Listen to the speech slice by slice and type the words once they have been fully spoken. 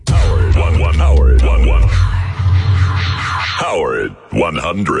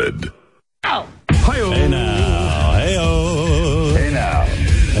100. Ow. Hey now. Hey-oh. Hey now.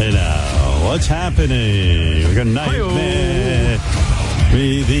 Hey now. What's happening? We got Nightmare.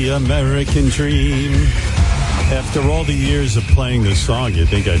 Me, the American Dream. After all the years of playing this song, you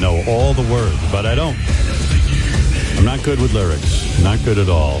think I know all the words, but I don't. I'm not good with lyrics. Not good at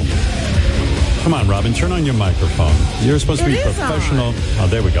all. Come on, Robin, turn on your microphone. You're supposed to be professional. On. Oh,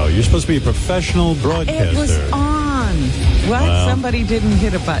 there we go. You're supposed to be a professional broadcaster. It was on. What? Well, somebody didn't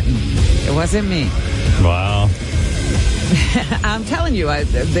hit a button. It wasn't me. Wow. I'm telling you,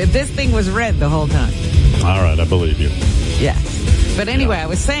 this thing was red the whole time. All right, I believe you. Yes. But anyway, I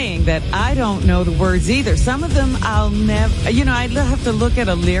was saying that I don't know the words either. Some of them I'll never, I'd have to look at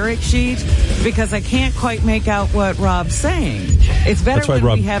a lyric sheet because I can't quite make out what Rob's saying. It's better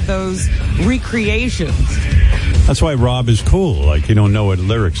when we have those recreations. That's why Rob is cool. Like, you don't know what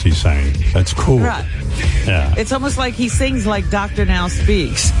lyrics he's saying. That's cool. Right. Yeah. It's almost like he sings like Dr. Now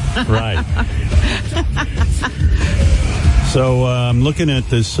Speaks. Right. So I'm looking at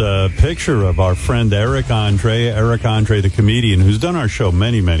this picture of our friend Eric Andre, the comedian, who's done our show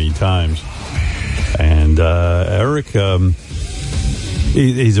many, many times. And Eric,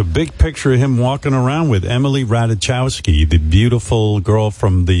 he's a big picture of him walking around with Emily Ratajkowski, the beautiful girl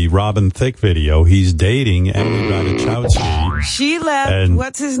from the Robin Thicke video. He's dating Emily Ratajkowski. She left,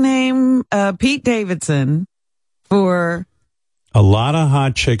 what's his name, Pete Davidson, for... A lot of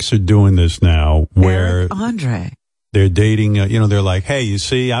hot chicks are doing this now where... Eric Andre. They're dating, they're like, hey, you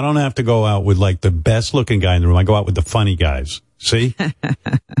see, I don't have to go out with like the best looking guy in the room. I go out with the funny guys. See?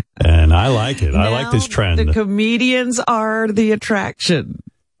 And I like it. I like this trend. The comedians are the attraction.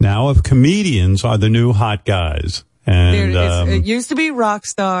 Now, if comedians are the new hot guys. And it used to be rock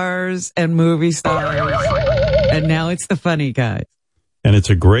stars and movie stars. And now it's the funny guys. And it's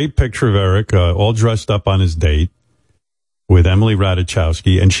a great picture of Eric, all dressed up on his date with Emily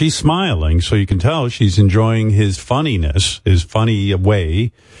Ratajkowski, and she's smiling, so you can tell she's enjoying his funniness, his funny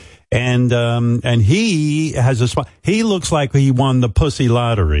way, and he has a smile. He looks like he won the pussy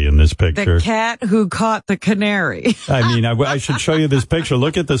lottery in this picture. The cat who caught the canary. I mean, I should show you this picture.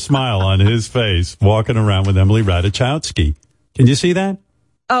 Look at the smile on his face, walking around with Emily Ratajkowski. Can you see that?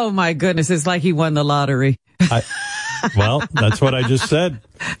 Oh my goodness, it's like he won the lottery. Well, that's what I just said.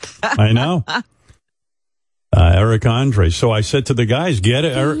 I know. Eric Andre. So I said to the guys, get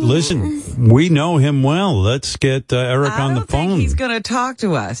it. Eric, listen, we know him well. Let's get Eric on the phone. I don't think he's going to talk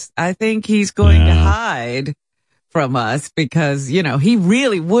to us. I think he's going to hide from us because, he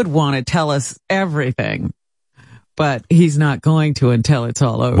really would want to tell us everything. But he's not going to until it's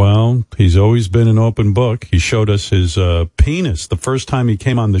all over. Well, he's always been an open book. He showed us his penis the first time he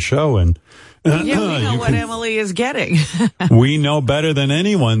came on the show, and we know what Emily is getting. We know better than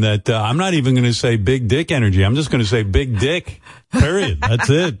anyone that I'm not even going to say big dick energy. I'm just going to say big dick, period. That's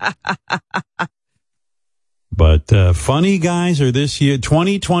it. But funny guys are this year,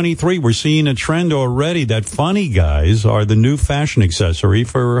 2023, we're seeing a trend already that funny guys are the new fashion accessory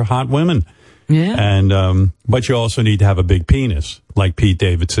for hot women. Yeah. And but you also need to have a big penis, like Pete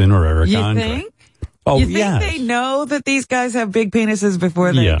Davidson or Eric Andre. You think? Oh, you think they know that these guys have big penises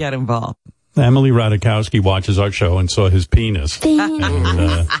before they get involved? Emily Ratajkowski watches our show and saw his penis.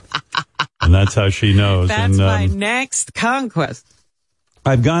 And that's how she knows. That's my next conquest.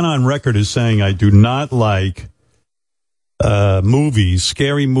 I've gone on record as saying I do not like movies,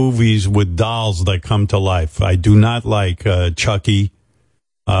 scary movies with dolls that come to life. I do not like Chucky.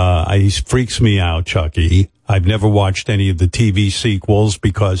 He freaks me out, Chucky. I've never watched any of the TV sequels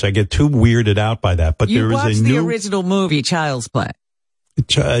because I get too weirded out by that. But there is a new... the original movie, Child's Play.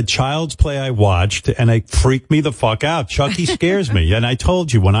 Child's Play I watched, and it freaked me the fuck out. Chucky scares me. And I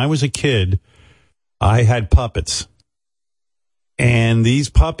told you, when I was a kid, I had puppets. And these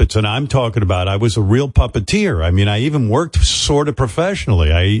puppets, and I'm talking about, I was a real puppeteer. I mean, I even worked sort of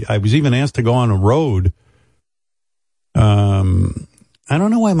professionally. I was even asked to go on a road. I don't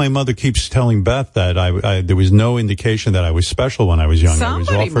know why my mother keeps telling Beth that there was no indication that I was special when I was young.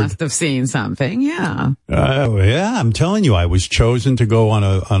 Somebody must have seen something, yeah. Yeah, I'm telling you, I was chosen to go on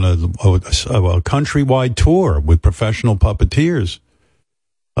a countrywide tour with professional puppeteers.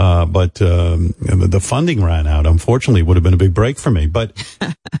 But the funding ran out. Unfortunately, it would have been a big break for me. But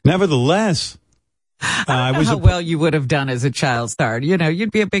nevertheless, I don't know how well you would have done as a child star.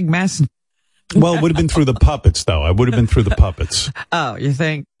 You'd be a big mess. Well, it would have been through the puppets, though. I would have been through the puppets. Oh, you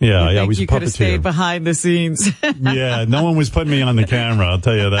think? Yeah, I was a puppeteer. You could have stayed behind the scenes. Yeah, no one was putting me on the camera, I'll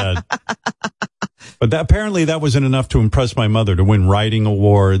tell you that. But apparently that wasn't enough to impress my mother to win writing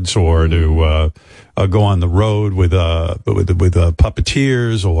awards or to go on the road with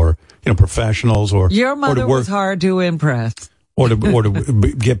puppeteers or professionals or your mother or to work. Was hard to impress. or to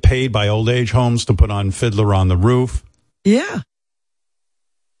get paid by old age homes to put on Fiddler on the Roof. Yeah.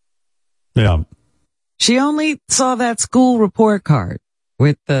 Yeah. She only saw that school report card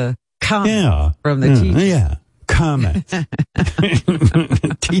with the comments from the teacher. Yeah. Comments.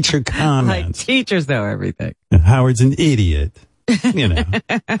 Teacher comments. Like teachers know everything. Howard's an idiot. You know.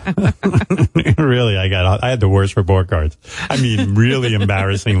 Really, I had the worst report cards. I mean, really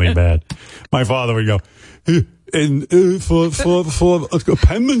embarrassingly bad. My father would go, and for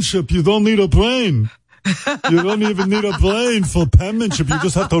penmanship, you don't need a brain. You don't even need a brain for penmanship. You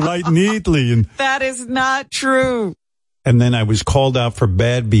just have to write neatly. And that is not true. And then I was called out for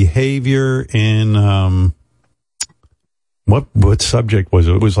bad behavior in what subject was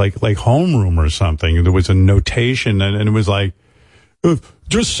it? It was like homeroom or something. There was a notation, and it was like,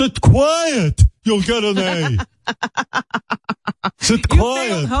 just sit quiet. You'll get an A. Sit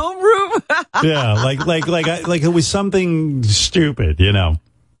quiet. Homeroom. Yeah, like it was something stupid, you know.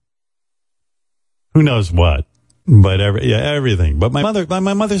 Who knows what? But everything. But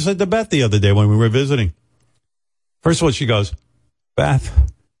my mother said to Beth the other day when we were visiting. First of all, she goes, Beth,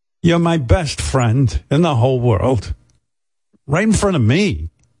 you're my best friend in the whole world. Right in front of me.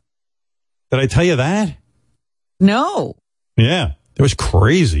 Did I tell you that? No. Yeah, it was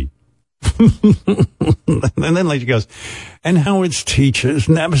crazy. And then she goes, and Howard's teachers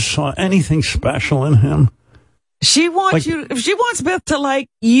never saw anything special in him. She wants she wants Beth to like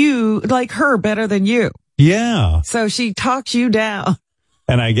her better than you. Yeah. So she talks you down.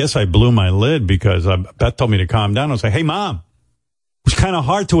 And I guess I blew my lid because Beth told me to calm down. I was like, hey, Mom, it was kind of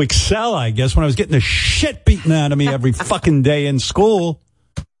hard to excel, I guess, when I was getting the shit beaten out of me every fucking day in school.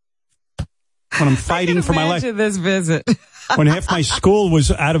 When I'm fighting for my life. This visit. When half my school was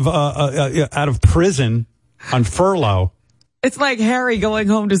out of prison on furlough. It's like Harry going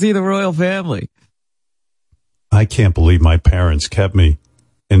home to see the royal family. I can't believe my parents kept me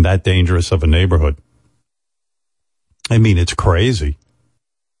in that dangerous of a neighborhood. I mean, it's crazy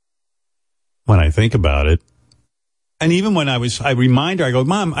when I think about it. And even when I remind her, I go,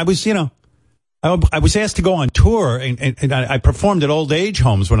 Mom, I was asked to go on tour and I performed at old age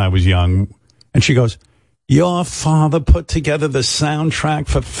homes when I was young. And she goes, your father put together the soundtrack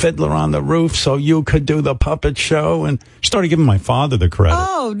for Fiddler on the Roof so you could do the puppet show. And she started giving my father the credit.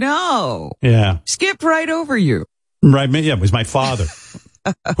 Oh, no. Yeah. Skipped right over you. Right. Yeah, it was my father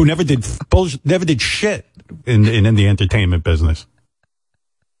who never did shit in the entertainment business.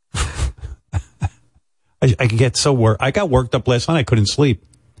 I get so I got worked up last night. I couldn't sleep.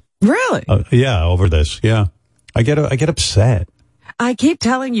 Really? Yeah, over this. Yeah. I get upset. I keep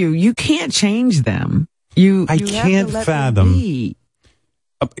telling you, you can't change them. I can't fathom.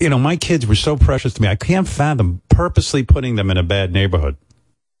 My kids were so precious to me. I can't fathom purposely putting them in a bad neighborhood.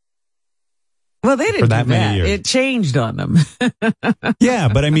 Well, they didn't for that do many that. years. It changed on them. Yeah,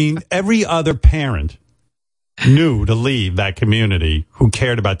 but I mean, every other parent knew to leave that community who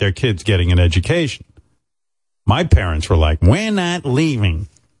cared about their kids getting an education. My parents were like, we're not leaving.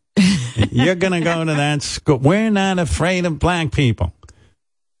 You're going to go to that school. We're not afraid of black people.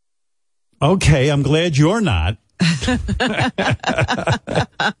 Okay, I'm glad you're not. What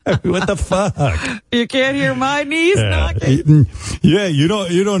the fuck? You can't hear my knees knocking. Yeah, you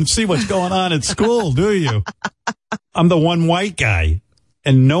don't see what's going on at school, do you? I'm the one white guy,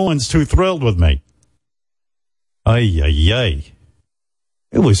 and no one's too thrilled with me. Ay, ay, ay.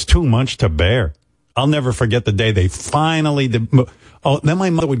 It was too much to bear. I'll never forget the day they finally did. Oh, then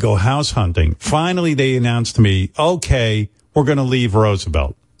my mother would go house hunting. Finally, they announced to me, okay, we're going to leave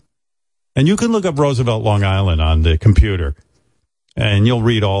Roosevelt. And you can look up Roosevelt, Long Island on the computer, and you'll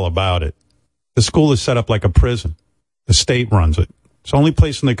read all about it. The school is set up like a prison. The state runs it. It's the only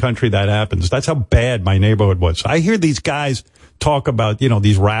place in the country that happens. That's how bad my neighborhood was. I hear these guys talk about,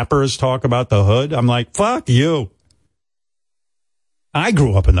 these rappers talk about the hood. I'm like, fuck you. I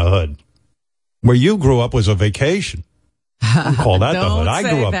grew up in the hood. Where you grew up was a vacation. Don't call that the hood. I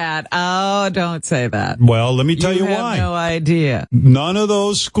grew up. That. Oh, don't say that. Well, let me tell you why. No idea. None of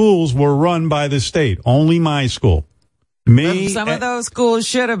those schools were run by the state. Only my school. Some of those schools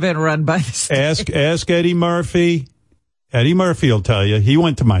should have been run by the state. Ask Eddie Murphy. Eddie Murphy will tell you. He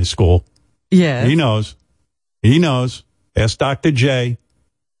went to my school. Yes. He knows. Ask Dr. J.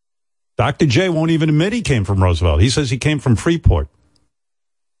 Dr. J won't even admit he came from Roosevelt. He says he came from Freeport,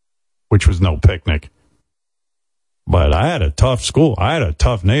 which was no picnic. But I had a tough school. I had a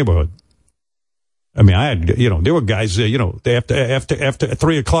tough neighborhood. I mean, I had, there were guys, after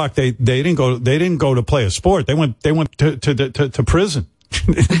 3 o'clock, they didn't go to play a sport. They went to prison.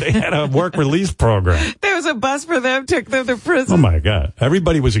 They had a work release program. There was a bus for them, took them to prison. Oh my God.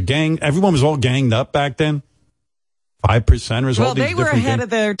 Everybody was a gang. Everyone was all ganged up back then. 5%, all these different Well, they were ahead of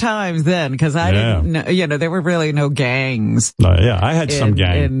their times then, because I didn't know, there were really no gangs. I had some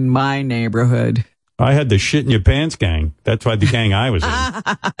gang. In my neighborhood. I had the shit in your pants gang. That's why the gang I was in.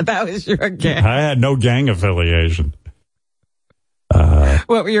 That was your gang. I had no gang affiliation.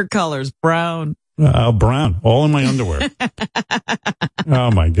 What were your colors? Brown? Brown. All in my underwear.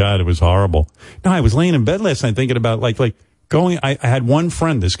 Oh, my God. It was horrible. No, I was laying in bed last night thinking about, like going. I had one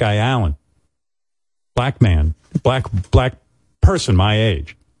friend, this guy, Alan. Black man. Black person my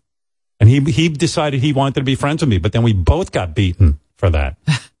age. And he decided he wanted to be friends with me, but then we both got beaten for that.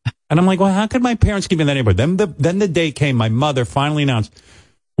 And I'm like, well, how could my parents give me that neighborhood? Then the day came, my mother finally announced,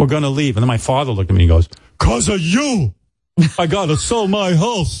 we're going to leave. And then my father looked at me and goes, 'cause of you, I got to sell my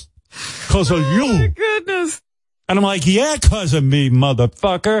house. 'Cause of you. Oh, my goodness. And I'm like, yeah, 'cause of me,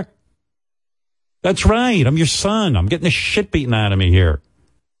 motherfucker. That's right. I'm your son. I'm getting the shit beaten out of me here.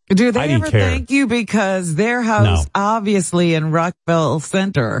 Do they ever thank you because their house, obviously in Rockville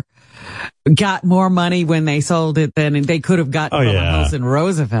Center, got more money when they sold it than they could have gotten from a house in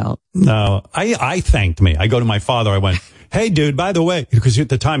Roosevelt? No, I thanked me. I go to my father. I went, hey, dude, by the way, because at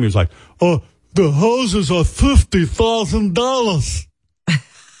the time he was like, oh, the houses are $50,000.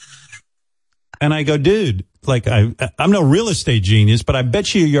 And I go, dude, like I'm no real estate genius, but I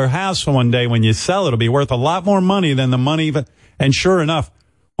bet you your house one day when you sell it will be worth a lot more money than the money. And sure enough,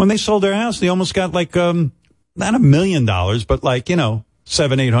 when they sold their house, they almost got like not $1 million, but like,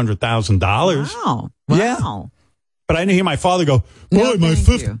 $700,000-800,000. Wow. Yeah. But I didn't hear my father go, boy, thank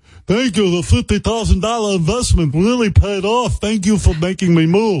you. The $50,000 investment really paid off. Thank you for making me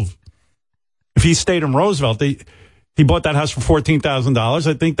move. If he stayed in Roosevelt, he bought that house for $14,000.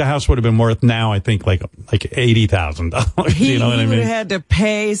 I think the house would have been worth now, I think, like $80,000. You know what I mean? He would have had to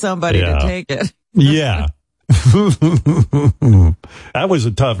pay somebody to take it. Yeah. That was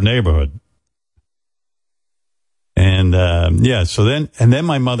a tough neighborhood. And, so then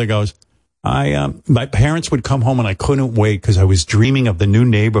my mother goes, my parents would come home and I couldn't wait because I was dreaming of the new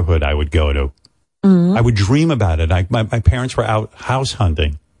neighborhood I would go to. Mm-hmm. I would dream about it. My parents were out house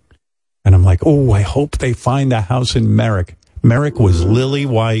hunting. And I'm like, oh, I hope they find a house in Merrick. Merrick was lily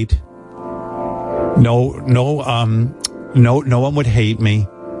white. No one would hate me.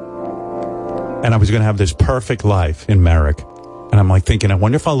 And I was going to have this perfect life in Merrick. And I'm like thinking, I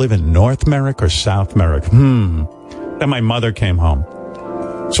wonder if I'll live in North Merrick or South Merrick. Then my mother came home.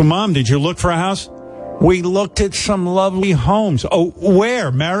 So, Mom, did you look for a house? We looked at some lovely homes. Oh,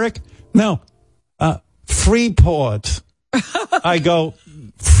 where? Merrick? No. Freeport. I go,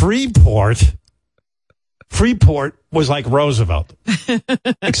 Freeport? Freeport was like Roosevelt.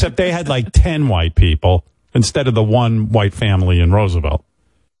 Except they had like 10 white people instead of the one white family in Roosevelt.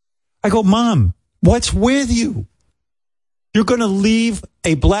 I go, Mom, what's with you? You're going to leave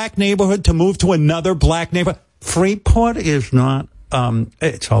a black neighborhood to move to another black neighborhood? Freeport is not,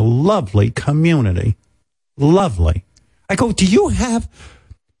 it's a lovely community. Lovely. I go, do you have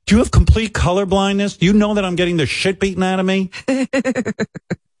complete color blindness? Do you know that I'm getting the shit beaten out of me?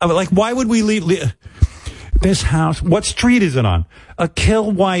 I'm like, why would we leave this house? What street is it on?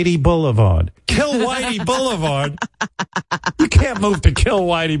 Kill Whitey Boulevard. Kill Whitey Boulevard? You can't move to Kill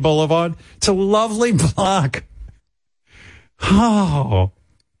Whitey Boulevard. It's a lovely block. Oh.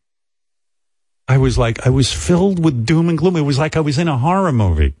 I was filled with doom and gloom. It was like I was in a horror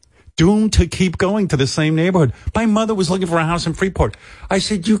movie. Doomed to keep going to the same neighborhood. My mother was looking for a house in Freeport. I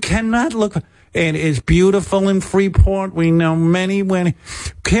said, you cannot look. It is beautiful in Freeport. We know many.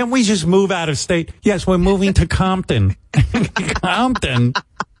 Can't we just move out of state? Yes, we're moving to Compton. Compton.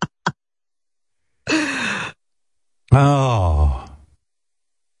 Oh.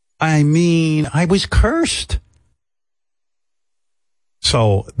 I mean, I was cursed.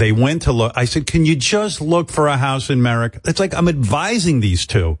 So they went to look. I said, can you just look for a house in Merrick? It's like I'm advising these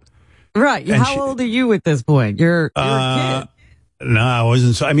two. Right. And how old are you at this point? You're a kid. No, I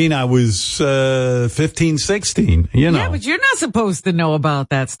wasn't. I mean, I was 15, 16, Yeah, but you're not supposed to know about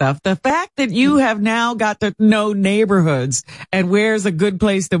that stuff. The fact that you have now got to know neighborhoods and where's a good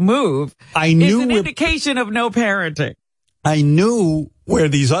place to move is an indication of no parenting. I knew where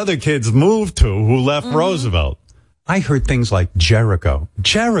these other kids moved to who left Roosevelt. I heard things like Jericho.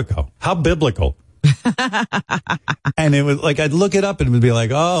 How biblical. And it was like, I'd look it up and it would be like,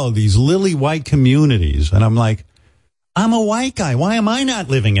 oh, these lily white communities. And I'm like, I'm a white guy. Why am I not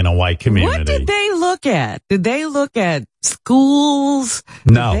living in a white community? What did they look at? Did they look at schools?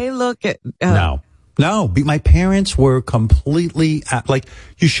 No. Did they look at... No. My parents were completely, like,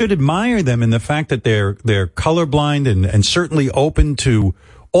 you should admire them in the fact that they're colorblind and certainly open to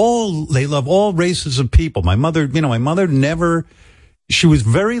they love all races of people. My mother never, she was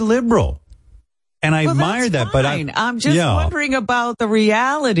very liberal. And I admire that, but I'm just wondering about the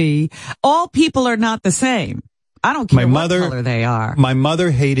reality. All people are not the same. I don't care what color they are. My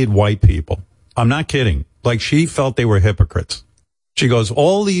mother hated white people. I'm not kidding. Like, she felt they were hypocrites. She goes,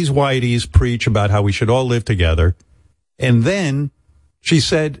 all these whiteys preach about how we should all live together. And then she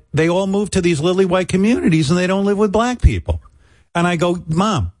said, they all move to these lily white communities and they don't live with black people. And I go,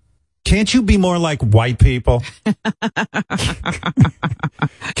 Mom, can't you be more like white people?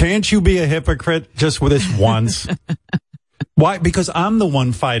 Can't you be a hypocrite just with this once? Why? Because I'm the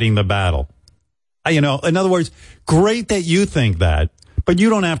one fighting the battle. In other words, great that you think that, but you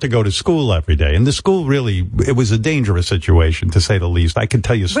don't have to go to school every day. And the school really, it was a dangerous situation, to say the least. I could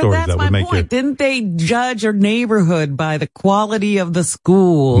tell you stories that would make you... Didn't they judge a neighborhood by the quality of the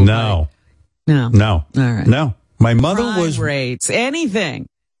school? No. All right. No. My mother Crime rates, anything.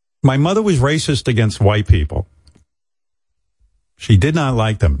 My mother was racist against white people. She did not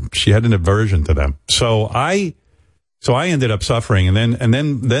like them. She had an aversion to them. So I ended up suffering. And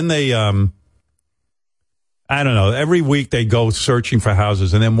then they, I don't know, every week they go searching for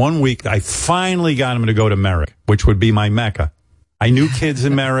houses. And then one week I finally got them to go to Merrick, which would be my Mecca. I knew kids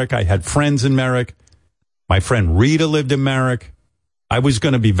in Merrick. I had friends in Merrick. My friend Rita lived in Merrick. I was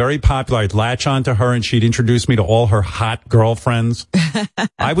going to be very popular. I'd latch onto her and she'd introduce me to all her hot girlfriends.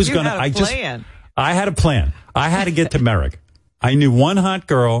 I was going to, I had a plan. I had to get to Merrick. I knew one hot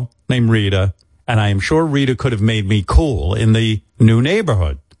girl named Rita, and I am sure Rita could have made me cool in the new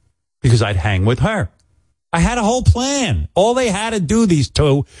neighborhood because I'd hang with her. I had a whole plan. All they had to do, these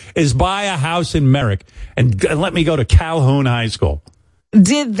two, is buy a house in Merrick and let me go to Calhoun High School.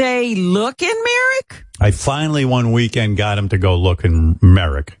 Did they look in Merrick? I finally one weekend got him to go look in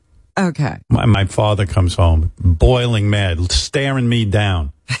Merrick. Okay. My father comes home, boiling mad, staring me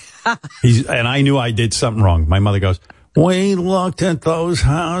down. And I knew I did something wrong. My mother goes, we looked at those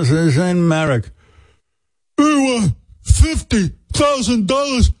houses in Merrick. They were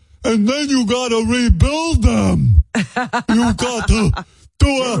 $50,000, and then you got to rebuild them. You got to do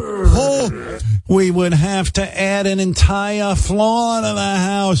a whole... We would have to add an entire floor to the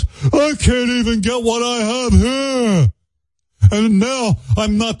house. I can't even get what I have here. And now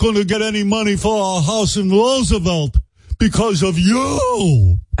I'm not going to get any money for a house in Roosevelt because of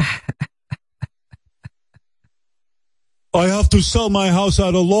you. I have to sell my house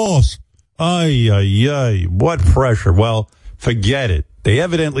at a loss. Ay, what pressure. Well, forget it. They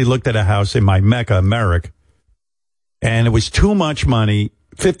evidently looked at a house in my Mecca, Merrick, and it was too much money,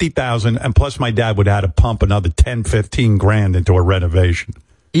 $50,000, and plus my dad would have to pump another 10, 15 grand into a renovation.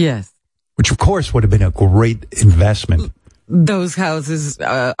 Yes. Which, of course, would have been a great investment. Those houses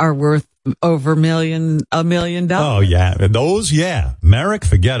are worth over $1 million. Oh, yeah. Those, yeah. Merrick,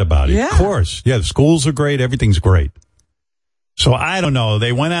 forget about it. Yeah. Of course. Yeah, the schools are great. Everything's great. So I don't know.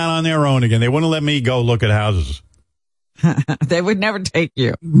 They went out on their own again. They wouldn't let me go look at houses. They would never take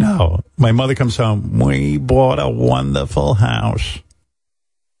you. No. My mother comes home. We bought a wonderful house.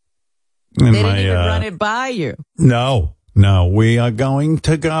 And they didn't even run it by you. No. We are going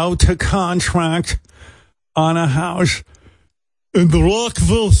to go to contract on a house in the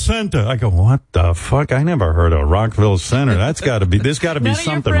Rockville Center. I go, what the fuck? I never heard of Rockville Center. There's got to be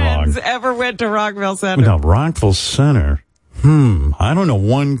something wrong. None of your friends ever went to Rockville Center. No, Rockville Center. I don't know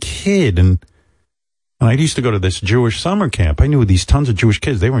one kid. And I used to go to this Jewish summer camp. I knew these tons of Jewish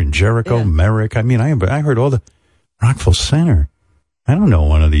kids. They were in Jericho, Merrick. I mean, I heard all the Rockville Center. I don't know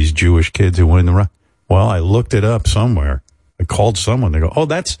one of these Jewish kids who went in the Well, I looked it up somewhere. I called someone. They go, oh,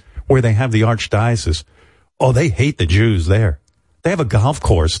 that's where they have the archdiocese. Oh, they hate the Jews there. They have a golf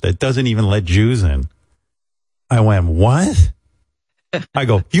course that doesn't even let Jews in. I went, what? I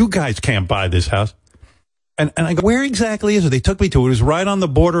go, you guys can't buy this house. And I go, where exactly is it? They took me to it. It was right on the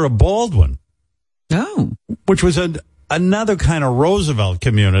border of Baldwin. Oh. Which was another kind of Roosevelt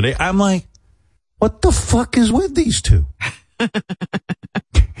community. I'm like, what the fuck is with these two?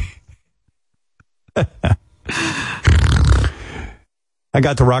 I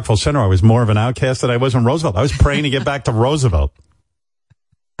got to Rockville Center. I was more of an outcast than I was in Roosevelt. I was praying to get back to Roosevelt.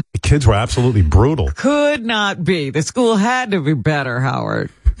 The kids were absolutely brutal. Could not be. The school had to be better,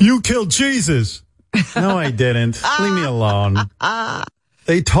 Howard. You killed Jesus. No, I didn't. Leave me alone.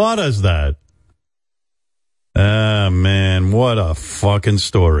 They taught us that. Ah, man, what a fucking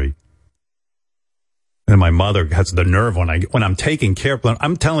story. And my mother has the nerve when I'm taking care of,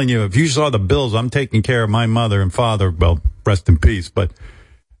 I'm telling you, if you saw the bills, I'm taking care of my mother and father, well, rest in peace. But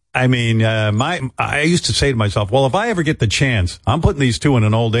I mean, I used to say to myself, well, if I ever get the chance, I'm putting these two in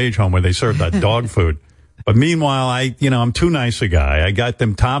an old age home where they serve that dog food. But meanwhile, I'm too nice a guy. I got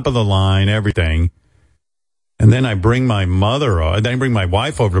them top of the line, everything. And then I bring my mother, then I bring my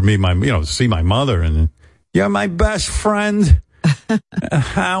wife over to see my mother. And you're my best friend.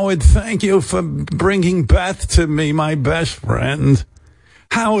 Howard, thank you for bringing Beth to me, my best friend.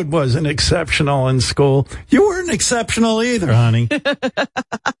 Howard wasn't exceptional in school. You weren't exceptional either, honey.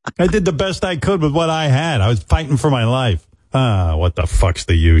 I did the best I could with what I had. I was fighting for my life. What the fuck's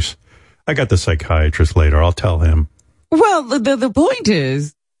the use? I got the psychiatrist later. I'll tell him. Well, the point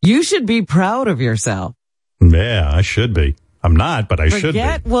is, you should be proud of yourself. Yeah, I should be. I'm not, but I should be.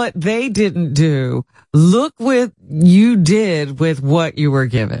 Forget what they didn't do. Look what you did with what you were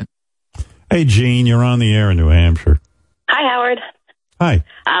given. Hey, Gene, you're on the air in New Hampshire. Hi, Howard. Hi.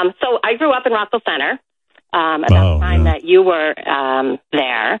 So I grew up in Rockville Center about the time that you were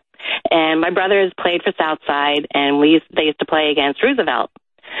there. And my brothers played for Southside, and they used to play against Roosevelt.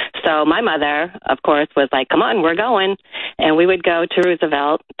 So my mother, of course, was like, come on, we're going. And we would go to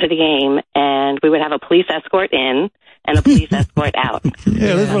Roosevelt to the game, and we would have a police escort in and a police escort out.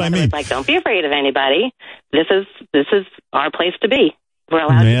 Yeah, that's what I mean. Was like, don't be afraid of anybody. This is our place to be. We're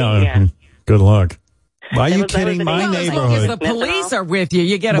allowed to be here. Good luck. Are you kidding? My neighborhood. If the police are with you,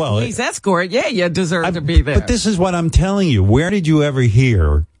 you get a police escort. Yeah, you deserve to be there. But this is what I'm telling you. Where did you ever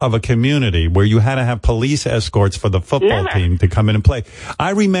hear of a community where you had to have police escorts for the football team to come in and play? I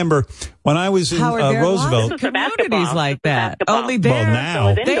remember when I was in Roosevelt. There are communities like that. Only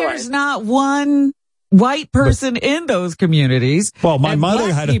there's not one white person in those communities. Well, my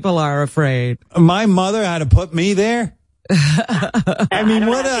mother people are afraid. My mother had to put me there. I mean,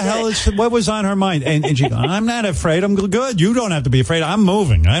 what the hell what was on her mind? And she goes, I'm not afraid. I'm good. You don't have to be afraid. I'm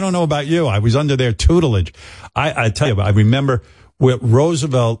moving. I don't know about you. I was under their tutelage. I tell you, I remember with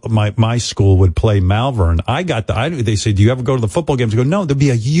Roosevelt, my school would play Malvern. They said, do you ever go to the football games? I go, no, there'd be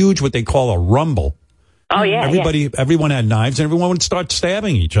a huge, what they call a rumble. Oh, yeah. Everyone had knives and everyone would start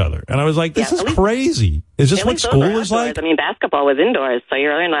stabbing each other. And I was like, this is crazy. Is this what school is like? I mean, basketball was indoors, so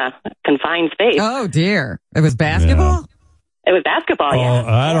you're in a confined space. Oh, dear. It was basketball? Yeah. It was basketball, yeah.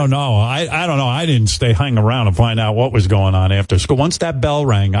 I don't know. I don't know. I didn't hang around and find out what was going on after school. Once that bell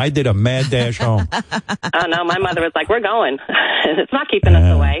rang, I did a mad dash home. Oh, no, my mother was like, we're going. It's not keeping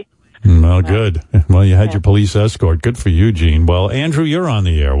us away. Well, good. Well, you had your police escort. Good for you, Gene. Well, Andrew, you're on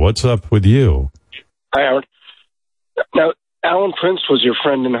the air. What's up with you? Hi, Howard. Now, Alan Prince was your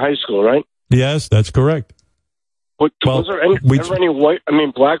friend in high school, right? Yes, that's correct. Was there any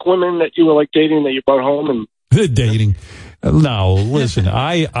black women that you were like dating that you brought home and dating? No, listen.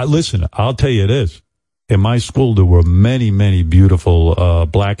 Listen. I'll tell you this. In my school, there were many, many beautiful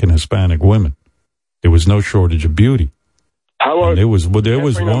black and Hispanic women. There was no shortage of beauty. There was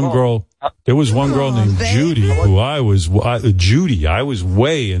one girl. There was one girl named Judy who I was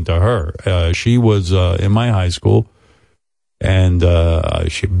way into her. She was in my high school, and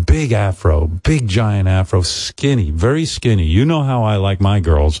she big afro, big giant afro, skinny, very skinny. You know how I like my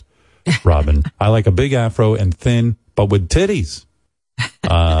girls, Robin. I like a big afro and thin, but with titties.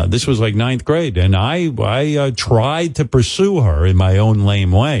 This was like 9th grade, and I tried to pursue her in my own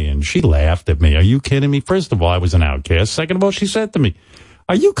lame way, and she laughed at me. Are you kidding me? First of all, I was an outcast. Second of all, she said to me,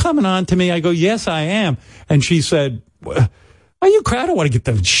 are you coming on to me? I go, yes, I am. And she said, are you crazy? I don't want to get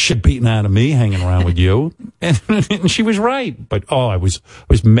the shit beaten out of me hanging around with you. And she was right. But, I was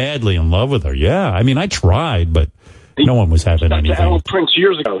madly in love with her. Yeah. I mean, I tried, but no one was having anything. Alan Prince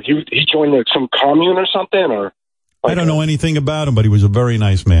years ago. He joined some commune or something, or? I don't know anything about him, but he was a very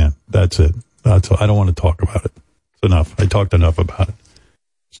nice man. That's it. That's all. I don't want to talk about it. It's enough. I talked enough about it.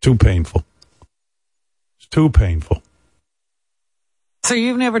 It's too painful. It's too painful. So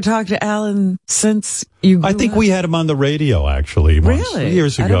you've never talked to Alan since you grew I think up? we had him on the radio, actually. Really?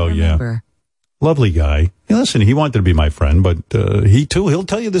 Years ago, I don't remember. Yeah. Lovely guy. Hey, listen, he wanted to be my friend, but he'll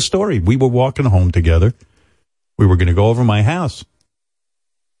tell you the story. We were walking home together. We were going to go over my house.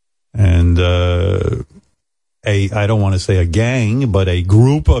 And I don't want to say a gang, but a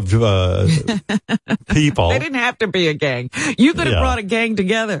group of people. They didn't have to be a gang. You could have brought a gang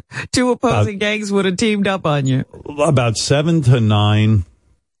together. Two opposing gangs would have teamed up on you. About 7 to 9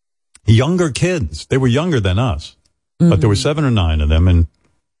 younger kids. They were younger than us, but there were 7 or 9 of them, and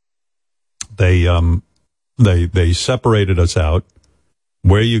they separated us out.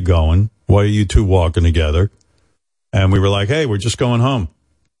 Where are you going? Why are you two walking together? And we were like, hey, we're just going home.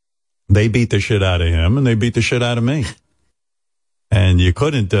 They beat the shit out of him, and they beat the shit out of me. And you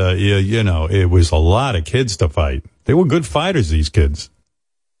couldn't, it was a lot of kids to fight. They were good fighters, these kids,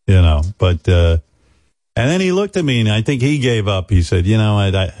 but, and then he looked at me, and I think he gave up. He said,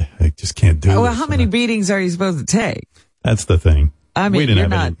 I just can't do this. Well, how many beatings are you supposed to take? That's the thing. I mean,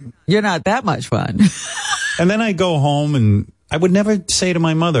 you're not that much fun. And then I go home, and I would never say to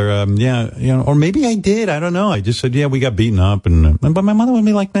my mother, or maybe I did. I don't know. I just said, yeah, we got beaten up. But my mother would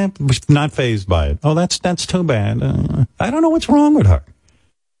be like, that, was not fazed by it. Oh, that's too bad. I don't know what's wrong with her.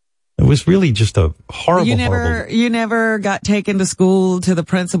 It was really just a horrible, You never got taken to school to the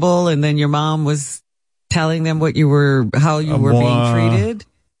principal and then your mom was telling them how you were being treated?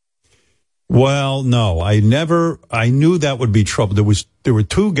 Well, no, I knew that would be trouble. There were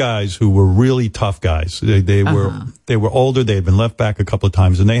two guys who were really tough guys. They were older. They had been left back a couple of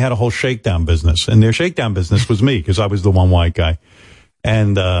times and they had a whole shakedown business, and their shakedown business was me because I was the one white guy.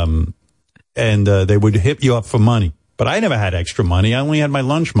 And they would hit you up for money, but I never had extra money. I only had my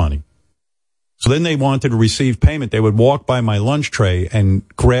lunch money. So then they wanted to receive payment. They would walk by my lunch tray and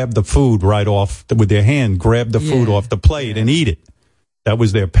grab the food right off with their hand, grab the food off the plate and eat it. That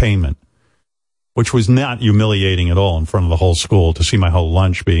was their payment, which was not humiliating at all in front of the whole school to see my whole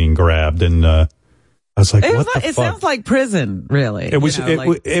lunch being grabbed. And I was like, what the fuck? It sounds like prison, really. It was,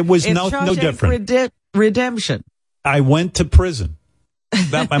 it was no different. Redemption. I went to prison.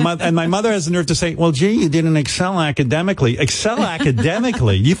 My mother has the nerve to say, well, gee, you didn't excel academically. Excel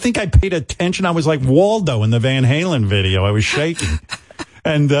academically? You think I paid attention? I was like Waldo in the Van Halen video. I was shaking.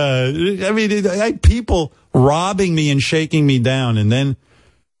 And, I had people robbing me and shaking me down. And then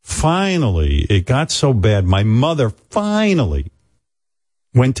finally, it got so bad. My mother finally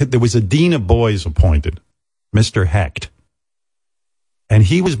there was a dean of boys appointed, Mr. Hecht. And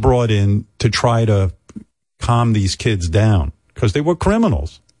he was brought in to try to calm these kids down, because they were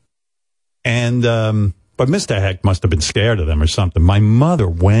criminals. And, but Mr. Hecht must have been scared of them or something. My mother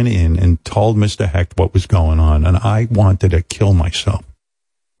went in and told Mr. Hecht what was going on, and I wanted to kill myself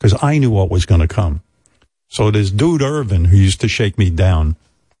because I knew what was going to come. So this dude, Irvin, who used to shake me down,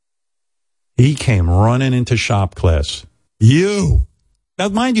 he came running into shop class. You. Now,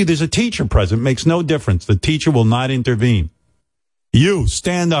 mind you, there's a teacher present. Makes no difference. The teacher will not intervene. You,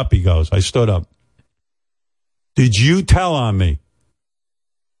 stand up, he goes. I stood up. Did you tell on me?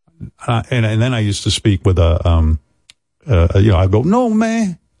 And then I used to speak with I go, no,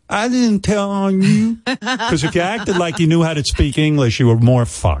 man, I didn't tell on you. Because if you acted like you knew how to speak English, you were more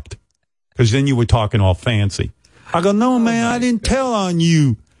fucked. Because then you were talking all fancy. I go, no, man, I didn't tell on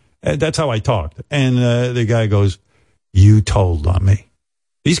you. That's how I talked. And the guy goes, you told on me.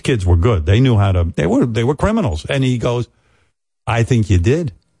 These kids were good. They knew how to, they were criminals. And he goes, I think you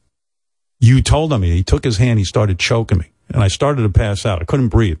did. You told on me. He took his hand, he started choking me, and I started to pass out. I couldn't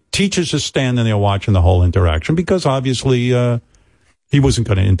breathe. Teachers just standing there watching the whole interaction because obviously he wasn't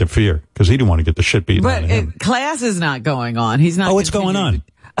going to interfere because he didn't want to get the shit beaten out of him. But class is not going on. He's not. Oh, it's going on.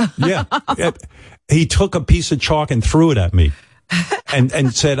 Yeah. He took a piece of chalk and threw it at me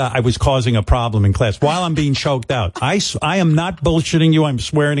and said I was causing a problem in class while I'm being choked out. I am not bullshitting you. I'm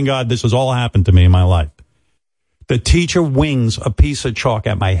swearing to God this has all happened to me in my life. The teacher wings a piece of chalk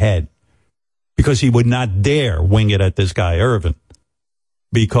at my head, because he would not dare wing it at this guy, Irvin.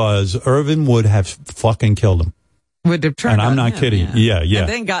 Because Irvin would have fucking killed him. Would have tried. And I'm not kidding. Yeah. And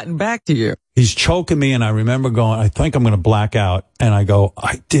then gotten back to you. He's choking me, and I remember going, I think I'm going to black out. And I go,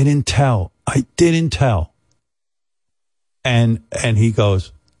 I didn't tell. And he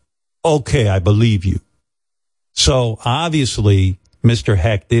goes, okay, I believe you. So obviously, Mr.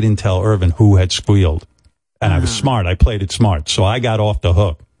 Heck didn't tell Irvin who had squealed. And I was smart. I played it smart. So I got off the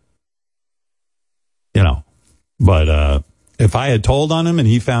hook. But if I had told on him and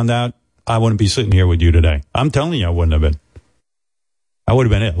he found out, I wouldn't be sitting here with you today. I'm telling you, I wouldn't have been. I would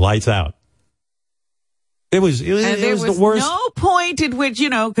have been it. Lights out. It was the worst. No point at which,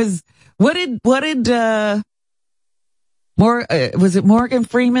 because was it Morgan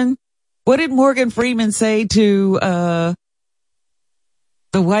Freeman? What did Morgan Freeman say to the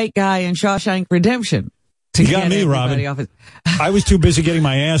white guy in Shawshank Redemption? You got me, Robin. I was too busy getting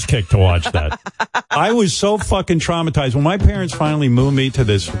my ass kicked to watch that. I was so fucking traumatized. When my parents finally moved me to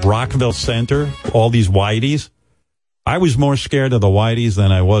this Rockville Center, all these whiteys, I was more scared of the whiteys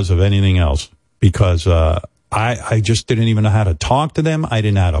than I was of anything else because I just didn't even know how to talk to them. I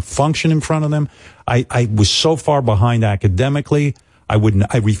didn't know how to function in front of them. I was so far behind academically. I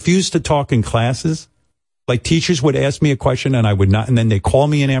refused to talk in classes. Like teachers would ask me a question and I would not, and then they call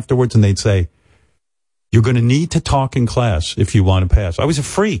me in afterwards and they'd say, you're going to need to talk in class if you want to pass. I was a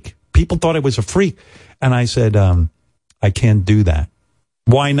freak. People thought I was a freak. And I said, I can't do that.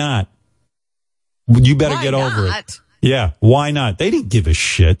 Why not? You better get over it. Yeah, why not? They didn't give a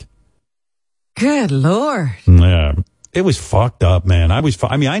shit. Good Lord. Yeah. It was fucked up, man.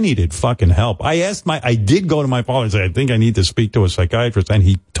 I needed fucking help. I did go to my father and say, I think I need to speak to a psychiatrist. And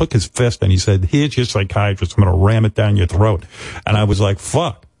he took his fist and he said, here's your psychiatrist. I'm going to ram it down your throat. And I was like,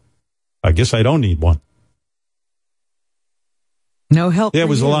 fuck. I guess I don't need one. No help. Yeah, it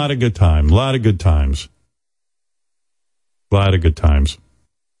was a lot of good time. A lot of good times. A lot of good times.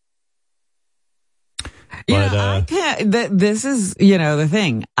 But, I can't. This is, the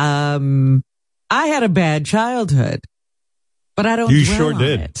thing. I had a bad childhood, but I don't. You dwell sure on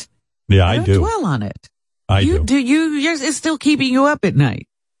did. It. Yeah, I do. don't dwell on it. I do. It's still keeping you up at night.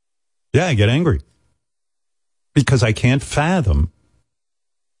 Yeah, I get angry because I can't fathom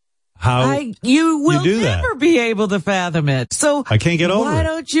how you will do never that. be able to fathom it. So I can't get over it. Why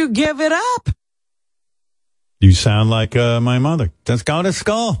don't you give it up? You sound like my mother. Just go to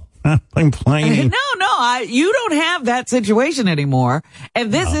school. I'm complaining. No, you don't have that situation anymore,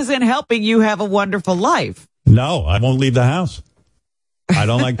 and this isn't helping you have a wonderful life. No, I won't leave the house. I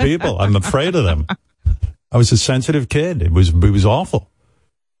don't like people. I'm afraid of them. I was a sensitive kid. It was awful.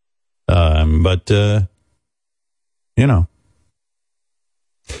 But I'll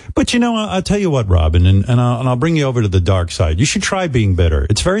tell you what, Robin, and I'll bring you over to the dark side. You should try being bitter.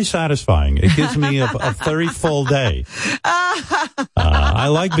 It's very satisfying. It gives me a very full day. I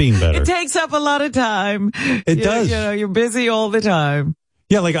like being bitter. It takes up a lot of time. It does. You're busy all the time.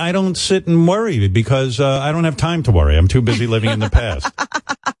 Yeah, like I don't sit and worry because I don't have time to worry. I'm too busy living in the past.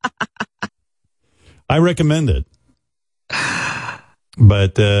 I recommend it.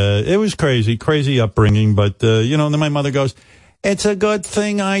 But it was crazy upbringing. But, then my mother goes, it's a good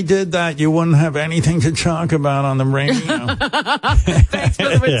thing I did that. You wouldn't have anything to talk about on the radio. Thanks for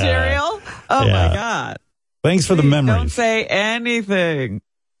the material. Yeah. Oh, my God. Thanks for the memories. Don't say anything.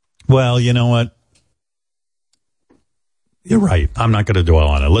 Well, you know what? You're right. I'm not going to dwell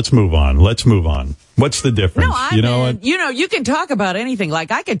on it. Let's move on. What's the difference? No, what? You can talk about anything. Like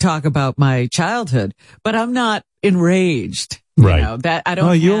I could talk about my childhood, but I'm not enraged. Right. That I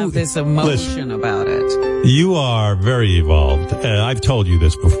don't have this emotion about it. You are very evolved. I've told you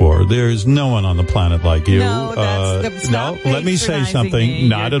this before. There's no one on the planet like you. No, let me say something. Me.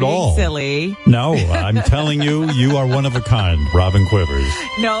 Not You're at all. Silly. No, I'm telling you, you are one of a kind, Robin Quivers.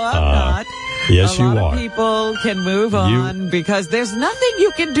 No, I'm not. Yes, you are. A lot of people can move on because there's nothing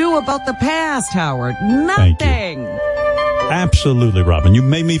you can do about the past, Howard. Nothing. Thank you. Absolutely, Robin. You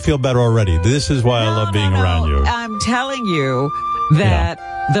made me feel better already. This is why I love being around you. I'm telling you that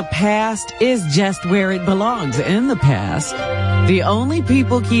the past is just where it belongs. In the past, the only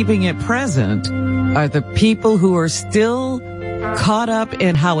people keeping it present are the people who are still caught up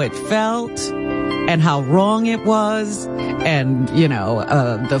in how it felt and how wrong it was, and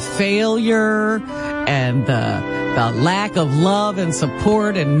the failure and the lack of love and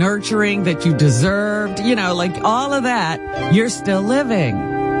support and nurturing that you deserved, like all of that, you're still living.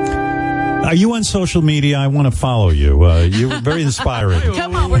 Are you on social media? I want to follow you. You're very inspiring.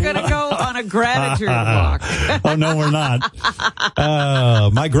 Come on, we're going to go on a gratitude walk. Oh, no, we're not.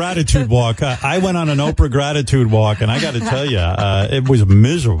 My gratitude walk. I went on an Oprah gratitude walk, and I got to tell you, it was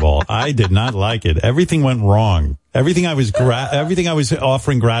miserable. I did not like it. Everything went wrong. Everything I was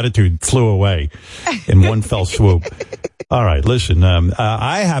offering gratitude flew away in one fell swoop. All right, listen,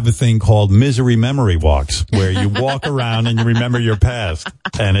 I have a thing called misery memory walks where you walk around and you remember your past,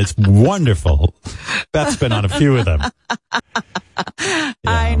 and it's wonderful. Beth's been on a few of them. Yeah.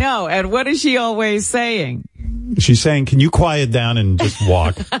 I know. And what is she always saying? She's saying, can you quiet down and just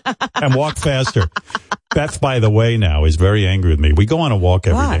walk and walk faster? Beth, by the way, now is very angry with me. We go on a walk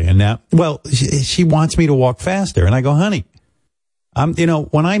every day, and now, she wants me to walk faster. And I go, honey,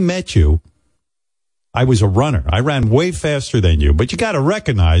 when I met you, I was a runner. I ran way faster than you, but you got to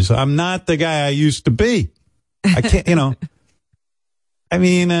recognize I'm not the guy I used to be. I can't,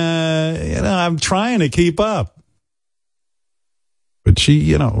 I'm trying to keep up, but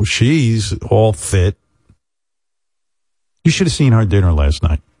she's all fit. You should have seen her dinner last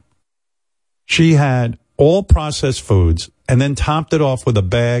night. She had all processed foods and then topped it off with a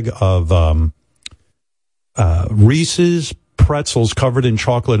bag of Reese's pretzels covered in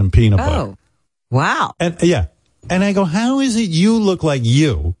chocolate and peanut butter. Wow. And I go, how is it you look like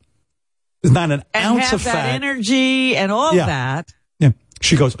you? There's not an ounce of fat. That energy and all that. Yeah.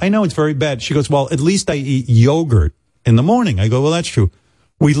 She goes, I know it's very bad. She goes, well, at least I eat yogurt in the morning. I go, well, that's true.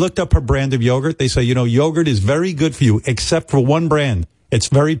 We looked up her brand of yogurt. They say, yogurt is very good for you, except for one brand. It's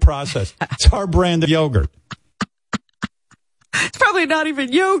very processed. It's our brand of yogurt. It's probably not even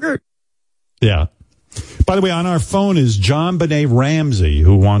yogurt. Yeah. By the way, on our phone is John Benet Ramsey,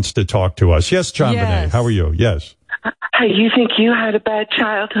 who wants to talk to us. Yes, John Benet. How are you? Yes. Hey, you think you had a bad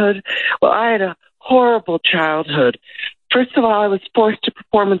childhood? Well, I had a horrible childhood. First of all, I was forced to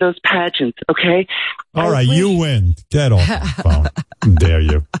perform in those pageants, okay? All right, you win. Get off the phone. Dare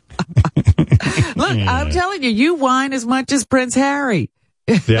you. Look, I'm telling you, you whine as much as Prince Harry.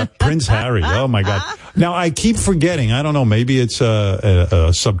 Yeah, Prince Harry. Oh, my God. Now, I keep forgetting. I don't know. Maybe it's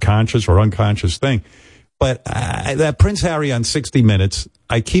a subconscious or unconscious thing. But that Prince Harry on 60 Minutes,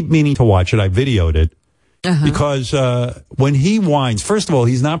 I keep meaning to watch it. I videoed it. Because when he whines, first of all,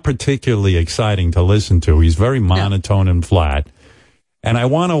 he's not particularly exciting to listen to. He's very monotone and flat. And I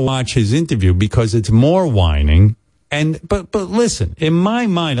want to watch his interview because it's more whining. But listen, in my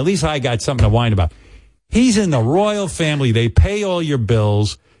mind, at least I got something to whine about. He's in the royal family. They pay all your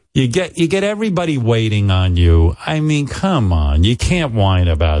bills. You get everybody waiting on you. I mean, come on. You can't whine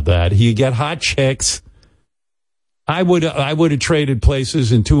about that. You get hot chicks. I would have traded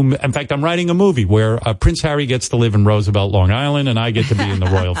places in fact, I'm writing a movie where Prince Harry gets to live in Roosevelt, Long Island, and I get to be in the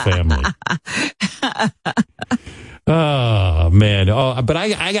royal family. Oh, man. Oh, but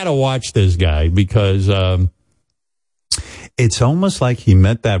I got to watch this guy because it's almost like he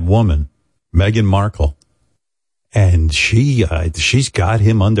met that woman, Meghan Markle, and she's got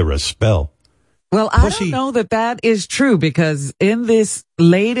him under a spell. Well, I don't know that is true because in this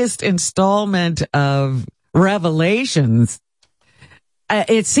latest installment of Revelations,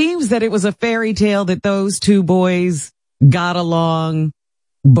 it seems that it was a fairy tale that those two boys got along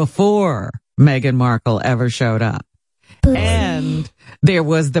before Meghan Markle ever showed up. And there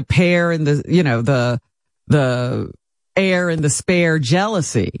was the pair and the heir and the spare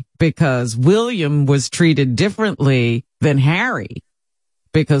jealousy because William was treated differently than Harry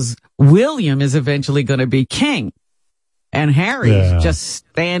because William is eventually going to be king and Harry's just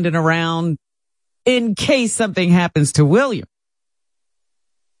standing around in case something happens to William.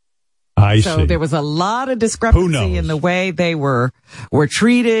 So there was a lot of discrepancy in the way they were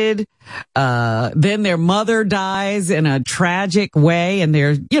treated. Then their mother dies in a tragic way and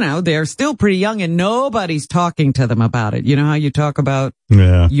they're still pretty young and nobody's talking to them about it. You know how you talk about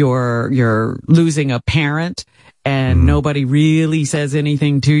you're losing a parent and nobody really says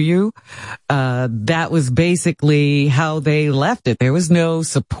anything to you? That was basically how they left it. There was no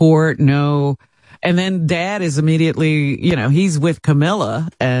support, and then dad is immediately, he's with Camilla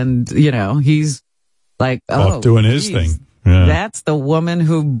and, he's like, off doing his thing. Yeah. That's the woman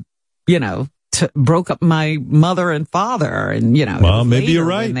who, broke up my mother and father. And, well, maybe you're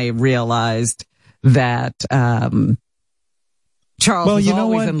right. When they realized that, Charles was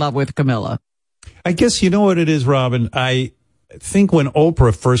always in love with Camilla. I guess you know what it is, Robin. I think when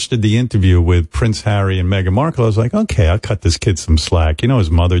Oprah first did the interview with Prince Harry and Meghan Markle, I was like, okay, I'll cut this kid some slack.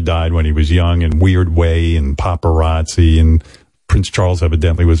 His mother died when he was young in weird way and paparazzi, and Prince Charles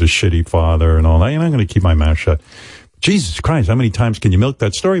evidently was a shitty father and all that. I'm going to keep my mouth shut. Jesus Christ, how many times can you milk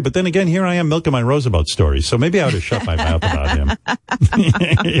that story? But then again, here I am milking my Roosevelt story, so maybe I ought to shut my mouth about him.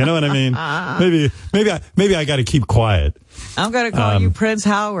 You know what I mean? Maybe I got to keep quiet. I'm going to call you Prince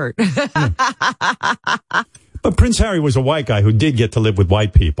Howard. But Prince Harry was a white guy who did get to live with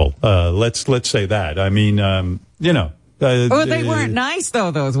white people. Let's say that. I mean, well, they weren't nice, though,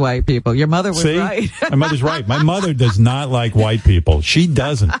 those white people. Your mother was right. My mother's right. My mother does not like white people. She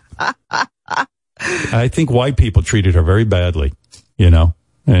doesn't. I think white people treated her very badly,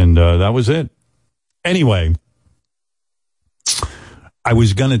 and that was it. Anyway, I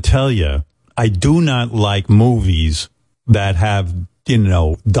was going to tell you, I do not like movies that have,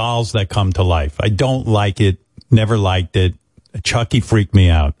 dolls that come to life. I don't like it. Never liked it. Chucky freaked me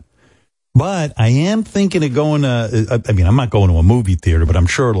out. But I am thinking of going to, I'm not going to a movie theater, but I'm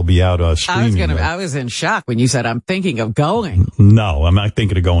sure it'll be out streaming. I was in shock when you said, I'm thinking of going. No, I'm not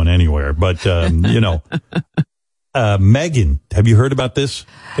thinking of going anywhere. But, Megan, have you heard about this?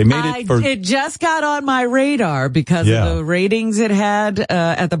 They made it it just got on my radar because of the ratings it had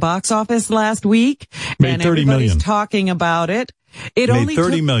at the box office last week. Made and 30 everybody's million. Talking about it. It made only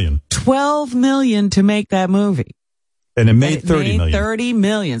 30 took million. 12 million to make that movie. And it made 30 million. 30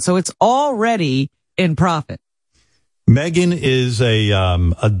 million. So it's already in profit. Megan is a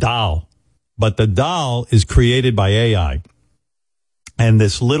doll, but the doll is created by AI. And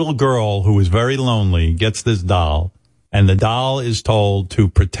this little girl who is very lonely gets this doll, and the doll is told to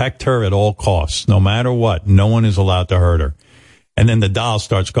protect her at all costs, no matter what. No one is allowed to hurt her. And then the doll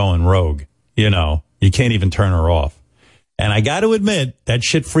starts going rogue. You can't even turn her off. And I got to admit, that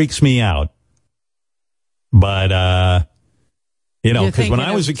shit freaks me out. But, because when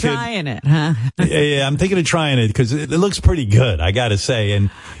I was a kid, trying it, huh? Yeah, I'm thinking of trying it because it looks pretty good, I got to say. And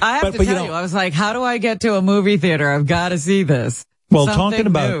I have to tell you, I was like, how do I get to a movie theater? I've got to see this. Well, talking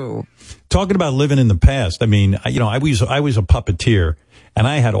about living in the past. I mean, I was a puppeteer, and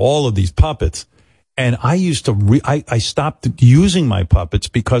I had all of these puppets. And I used to, I stopped using my puppets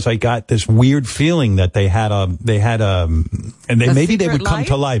because I got this weird feeling that they would come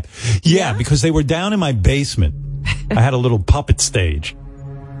to life. Yeah, because they were down in my basement. I had a little puppet stage.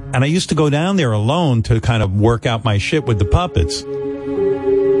 And I used to go down there alone to kind of work out my shit with the puppets.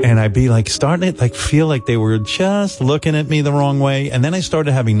 And I'd be like starting to like feel like they were just looking at me the wrong way. And then I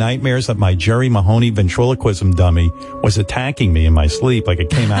started having nightmares that my Jerry Mahoney ventriloquism dummy was attacking me in my sleep, like it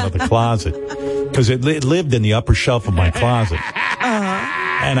came out of the closet. Because it lived in the upper shelf of my closet.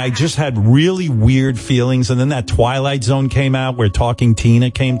 And I just had really weird feelings. And then that Twilight Zone came out where Talking Tina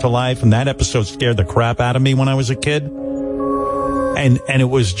came to life. And that episode scared the crap out of me when I was a kid. And it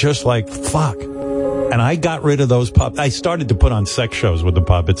was just like, fuck. And I got rid of those puppets. I started to put on sex shows with the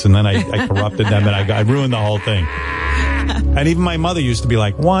puppets, and then I corrupted them, and I ruined the whole thing. And even my mother used to be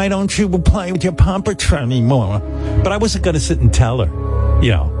like, why don't you play with your puppets anymore? But I wasn't going to sit and tell her.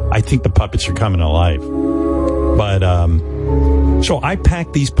 You know, I think the puppets are coming alive. But, so I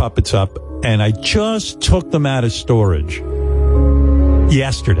packed these puppets up, and I just took them out of storage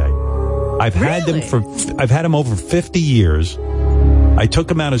yesterday. I've had them over 50 years. I took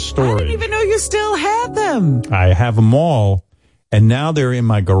them out of storage. I didn't even know you still had them. I have them all, and now they're in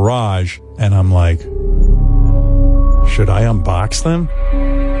my garage, and I'm like, should I unbox them?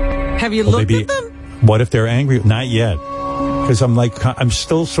 Have you looked at them? What if they're angry? Not yet. Because I'm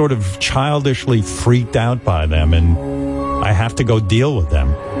still sort of childishly freaked out by them, and I have to go deal with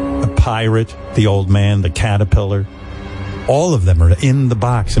them. The pirate, the old man, the caterpillar, all of them are in the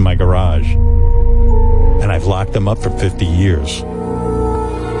box in my garage. And I've locked them up for 50 years.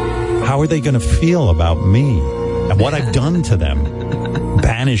 How are they going to feel about me and what I've done to them?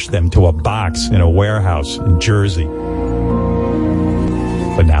 Banished them to a box in a warehouse in Jersey.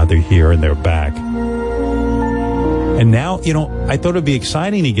 But now they're here and they're back. And now, you know, I thought it'd be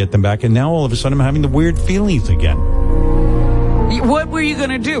exciting to get them back, and now all of a sudden I'm having the weird feelings again. What were you going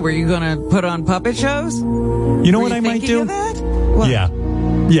to do? Were you going to put on puppet shows? You know what I might do? Of that? What? Yeah.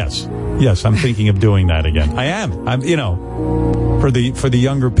 Yes, I'm thinking of doing that again. I am. I'm, you know, for the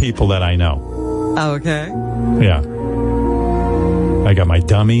younger people that I know. Okay. Yeah. I got my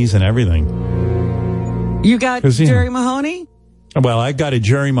dummies and everything. You got Jerry Mahoney? Well, I got a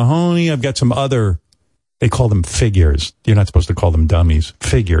Jerry Mahoney. I've got some other, they call them figures. You're not supposed to call them dummies.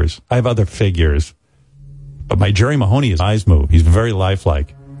 Figures. I have other figures. But my Jerry Mahoney, his eyes move. He's very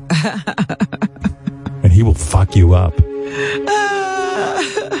lifelike. And he will fuck you up.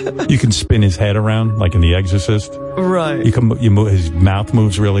 You can spin his head around like in The Exorcist. Right. You move, his mouth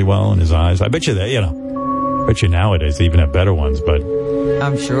moves really well and his eyes. I bet you that, you know. Bet you nowadays they even have better ones, but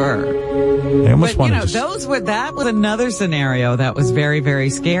I'm sure. I almost but, you know, that was another scenario that was very,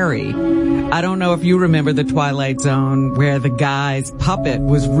 very scary. I don't know if you remember the Twilight Zone where the guy's puppet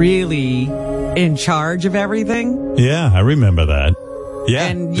was really in charge of everything. Yeah, I remember that. Yeah,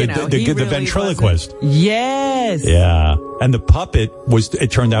 and, you know, the ventriloquist. Yes. Yeah, and the puppet it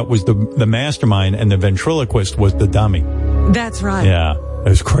turned out, was the mastermind, and the ventriloquist was the dummy. That's right. Yeah, it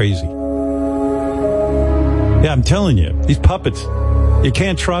was crazy. Yeah, I'm telling you, these puppets, you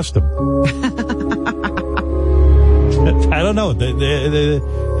can't trust them. I don't know,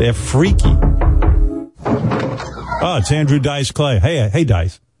 they're freaky. Oh, it's Andrew Dice Clay. Hey,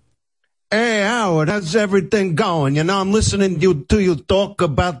 Dice. Hey, Howard, how's everything going? You know, I'm listening to you talk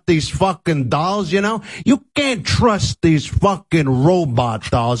about these fucking dolls, you know? You can't trust these fucking robot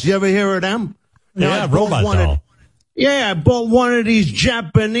dolls. You ever hear of them? Yeah, robot doll. I bought one of these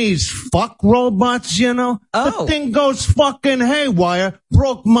Japanese fuck robots, you know? Oh. The thing goes fucking haywire,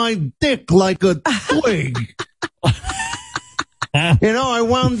 broke my dick like a twig. You know, I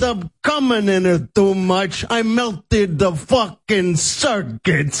wound up coming in it too much. I melted the fucking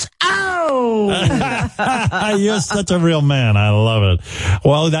circuits. Ow! You're such a real man. I love it.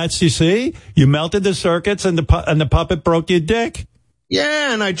 Well, you see, you melted the circuits and the puppet broke your dick.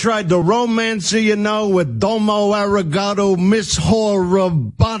 Yeah, and I tried the romancer, you know, with Domo Arigato, Miss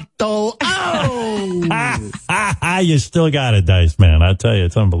Horribato. Ow! You still got it, Dice, man. I tell you,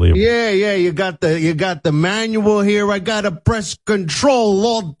 it's unbelievable. Yeah, you got the manual here. I gotta press Control,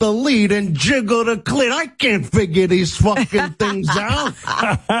 Alt, Delete, and jiggle the clit. I can't figure these fucking things out.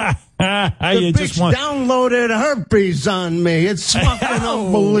 The bitch downloaded herpes on me. It's fucking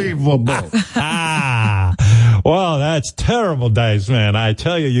unbelievable. Well, that's terrible, Dice, man. I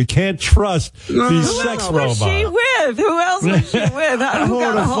tell you, you can't trust these sex robots. Who was she with? Who else was she with? Who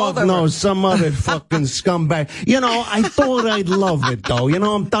the fuck knows? Some other fucking scumbag. You know, I thought I'd love it, though. You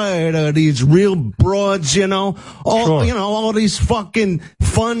know, I'm tired of these real broads, you know. All these fucking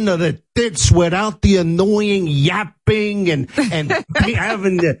fun of the tits without the annoying yapping and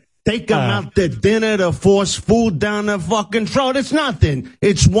having Take them out to dinner to force food down their fucking throat. It's nothing.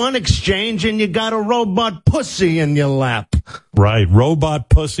 It's one exchange and you got a robot pussy in your lap. Right. Robot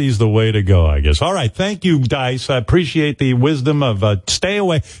pussy's the way to go, I guess. All right. Thank you, Dice. I appreciate the wisdom of stay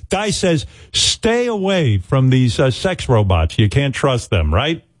away. Dice says, stay away from these sex robots. You can't trust them,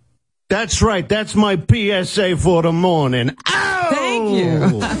 right? That's right. That's my PSA for the morning. Ow! Thank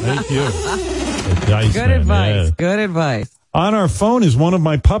you. Thank you. Dice, Good man. advice. Yeah. Good advice. On our phone is one of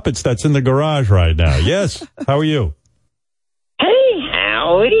my puppets that's in the garage right now. Yes. How are you? Hey,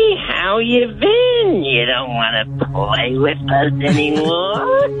 Howie. How you been? You don't want to play with us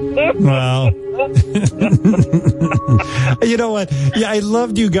anymore? Well, you know what? Yeah, I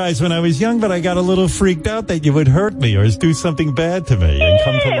loved you guys when I was young, but I got a little freaked out that you would hurt me or do something bad to me. And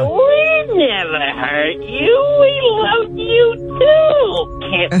come to we never hurt you. We loved you, too.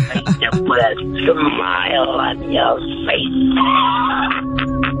 Can't wait to put a smile on your face.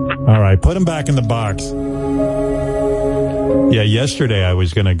 All right, put him back in the box. Yeah, yesterday I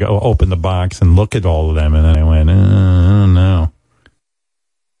was going to go open the box and look at all of them, and then I went, oh, no.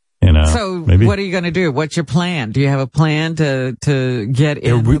 You know, so maybe. What are you going to do? What's your plan? Do you have a plan to get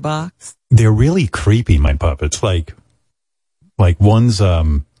in the box? They're really creepy, my puppets. Like one's,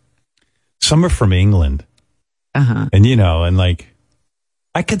 some are from England. Uh-huh. And, you know, and like,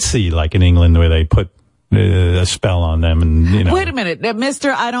 I could see like in England where they put a spell on them and, you know. Wait a minute,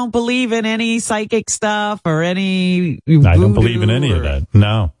 Mister, I don't believe in any psychic stuff or any I don't believe in any of that.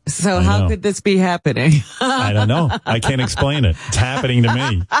 No. So how could this be happening? I don't know. I can't explain it. It's happening to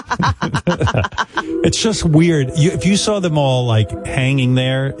me. It's just weird. If you saw them all like hanging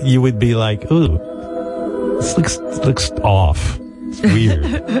there, you would be like, ooh, this looks off. It's weird.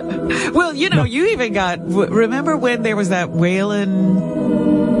 Well, you know, you even got, remember when there was that William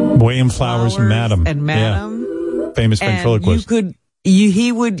Flowers and Madam. Yeah. Famous ventriloquist.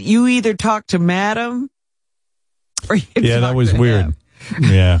 You either talk to Madam or you that was weird. Him.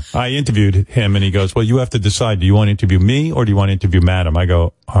 Yeah. I interviewed him and he goes, well, you have to decide. Do you want to interview me or do you want to interview Madam? I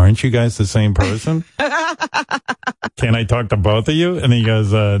go, aren't you guys the same person? Can I talk to both of you? And he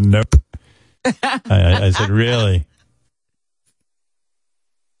goes, nope. I said, really?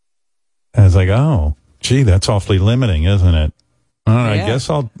 I was like, oh, gee, that's awfully limiting, isn't it? Yeah.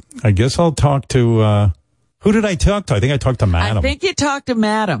 I guess I'll talk to, who did I talk to? I think I talked to Madam. I think you talked to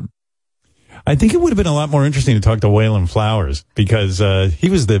Madam. I think it would have been a lot more interesting to talk to Waylon Flowers because, he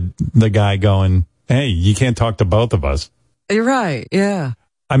was the guy going, hey, you can't talk to both of us. You're right. Yeah.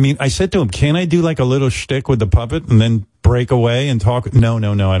 I mean, I said to him, can I do like a little shtick with the puppet and then break away and talk? No,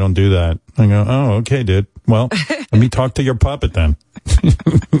 I don't do that. I go, oh, okay, dude. Well, let me talk to your puppet then.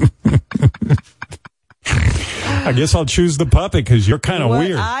 I guess I'll choose the puppet because you're kind of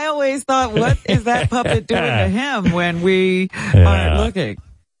weird. I always thought, what is that puppet doing to him when we aren't looking?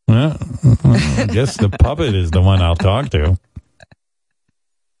 Well, I guess the puppet is the one I'll talk to.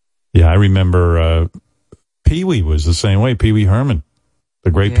 Yeah, I remember Pee-wee was the same way. Pee-wee Herman,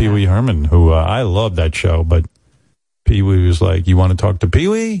 the great Pee-wee Herman, who I love that show. But Pee-wee was like, you want to talk to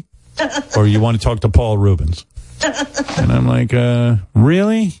Pee-wee or you want to talk to Paul Rubens? And I'm like,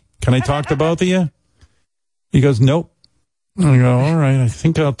 really? Can I talk to both of you? He goes, nope. I go, all right, I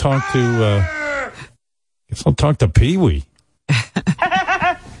think I'll talk to, guess I'll talk to Pee-wee.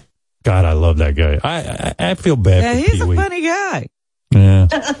 God, I love that guy. I feel bad for Pee-wee. He's a funny guy. Yeah.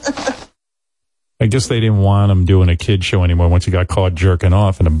 I guess they didn't want him doing a kid show anymore once he got caught jerking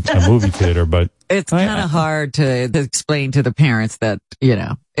off in a movie theater, but it's kind of hard to explain to the parents that, you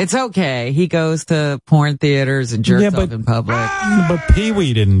know, it's okay. He goes to porn theaters and jerks off in public. But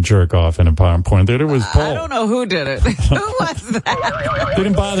Pee-wee didn't jerk off in a porn theater. It was Paul. I don't know who did it. Who was that?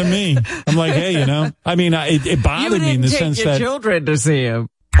 Didn't bother me. I'm like, hey, you know, I mean, it bothered me in the sense that. You didn't take your children to see him.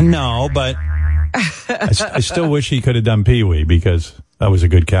 No, but I still wish he could have done Pee-wee because that was a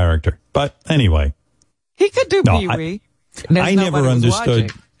good character. But anyway. He could do Pee-wee. I never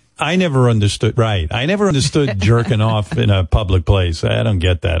understood. I never understood. Right. I never understood jerking off in a public place. I don't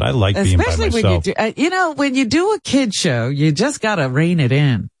get that. I like being by myself. Especially when you do, when you do a kid show, you just got to rein it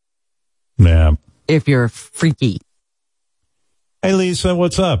in. Yeah. If you're freaky. Hey, Lisa,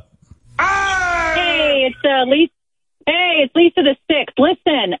 what's up? Hey, it's Lisa. Hey, it's Lisa the Sixth.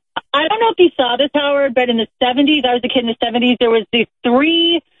 Listen, I don't know if you saw this, Howard, but in the 70s, I was a kid in the 70s, there was these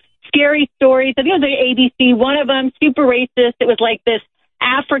 3 scary stories. I think it was like ABC. One of them, super racist. It was like this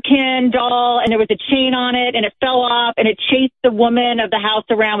African doll, and there was a chain on it, and it fell off, and it chased the woman of the house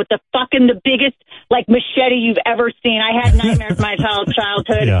around with the biggest, like, machete you've ever seen. I had nightmares my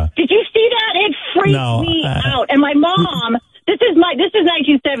childhood. Yeah. Did you see that? It freaked me out. And my mom... This is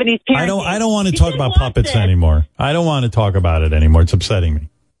 1970s parenting. I don't want to talk about puppets anymore. I don't want to talk about it anymore. It's upsetting me.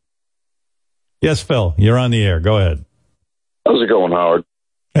 Yes, Phil, you're on the air. Go ahead. How's it going, Howard?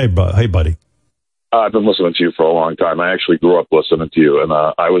 Hey, buddy. I've been listening to you for a long time. I actually grew up listening to you, and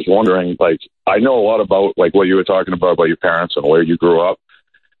I was wondering, like, I know a lot about, like, what you were talking about your parents and where you grew up.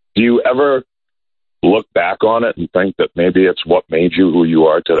 Do you ever look back on it and think that maybe it's what made you who you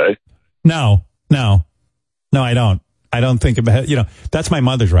are today? No, I don't. I don't think about, that's my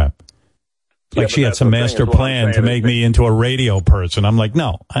mother's rap. Like she had some master plan to make me into a radio person. I'm like,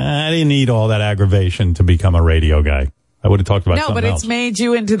 no, I didn't need all that aggravation to become a radio guy. I would have talked about something else. No, but it's made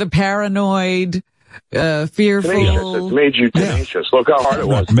you into the paranoid, fearful. It's made you tenacious. Look how hard it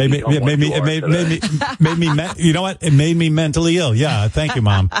was. It made me, you know what? It made me mentally ill. Yeah. Thank you,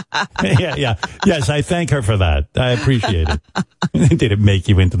 Mom. Yeah. Yes, I thank her for that. I appreciate it. Did it make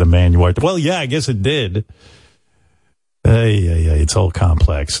you into the man you are? Well, yeah, I guess it did. It's all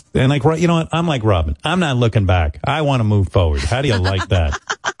complex. And like, you know what? I'm like Robin. I'm not looking back. I want to move forward. How do you like that?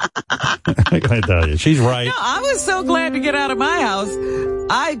 I tell you, she's right. No, I was so glad to get out of my house.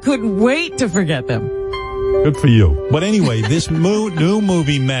 I couldn't wait to forget them. Good for you. But anyway, this new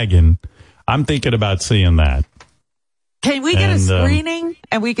movie, Megan, I'm thinking about seeing that. Can we get a screening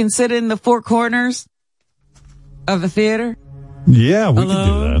and we can sit in the four corners of the theater? Yeah, we can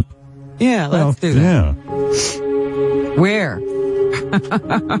do that. Yeah, let's do that. Yeah. Where?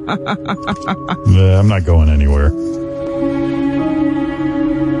 I'm not going anywhere.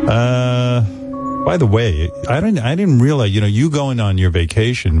 By the way, I didn't realize, you going on your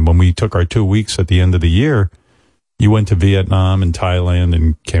vacation when we took our 2 weeks at the end of the year, you went to Vietnam and Thailand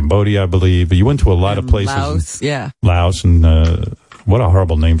and Cambodia, I believe. You went to a lot of places. Laos, yeah. Laos and, what a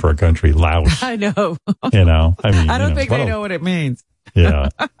horrible name for a country, Laos. I know. I don't think they know what it means. Yeah.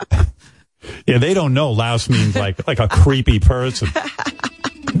 Yeah, they don't know. Louse means like a creepy person.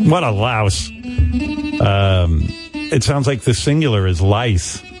 What a louse. It sounds like the singular is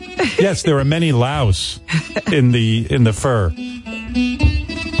lice. Yes, there are many louse in the fur.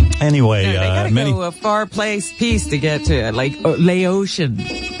 Anyway, they gotta go a far piece to get to, like Laotian.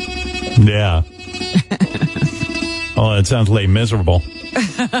 Yeah. Oh, it sounds lay miserable.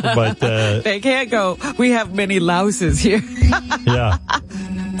 But they can't go. We have many louses here. Yeah.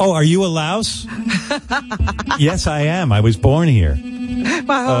 Oh, are you a louse? Yes, I am. I was born here.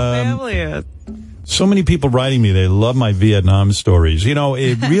 My whole family is. So many people writing me, they love my Vietnam stories. It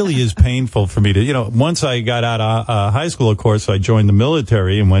really is painful for me to, once I got out of high school, of course, I joined the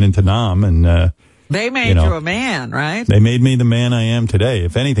military and went into Nam. And they made you a man, right? They made me the man I am today.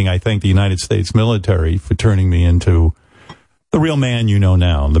 If anything, I thank the United States military for turning me into the real man you know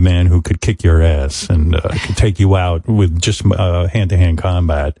now, the man who could kick your ass and could take you out with just hand-to-hand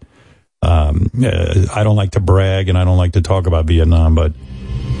combat. I don't like to brag and I don't like to talk about Vietnam, but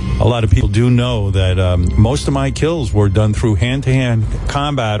a lot of people do know that most of my kills were done through hand-to-hand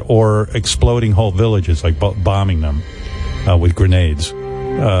combat or exploding whole villages, like bombing them with grenades.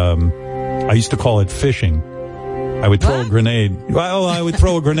 I used to call it fishing. I would throw a grenade. Well, I would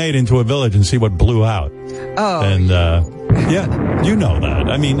throw a grenade into a village and see what blew out. Oh. And, yeah, you know that.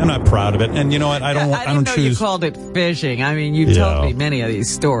 I mean, I'm not proud of it. And you know what? I don't choose. You called it fishing. I mean, you told me many of these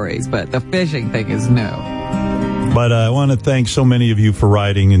stories, but the fishing thing is new. But I want to thank so many of you for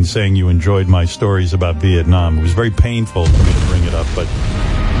writing and saying you enjoyed my stories about Vietnam. It was very painful for me to bring it up, but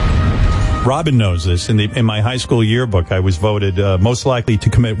Robin knows this. In my high school yearbook, I was voted most likely to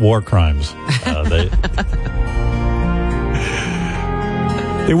commit war crimes.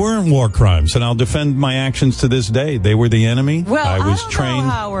 They weren't war crimes, and I'll defend my actions to this day. They were the enemy. Well, I was trained.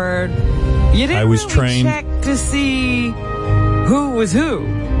 Know, Howard. You didn't trained. Check to see who was who.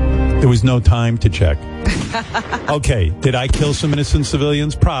 There was no time to check. Okay, did I kill some innocent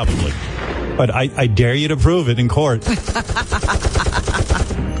civilians? Probably. But I dare you to prove it in court.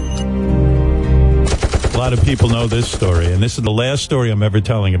 A lot of people know this story, and this is the last story I'm ever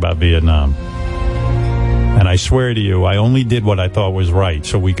telling about Vietnam. And I swear to you, I only did what I thought was right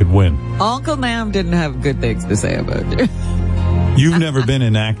so we could win. Uncle Nam didn't have good things to say about you. You've never been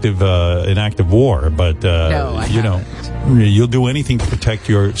in active war, but no, I haven't. You'll do anything to protect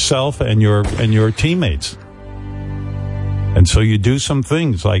yourself and your teammates. And so you do some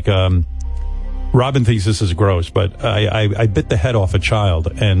things like Robin thinks this is gross, but I bit the head off a child,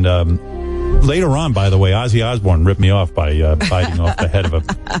 and later on, by the way, Ozzy Osbourne ripped me off by biting off the head of a.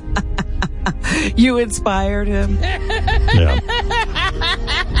 You inspired him. Yeah.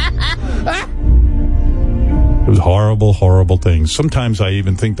 It was horrible, horrible things. Sometimes I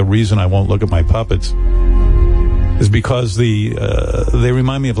even think the reason I won't look at my puppets is because they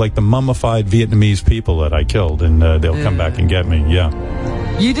remind me of like the mummified Vietnamese people that I killed, and they'll come back and get me. Yeah.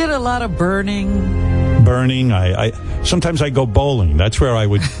 You did a lot of burning. I sometimes I go bowling. That's where I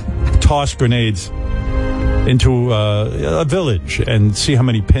would toss grenades into a village and see how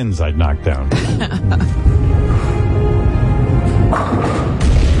many pins I'd knock down.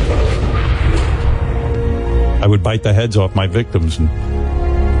 I would bite the heads off my victims, and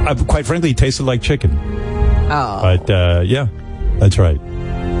quite frankly, it tasted like chicken. Oh. But, yeah, that's right.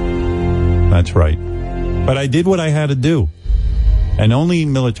 That's right. But I did what I had to do. And only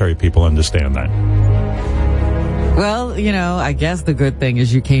military people understand that. Well, I guess the good thing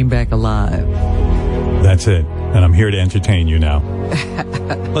is you came back alive. That's it. And I'm here to entertain you now.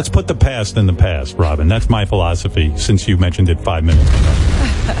 Let's put the past in the past, Robin. That's my philosophy, since you mentioned it 5 minutes ago.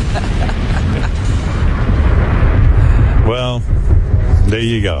 Well, there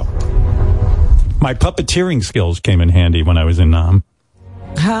you go. My puppeteering skills came in handy when I was in Nam.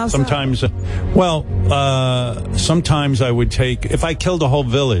 How so? Sometimes, sometimes I would take, if I killed a whole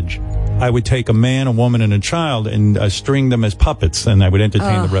village, I would take a man, a woman, and a child and string them as puppets, and I would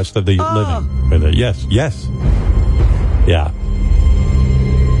entertain the rest of the living. With it. Yes. Yeah.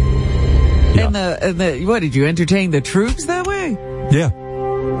 And what, did you entertain the troops that way? Yeah.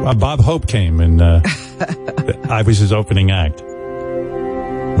 Bob Hope came, and I was his opening act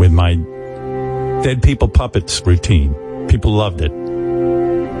with my dead people puppets routine. People loved it.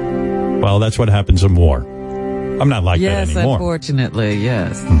 Well, that's what happens in war. I'm not like that anymore. Yes, unfortunately,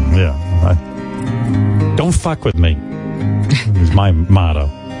 yes. Yeah. Don't fuck with me is my motto.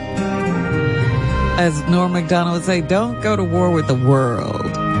 As Norm Macdonald would say, don't go to war with the world.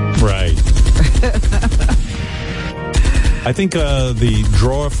 Right. I think the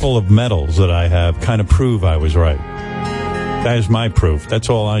drawer full of medals that I have kind of prove I was right. That is my proof. That's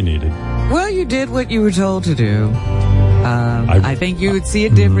all I needed. Well, you did what you were told to do. I think you would see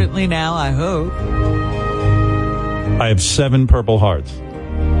it differently now, I hope. I have 7 Purple Hearts.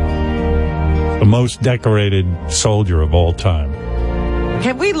 The most decorated soldier of all time.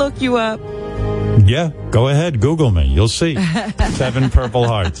 Can we look you up? Yeah, go ahead. Google me. You'll see. 7 Purple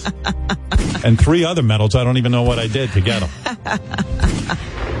Hearts. And 3 other medals. I don't even know what I did to get them.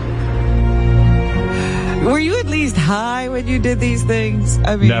 Were you at least high when you did these things?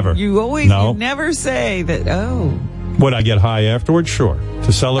 I mean, never. You never say that, Would I get high afterwards? Sure.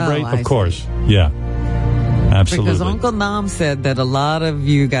 To celebrate? Of course. Yeah. Absolutely. Because Uncle Nam said that a lot of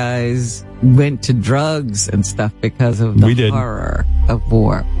you guys went to drugs and stuff because of the horror of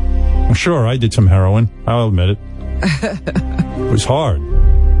war. Sure, I did some heroin. I'll admit it. It was hard.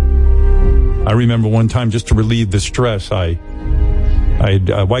 I remember one time, just to relieve the stress, I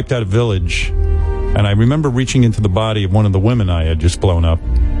wiped out a village, and I remember reaching into the body of one of the women I had just blown up,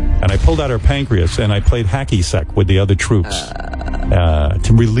 and I pulled out her pancreas, and I played hacky sack with the other troops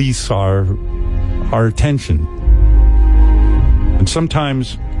to release our tension. And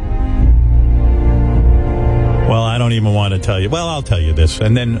sometimes, well, I don't even want to tell you. Well, I'll tell you this,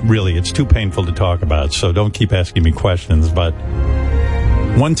 and then really it's too painful to talk about, so don't keep asking me questions. But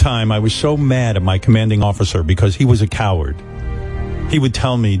one time I was so mad at my commanding officer because he was a coward. He would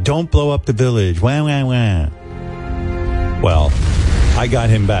tell me, don't blow up the village, wah, wah, wah. Well, I got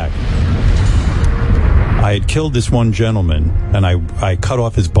him back. I had killed this one gentleman, and I cut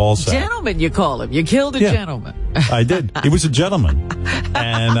off his ball sack. Gentleman, you call him. You killed a gentleman. I did. He was a gentleman.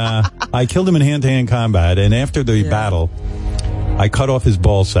 And I killed him in hand-to-hand combat, and after the battle, I cut off his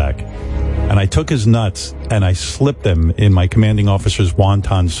ball sack, and I took his nuts, and I slipped them in my commanding officer's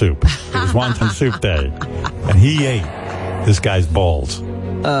wonton soup. It was wonton soup day. And he ate this guy's balls.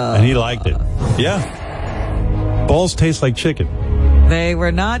 And he liked it. Yeah. Balls taste like chicken. They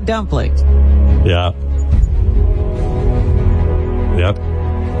were not dumplings. Yeah. Yep.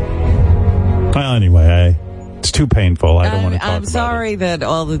 Well, anyway, it's too painful. I don't want to talk about it. I'm sorry that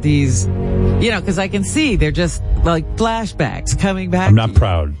all of these, because I can see they're just like flashbacks coming back. I'm not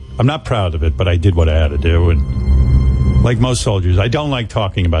proud. I'm not proud of it, but I did what I had to do. And like most soldiers, I don't like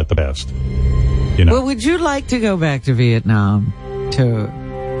talking about the past. Well, would you like to go back to Vietnam to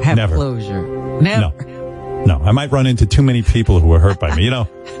have closure? Never. No, I might run into too many people who were hurt by me.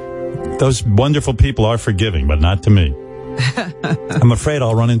 Those wonderful people are forgiving, but not to me. I'm afraid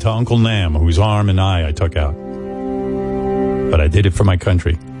I'll run into Uncle Nam, whose arm and eye I took out. But I did it for my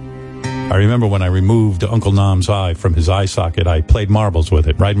country. I remember when I removed Uncle Nam's eye from his eye socket, I played marbles with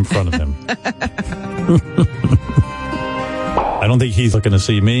it right in front of him. I don't think he's looking to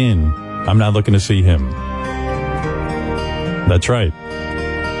see me, and I'm not looking to see him. That's right.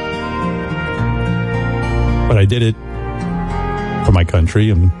 But I did it for my country,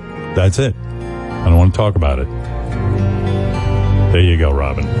 and that's it. I don't want to talk about it. There you go,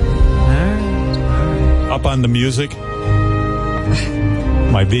 Robin. Up on the music.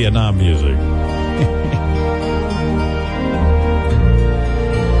 My Vietnam music.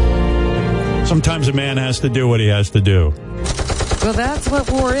 Sometimes a man has to do what he has to do. Well, that's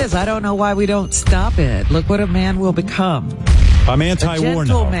what war is. I don't know why we don't stop it. Look what a man will become. I'm anti-war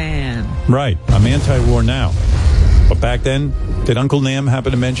now. Man. Right. I'm anti-war now. But back then, did Uncle Nam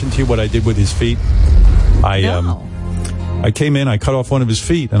happen to mention to you what I did with his feet? No. I came in, I cut off one of his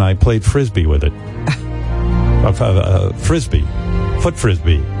feet, and I played Frisbee with it. Frisbee. Foot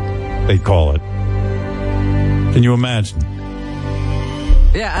Frisbee, they call it. Can you imagine?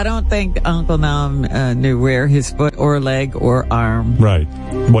 Yeah, I don't think Uncle Nam knew where his foot or leg or arm. Right.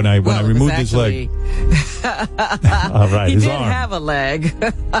 When I removed his leg. All right, he his did arm. have a leg.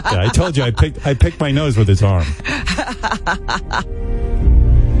 Yeah, I told you I picked my nose with his arm.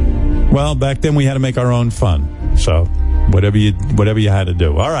 Well, back then we had to make our own fun. So whatever you had to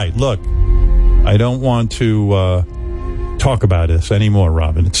do. All right, look. I don't want to talk about this anymore,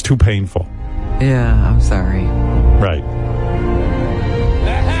 Robin. It's too painful. Yeah, I'm sorry. Right.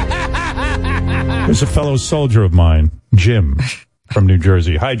 There's a fellow soldier of mine, Jim, from New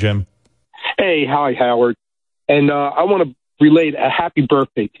Jersey. Hi, Jim. Hey, hi, Howard. And I want to relate a happy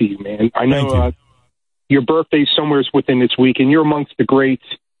birthday to you, man. I know your birthday's somewhere within this week, and you're amongst the greats.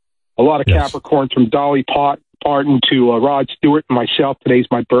 A lot of Capricorns, from Dolly Parton to Rod Stewart and myself. Today's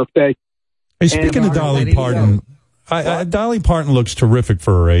my birthday. Hey, speaking of Dolly Parton, Dolly Parton looks terrific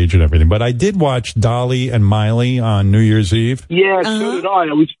for her age and everything, but I did watch Dolly and Miley on New Year's Eve. Yeah, so did I.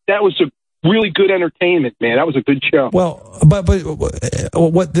 That was a really good entertainment, man. That was a good show. Well, but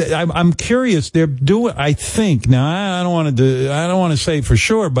I'm curious. They're doing. I think now. I don't want to say for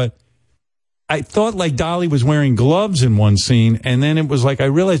sure, but I thought like Dolly was wearing gloves in one scene, and then it was like I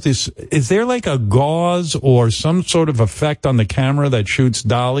realized this. Is there like a gauze or some sort of effect on the camera that shoots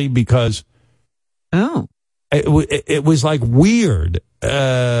Dolly? Because it was like weird.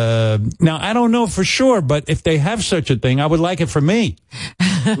 Now I don't know for sure, but if they have such a thing, I would like it for me.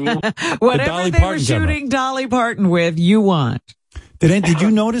 Whatever they were shooting Dolly Parton with, you want. Did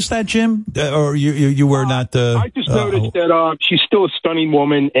you notice that, Jim? Or you were not? I just noticed that she's still a stunning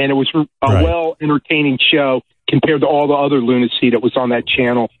woman, and it was a well-entertaining show compared to all the other lunacy that was on that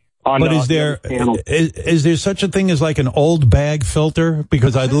channel. But is there such a thing as like an old bag filter?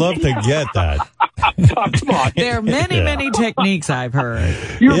 Because I'd love to get that. Come on. There are many techniques I've heard.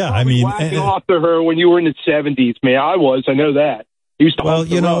 You were whacking off to her when you were in the 70s, man. I know that. Well,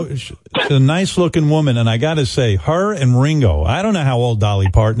 she's a nice-looking woman, and I got to say, her and Ringo, I don't know how old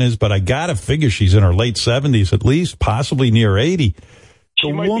Dolly Parton is, but I got to figure she's in her late 70s at least, possibly near 80.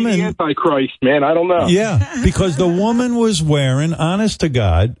 She might be the Antichrist, man. I don't know. Yeah, because the woman was wearing, honest to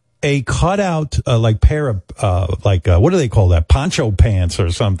God, a cutout pair of what do they call that? Poncho pants or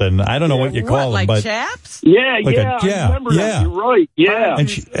something. I don't know what you call them, but chaps? I remember that. You're right. Yeah.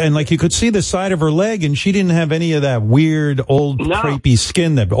 And you could see the side of her leg, and she didn't have any of that weird old crepey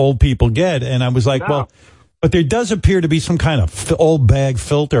skin that old people get. And I was like, well, but there does appear to be some kind of old bag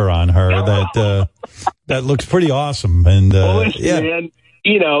filter on her that looks pretty awesome. And listen, man,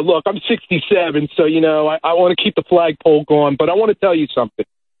 look, I'm 67, so I want to keep the flagpole going, but I want to tell you something.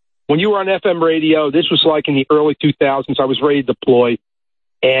 When you were on FM radio, this was like in the early 2000s. I was ready to deploy,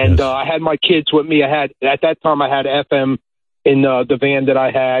 and I had my kids with me. At that time I had FM in the van that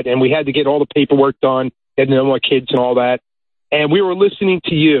I had, and we had to get all the paperwork done, had to know my kids and all that. And we were listening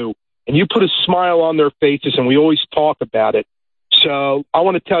to you, and you put a smile on their faces, and we always talk about it. So I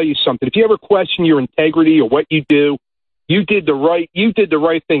want to tell you something. If you ever question your integrity or what you do, you did the right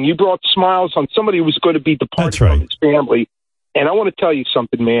thing. You brought smiles on somebody who was going to be departed from his family. And I want to tell you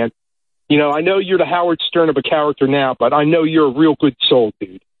something, man. I know you're the Howard Stern of a character now, but I know you're a real good soul,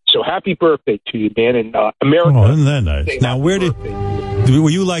 dude. So happy birthday to you, man. And America. Oh, isn't that nice? Now, were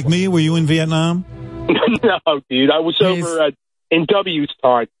you like me? Were you in Vietnam? No, dude. I was over in W's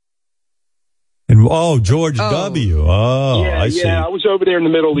time. George W. Oh, I see. Yeah, I was over there in the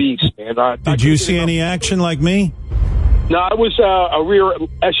Middle East, man. Did you see any action like me? No, I was a rear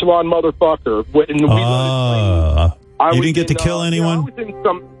echelon motherfucker. You didn't get to kill anyone?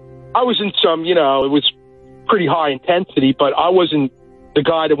 I was in some, it was pretty high intensity, but I wasn't the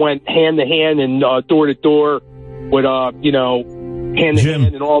guy that went hand to hand and door to door with, hand to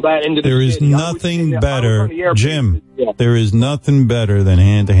hand and all that. There is nothing better, Jim. There is nothing better than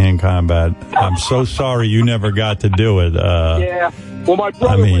hand to hand combat. I'm so sorry you never got to do it. Well, my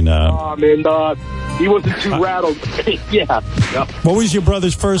brother went and he wasn't too rattled. Yeah. What was your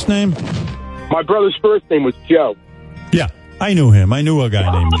brother's first name? My brother's first name was Joe. Yeah. I knew him. I knew a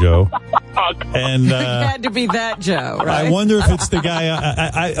guy named Joe. And it had to be that Joe, right? I wonder if it's the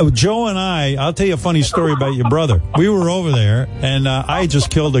guy. Joe and I'll tell you a funny story about your brother. We were over there, and I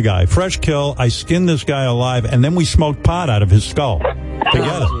just killed a guy. Fresh kill. I skinned this guy alive, and then we smoked pot out of his skull.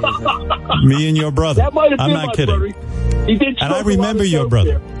 together. Oh, me and your brother. That might have I'm been not my kidding. brother. He did. And I remember your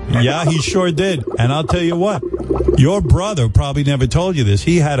brother. Yeah, he sure did. And I'll tell you what, your brother probably never told you this.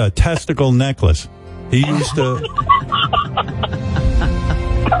 He had a testicle necklace. He used to.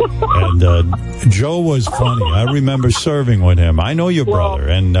 And Joe was funny. I remember serving with him. I know your brother,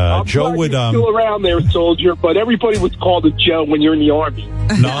 and Joe would. Still around there, soldier, but everybody was called a Joe when you're in the Army.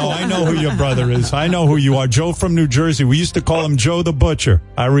 No, I know who your brother is. I know who you are. Joe from New Jersey. We used to call him Joe the Butcher.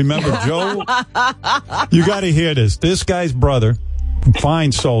 I remember Joe. You got to hear this. This guy's brother,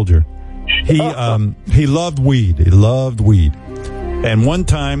 fine soldier. He loved weed. He loved weed. And one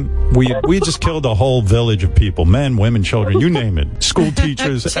time, we just killed a whole village of people, men, women, children, you name it, school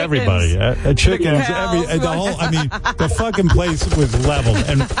teachers, everybody, chickens, the fucking place was leveled.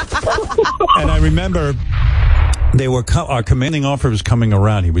 And I remember our commanding officer was coming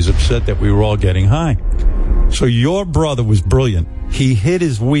around. He was upset that we were all getting high. So your brother was brilliant. He hid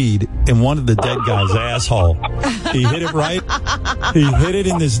his weed in one of the dead guy's asshole. He hid it right. He hid it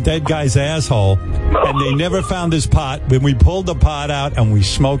in this dead guy's asshole, and they never found his pot. Then we pulled the pot out and we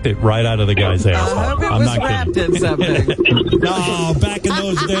smoked it right out of the guy's asshole. I hope it was wrapped in something. No, back in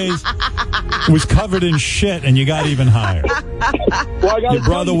those days, it was covered in shit, and you got even higher. Well, your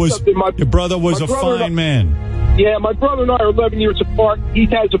brother was a fine man. Yeah, my brother and I are 11 years apart. He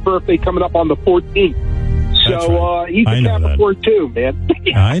has a birthday coming up on the 14th. So he's a Capricorn too, man.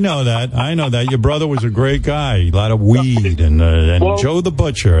 I know that. Your brother was a great guy. A lot of weed and Joe the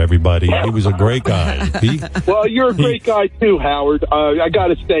Butcher, everybody. He was a great guy. Well, you're a great guy too, Howard. I got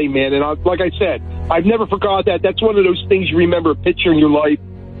to say, man. And like I said, I've never forgot that. That's one of those things you remember a picture in your life.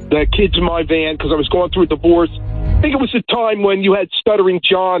 The kids in my van, because I was going through a divorce. I think it was the time when you had Stuttering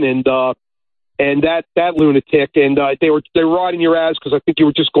John and that lunatic, and they were riding your ass because I think you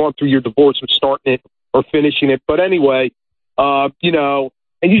were just going through your divorce and starting it or finishing it. But anyway, and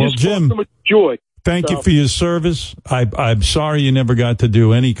you just Jim, so much joy. Thank you for your service. I'm sorry you never got to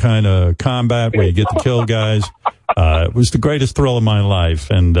do any kind of combat where you get to kill guys. It was the greatest thrill of my life.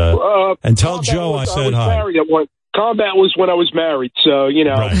 And tell Joe I said hi. Combat was when I was married, so,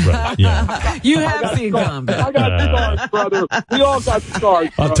 Right, yeah. You have seen combat. I got scars, brother. We all got scars.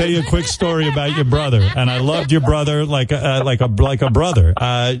 I'll tell you a quick story about your brother, and I loved your brother like a brother.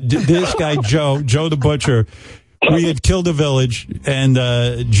 This guy, Joe the Butcher, we had killed a village, and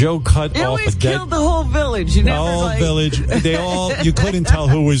Joe cut off a dead... killed the whole village. You never, village. You couldn't tell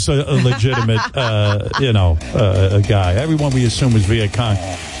who was a legitimate, a guy. Everyone we assumed was Viet Cong.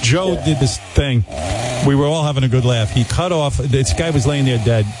 Joe did this thing. We were all having a good laugh. He cut off, this guy was laying there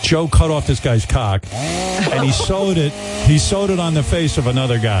dead. Joe cut off this guy's cock, and he sewed it on the face of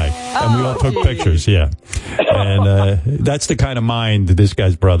another guy. And we all took pictures, yeah. And that's the kind of mind that this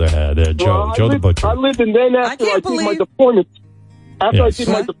guy's brother had, Joe the Butcher. I lived in then after I did my deployments. After I did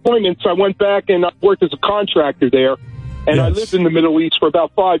my deployments, I went back and I worked as a contractor there. And I lived in the Middle East for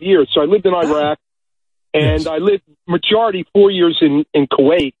about 5 years. So I lived in Iraq, and I lived majority 4 years in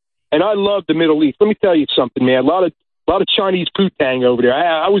Kuwait. And I love the Middle East. Let me tell you something, man. A lot of Chinese poo-tang over there.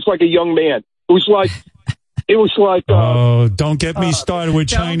 I was like a young man. It was like. Don't get me started with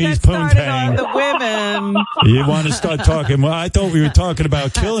Chinese poontang. The women. You want to start talking? Well, I thought we were talking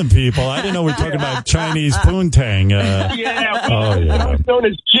about killing people. I didn't know we were talking about Chinese poontang. I was known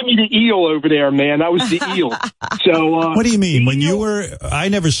as Jimmy the Eel over there, man. I was the eel. So, what do you mean? When you were, I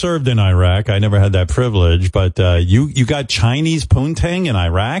never served in Iraq. I never had that privilege. But you got Chinese poontang in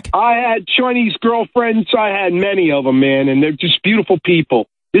Iraq? I had Chinese girlfriends. I had many of them, man, and they're just beautiful people.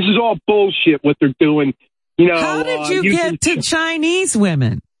 This is all bullshit what they're doing. How did you get to Chinese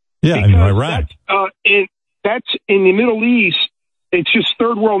women? Yeah, in Iraq. That's in the Middle East. It's just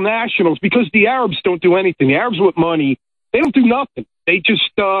third world nationals because the Arabs don't do anything. The Arabs with money, they don't do nothing. They just,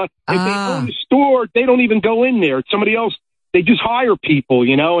 if they own a store, they don't even go in there. It's somebody else. They just hire people,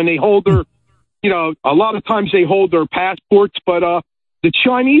 and they hold their, a lot of times they hold their passports. But the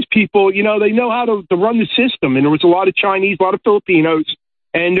Chinese people, they know how to run the system. And there was a lot of Chinese, a lot of Filipinos.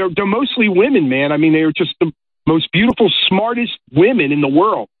 And they're mostly women, man. I mean, they're just the most beautiful, smartest women in the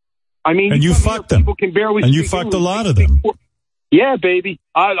world. I mean, and you fucked them. People can barely and you fucked a lot of them. Yeah, baby.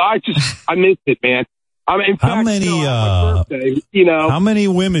 I missed it, man. I mean, in fact, how many? My birthday, how many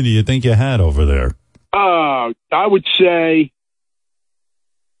women do you think you had over there? I would say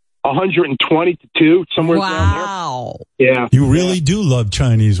 120 to 2, somewhere down there. Wow. Yeah. You really do love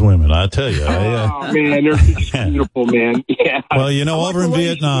Chinese women, I tell you. Oh, man, they're just beautiful, man. Yeah. Well, over in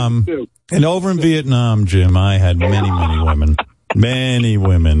Vietnam, Jim, I had many, many women. Many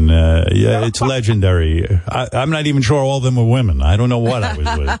women. Yeah, it's legendary. I'm not even sure all of them were women. I don't know what I was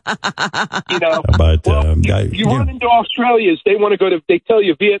with. But you run into Australians, they want to go to. They tell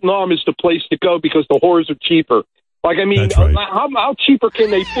you Vietnam is the place to go because the whores are cheaper. Like, I mean, right. how cheaper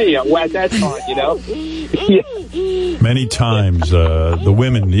can they be at that time, Yeah. Many times, the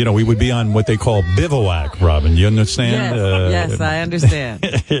women, we would be on what they call bivouac, Robin. You understand? Yes, I understand.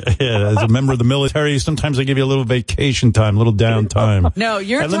 Yeah, as a member of the military, sometimes they give you a little vacation time, a little downtime. No,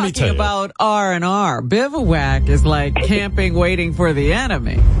 you're talking about R&R. Bivouac is like camping waiting for the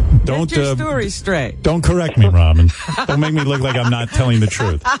enemy. Get your story straight. Don't correct me, Robin. Don't make me look like I'm not telling the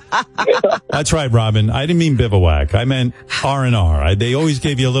truth. That's right, Robin. I didn't mean bivouac. I meant R&R. They always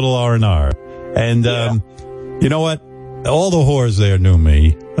gave you a little R&R. And, you know what? All the whores there knew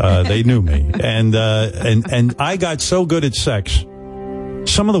me. They knew me. And I got so good at sex,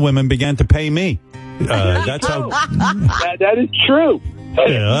 some of the women began to pay me. That's how. That is true.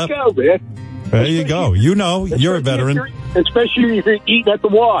 Yeah. There you go. You're a veteran. Especially if you're eating at the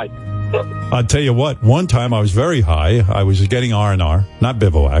Y. I'll tell you what, one time I was very high. I was getting R&R, not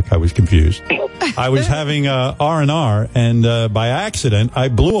bivouac. I was confused. I was having R&R, and by accident, I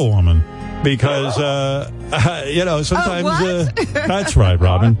blew a woman. Because, sometimes, that's right,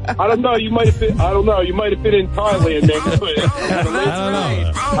 Robin. I don't know. You might have been in Thailand, man.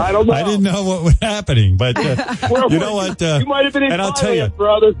 I don't know. I didn't know what was happening, but, you know what? You might have been in Thailand, I'll tell you,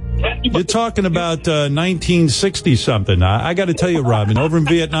 brother. You're talking about 1960-something. I got to tell you, Robin, over in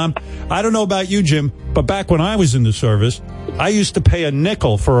Vietnam, I don't know about you, Jim, but back when I was in the service, I used to pay a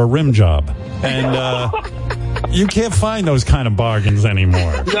nickel for a rim job. And, you can't find those kind of bargains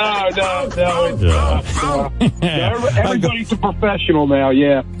anymore. No. Everybody's a professional now,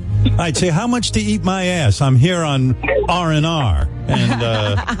 yeah. I'd say, how much to eat my ass? I'm here on R&R. And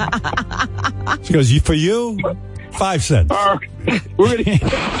she goes, for you, 5 cents.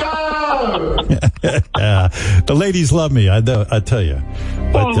 The ladies love me, I tell you.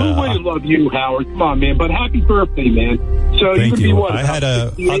 But, we wouldn't love you, Howard. Come on, man. But happy birthday, man. So thank you. What,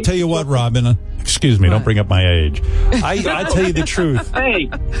 I'll tell you what, Robin. Excuse me, don't bring up my age. I tell you the truth.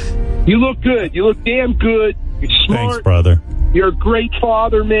 Hey, you look good. You look damn good. You're smart. Thanks, brother. You're a great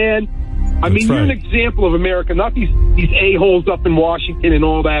father, man. You're an example of America, not these a-holes up in Washington and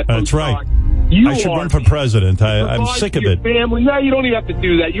all that. That's right. I should run for president. I'm sick of it. Family. No, you don't even have to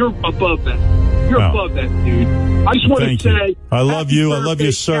do that. You're above that. You're above that, dude. I just want to say, I love you. I love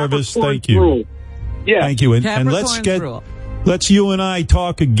your service. Thank you. Yeah. Thank you. And let's you and I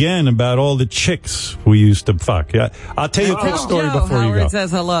talk again about all the chicks we used to fuck. Yeah, I'll tell you a quick story before you go. Howard says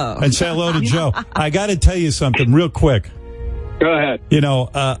hello. And say hello to Joe. I got to tell you something real quick. Go ahead.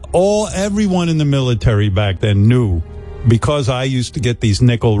 Everyone in the military back then knew, because I used to get these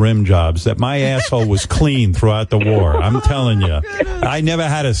nickel rim jobs, that my asshole was clean throughout the war. I'm telling you, I never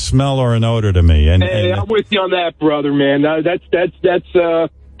had a smell or an odor to me. And I'm with you on that, brother, man. That's.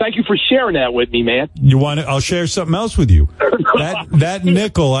 Thank you for sharing that with me, man. You want it? I'll share something else with you. That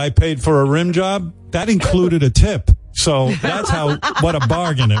nickel I paid for a rim job, that included a tip. So that's what a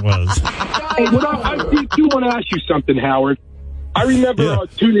bargain it was. Hey, I do want to ask you something, Howard. I remember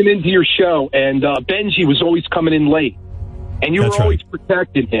tuning into your show, and Benji was always coming in late, and you were always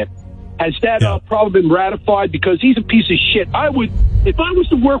protecting him. Has that probably been ratified? Because he's a piece of shit. If I was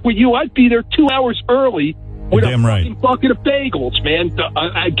to work with you, I'd be there 2 hours early with a fucking bucket of bagels, man,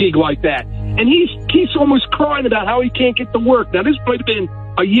 a gig like that. And he's almost crying about how he can't get to work. Now, this might have been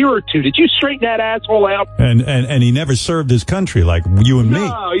a year or two. Did you straighten that asshole out? And he never served his country like you and me.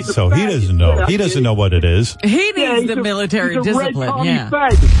 So he doesn't know. He doesn't know what it is. He needs the military discipline.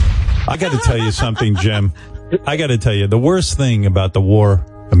 I got to tell you something, Jim. I got to tell you, the worst thing about the war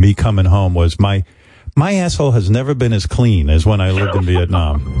and me coming home was my asshole has never been as clean as when I lived in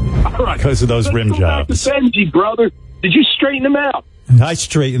Vietnam. All right. Because of those rim jobs. Back to Benji, brother. Did you straighten him out? I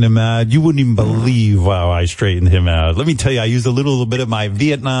straightened him out. You wouldn't even believe how I straightened him out. Let me tell you, I used a little bit of my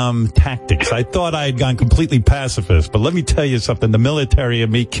Vietnam tactics. I thought I had gone completely pacifist, but let me tell you something. The military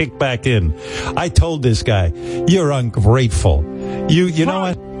and me kicked back in. I told this guy, you're ungrateful. You know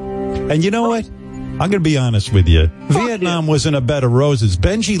what? And you know what? I'm going to be honest with you. Vietnam wasn't a bed of roses.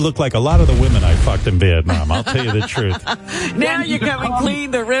 Benji looked like a lot of the women I fucked in Vietnam. I'll tell you the truth. Now you're coming clean.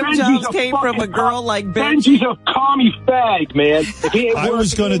 The rim jobs came from a girl like Benji. Benji's a commie fag, man. I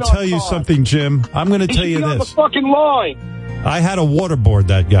was going to tell you something, Jim. I'm going to tell you this. The fucking line. I had to waterboard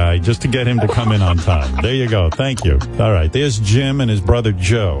that guy just to get him to come in on time. There you go. Thank you. All right. There's Jim and his brother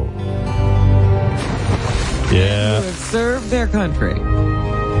Joe. Yeah. Who have served their country.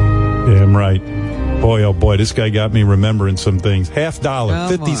 Damn right. Boy, oh boy, this guy got me remembering some things. $50,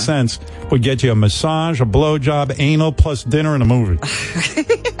 50 cents would get you a massage, a blowjob, anal, plus dinner and a movie.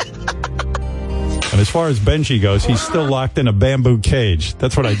 And as far as Benji goes, he's still locked in a bamboo cage.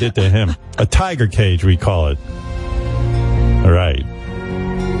 That's what I did to him. A tiger cage, we call it. All right.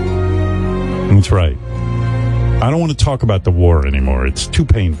 That's right. I don't want to talk about the war anymore. It's too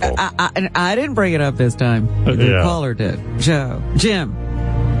painful. I didn't bring it up this time. The caller did.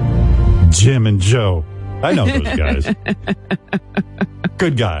 Jim and Joe. I know those guys.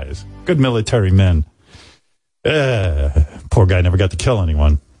 Good guys. Good military men. Poor guy never got to kill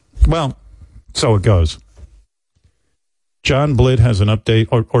anyone. Well, so it goes. John Blitt has an update,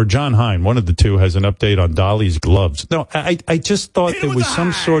 or John Hine, one of the two, has an update on Dolly's gloves. No, I just thought there was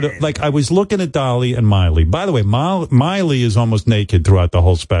some sort of, like, I was looking at Dolly and Miley. By the way, Miley is almost naked throughout the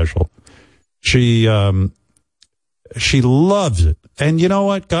whole special. She loves it. And you know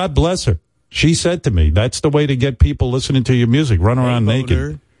what? God bless her. She said to me, that's the way to get people listening to your music, run around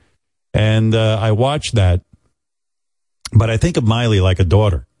naked. And I watched that. But I think of Miley like a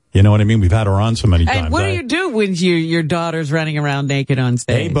daughter. You know what I mean? We've had her on so many times. And what do you do when your daughter's running around naked on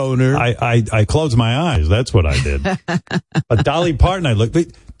stage? Hey, boner. I closed my eyes. That's what I did. But Dolly Parton, I looked.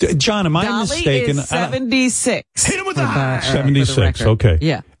 John, am I mistaken? Dolly is 76. Hit him with that. 76. Okay.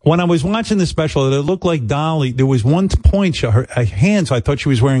 Yeah. When I was watching the special, it looked like Dolly. There was one point, her hands, I thought she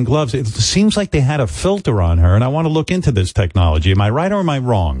was wearing gloves. It seems like they had a filter on her, and I want to look into this technology. Am I right or am I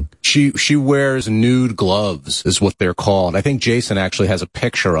wrong? She wears nude gloves, is what they're called. I think Jason actually has a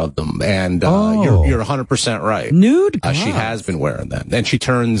picture of them, and you're 100% right. Nude gloves. She has been wearing them, and she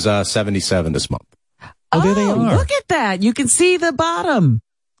turns 77 this month. Oh, there they are. Look at that. You can see the bottom.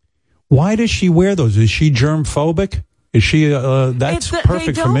 Why does she wear those? Is she germ-phobic? Is she, that's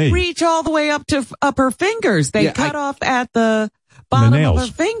perfect for me. They don't reach all the way up to her fingers. They cut off at the bottom of her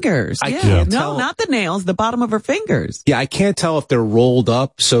fingers. No, not the nails, the bottom of her fingers. Yeah, I can't tell if they're rolled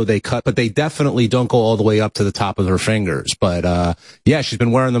up so they cut, but they definitely don't go all the way up to the top of her fingers. But, yeah, she's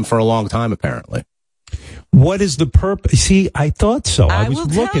been wearing them for a long time, apparently. What is the purpose? See, I thought so. I will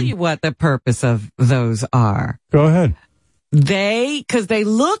tell you what the purpose of those are. Go ahead. Because they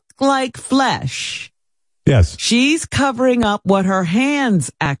look like flesh. Yes. She's covering up what her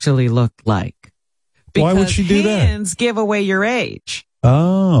hands actually look like. Why would she do that? Hands give away your age.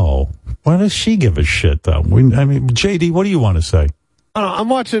 Oh. Why does she give a shit, though? I mean, JD, what do you want to say? I'm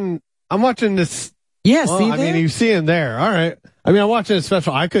watching this. Yeah, see there? I mean, you see him there. All right. I mean, I'm watching a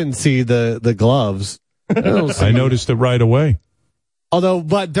special. I couldn't see the gloves. I noticed it right away.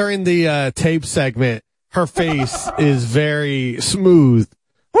 But during the tape segment, her face is very smooth.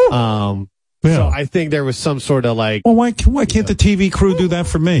 Yeah. So I think there was some sort of like. Well, why can't the TV crew do that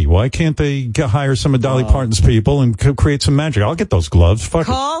for me? Why can't they hire some of Dolly Parton's people and create some magic? I'll get those gloves. Fuck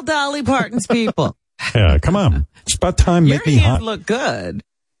Call Dolly Parton's people. Yeah, come on. It's about time. Your make me hot. hands look good.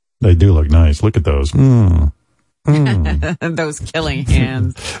 They do look nice. Look at those. Those killing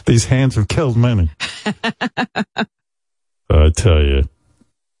hands. These hands have killed many. I tell you,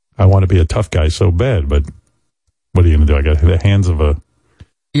 I want to be a tough guy so bad, but what are you going to do? I got the hands of a.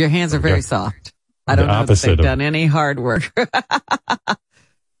 Your hands are very soft. I don't know if they've done any hard work.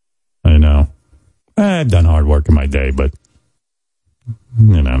 I know. I've done hard work in my day, but,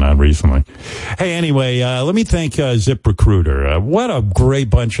 not recently. Hey, anyway, let me thank ZipRecruiter. What a great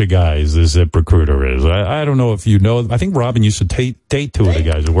bunch of guys this ZipRecruiter is. I don't know if you know. I think Robin used to date two of the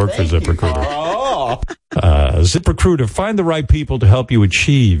guys who work for ZipRecruiter. ZipRecruiter, find the right people to help you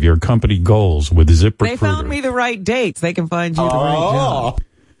achieve your company goals with ZipRecruiter. They found me the right dates. They can find you the right job.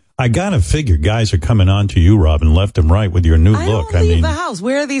 I gotta figure guys are coming on to you, Robin, left and right with your new look. I don't leave the house.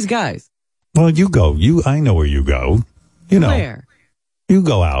 Where are these guys? Well, you go. I know where you go. You know. Where? You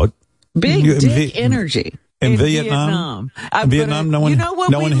go out. Big dick energy. In Vietnam? In Vietnam, no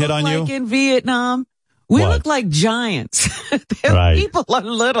one hit on you? In Vietnam? We look like giants. People are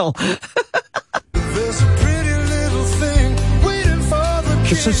little. There's a pretty little thing waiting for the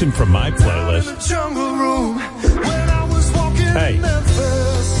This isn't from my playlist. Hey,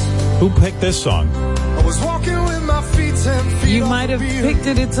 who picked this song? I was walking with my feet 10 feet. You might have picked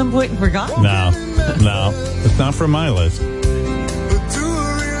it at some point and forgotten. No, it's not from my list.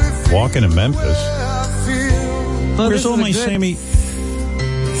 Walking in Memphis. Where's all my Sammy?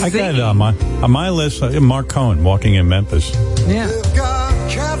 I got it on my list. Mark Cohen, Walking in Memphis. Yeah.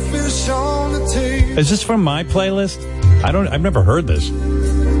 Is this from my playlist? I've never heard this.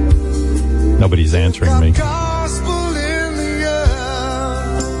 Nobody's answering me.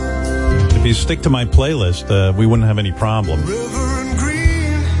 If you stick to my playlist, we wouldn't have any problem.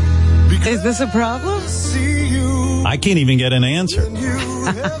 Is this a problem? I can't even get an answer.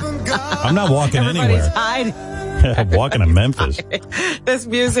 I'm not walking Everybody's anywhere. hiding. I'm walking to Memphis. This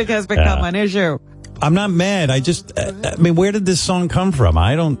music has become an issue. I'm not mad. I mean, where did this song come from?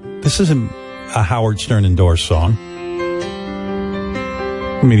 This isn't a Howard Stern endorsed song.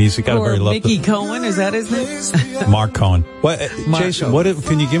 I mean, he's got a very lovely... Mickey Cohen, is that his name? Mark Cohen. What, Jason, Cohen.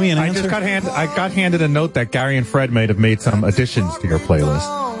 can you give me an answer? I got handed a note that Gary and Fred may have made some additions to your playlist.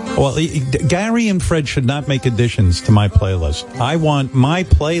 Well, Gary and Fred should not make additions to my playlist. I want my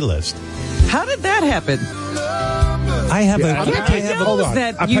playlist. How did that happen? I have hold on.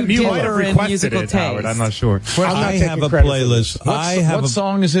 That you might have requested it, Howard. I'm not sure. I have a playlist. What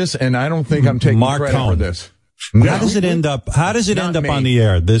song is this? And I don't think I'm taking credit for this. No. How does it end up on the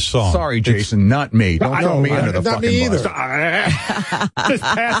air, this song? Sorry, Jason, not me. Don't throw me under the fucking bus. Just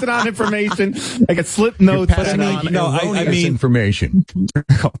passing on information. I get slip notes. I mean information.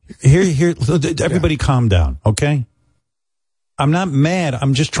 Here, everybody calm down, okay? I'm not mad.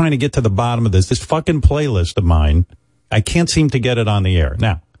 I'm just trying to get to the bottom of this. This fucking playlist of mine, I can't seem to get it on the air.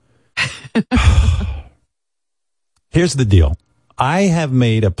 Now, here's the deal. I have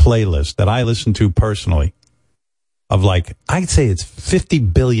made a playlist that I listen to personally of I'd say it's 50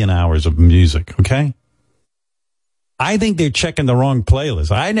 billion hours of music, okay? I think they're checking the wrong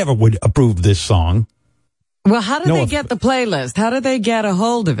playlist. I never would approve this song. Well, how did they get the playlist? How did they get a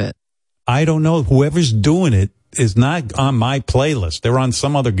hold of it? I don't know. Whoever's doing it is not on my playlist. They're on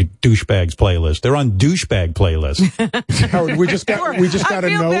some other douchebag's playlist. They're on douchebag playlist. Howard, we just got a note. I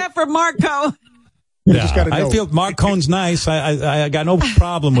feel bad for Mark Cohen. Yeah, I feel Mark Cohen's nice. I got no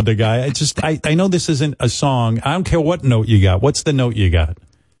problem with the guy. I know this isn't a song. I don't care what note you got. What's the note you got?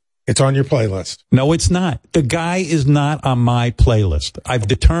 It's on your playlist. No, it's not. The guy is not on my playlist. I've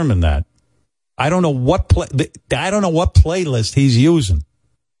determined that. I don't know what playlist he's using.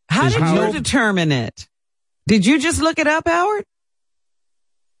 How did you determine it? Did you just look it up, Howard?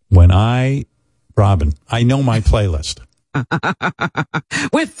 Robin, I know my playlist.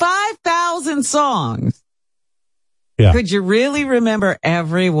 With 5,000 songs. Yeah. Could you really remember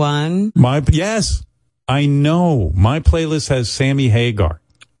everyone? Yes, I know. My playlist has Sammy Hagar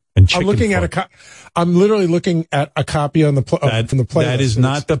and Chicken Foot. I'm literally looking at a copy on from the playlist. That is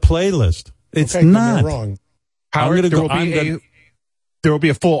not the playlist. It's not. You're wrong. Howard, there will be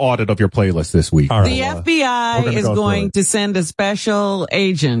a full audit of your playlist this week. Right, the FBI is going to send a special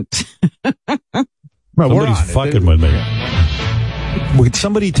agent. Somebody's fucking with me. Would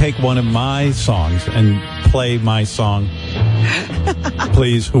somebody take one of my songs and play my song?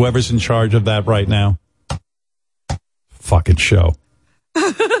 Please, whoever's in charge of that right now. Fucking show.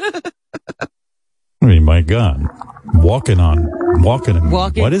 I mean, my God. Walking in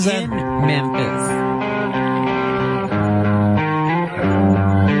what is that? Memphis.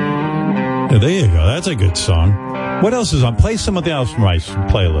 Yeah, there you go. That's a good song. What else is on? Play something else from my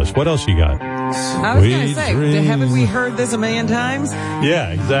playlist. What else you got? I was going to say, haven't we heard this a million times? Yeah,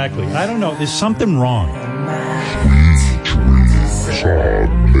 exactly. I don't know. There's something wrong.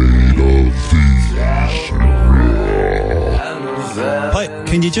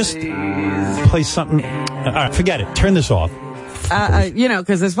 Can you just play something? All right, forget it. Turn this off.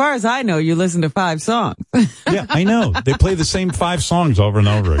 Because as far as I know, you listen to 5 songs. Yeah, I know. They play the same 5 songs over and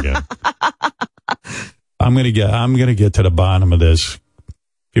over again. I'm gonna get to the bottom of this.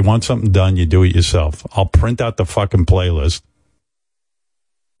 If you want something done, you do it yourself. I'll print out the fucking playlist,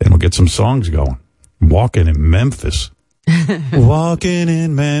 and we'll get some songs going. Walking in Memphis. Walking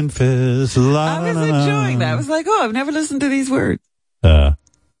in Memphis. I was enjoying that. I was like, I've never listened to these words. Sounds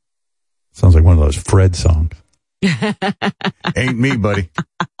like one of those Fred songs. Ain't me, buddy.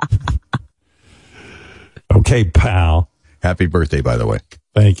 Okay, pal. Happy birthday, by the way.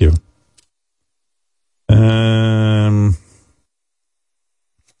 Thank you.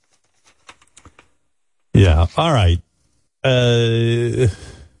 Yeah. All right.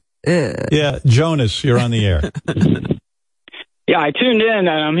 Yeah, Jonas, you're on the air. Yeah, I tuned in and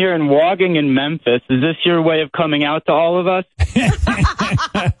I'm hearing Walking in Memphis. Is this your way of coming out to all of us?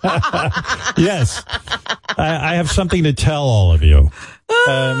 Yes. I have something to tell all of you.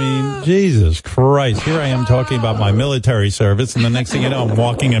 I mean, Jesus Christ. Here I am talking about my military service, and the next thing you know, I'm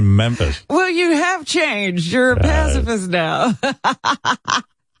walking in Memphis. Well, you have changed. You're a pacifist now.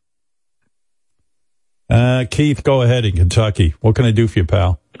 Keith, go ahead in Kentucky. What can I do for you,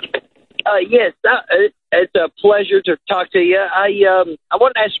 pal? Yes, it's a pleasure to talk to you. I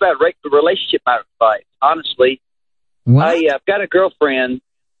want to ask about relationship advice. Honestly, I've got a girlfriend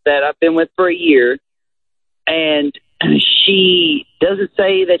that I've been with for a year, and she doesn't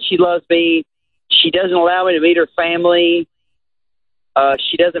say that she loves me. She doesn't allow me to meet her family.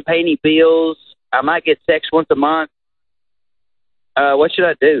 She doesn't pay any bills. I might get sex once a month. What should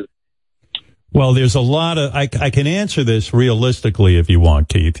I do? Well, there's a lot of, I can answer this realistically if you want,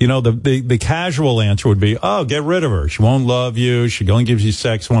 Keith. You know, the casual answer would be, oh, get rid of her. She won't love you. She only gives you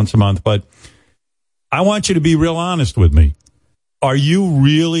sex once a month. But I want you to be real honest with me. Are you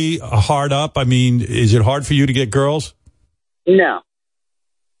really hard up? I mean, is it hard for you to get girls? No.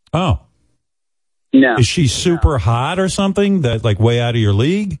 Oh. No. Is she super hot or something that like way out of your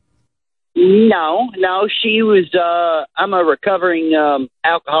league? No. She was, I'm a recovering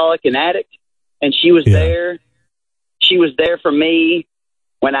alcoholic and addict, and she was there. She was there for me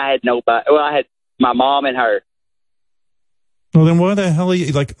when I had nobody. Well, I had my mom and her. Well, then why the hell are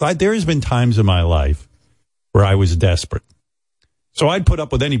you, like, there has been times in my life where I was desperate. So I'd put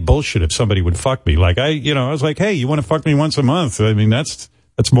up with any bullshit if somebody would fuck me. Like, I was like, hey, you want to fuck me once a month? I mean, that's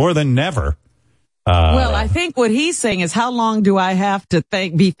more than never. Well, I think what he's saying is, how long do I have to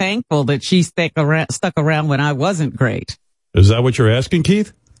be thankful that she stuck around when I wasn't great? Is that what you're asking,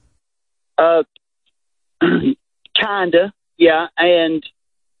 Keith? Kinda, yeah. And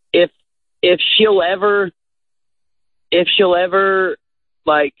if she'll ever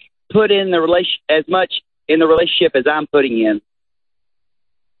like put in the as much in the relationship as I'm putting in,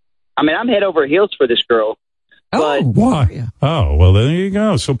 I mean, I'm head over heels for this girl. But, why? Oh, well, there you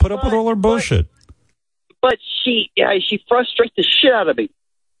go. So put up with all her bullshit. But she frustrates the shit out of me.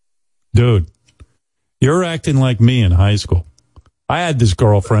 Dude, you're acting like me in high school. I had this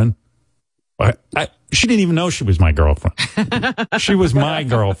girlfriend. She didn't even know she was my girlfriend. She was my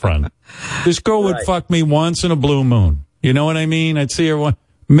girlfriend. This girl would fuck me once in a blue moon. You know what I mean? I'd see her one.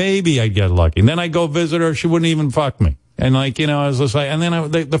 Maybe I'd get lucky. And then I'd go visit her. She wouldn't even fuck me. And like, you know, I was just like, and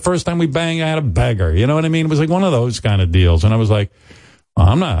then the first time we banged, I had to beg her. You know what I mean? It was like one of those kind of deals. And I was like,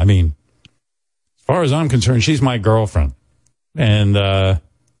 well, I mean, as far as I'm concerned, she's my girlfriend. And,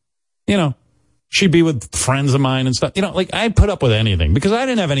 you know, she'd be with friends of mine and stuff. You know, like, I'd put up with anything because I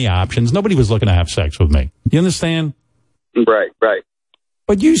didn't have any options. Nobody was looking to have sex with me. You understand? Right.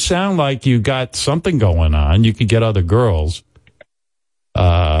 But you sound like you got something going on. You could get other girls.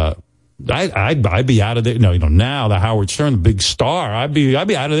 I'd be out of there. No, you know, now the Howard Stern, the big star, I'd be out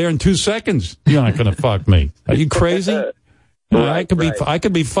of there in 2 seconds. You're not going to fuck me. Are you crazy? I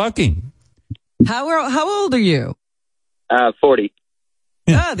could be fucking. How old are you? 40.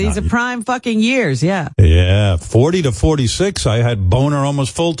 Yeah, these are prime fucking years. Yeah. Yeah. 40 to 46. I had boner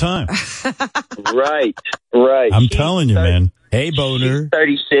almost full time. Right. I'm telling you, man. Hey, boner. She's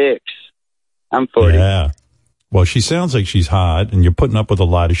 36. I'm 40. Yeah. Well, she sounds like she's hot, and you're putting up with a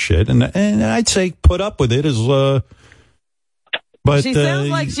lot of shit, and I'd say put up with it as. But she sounds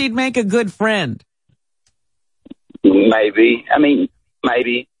like she'd make a good friend. Maybe. I mean,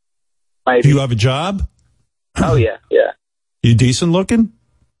 maybe. Do you have a job? Oh yeah. You decent looking?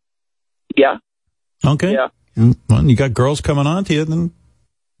 Yeah. Okay. Yeah. Well, you got girls coming on to you, then,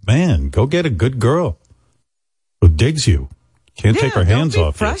 man, go get a good girl who digs you. Can't take her hands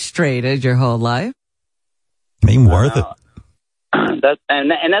off you. Frustrated your whole life. Ain't worth it.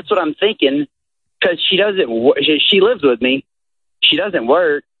 That's what I'm thinking, because she doesn't. She lives with me. She doesn't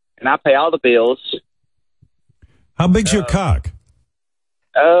work, and I pay all the bills. How big's your cock?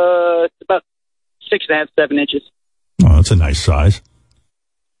 It's about 6.5, 7 inches. Oh, that's a nice size.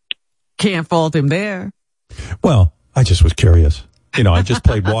 Can't fault him there. Well, I just was curious. You know, I just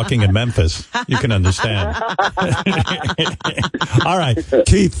played Walking in Memphis. You can understand. All right.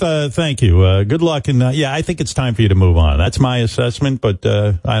 Keith, thank you. Good luck. And yeah, I think it's time for you to move on. That's my assessment, but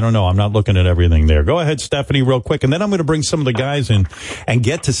I don't know. I'm not looking at everything there. Go ahead, Stephanie, real quick. And then I'm going to bring some of the guys in and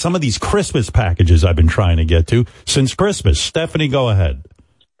get to some of these Christmas packages I've been trying to get to since Christmas. Stephanie, go ahead.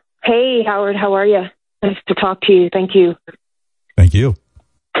 Hey, Howard. How are you? Nice to talk to you. Thank you. Thank you.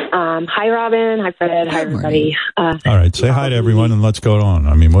 Hi, Robin. Hi, Fred. Hi, everybody. All right. Say hi to everyone and let's go on.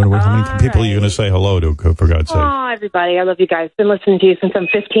 I mean, how many people are you going to say hello to, for God's sake? Oh, everybody. I love you guys. Been listening to you since I'm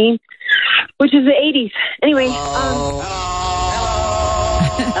 15, which is the 80s. Anyway.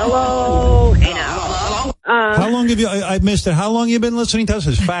 Hello. Hey, now. How long have you, I missed it. How long have you been listening to us?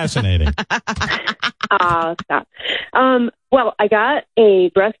 It's fascinating. Stop. Well, I got a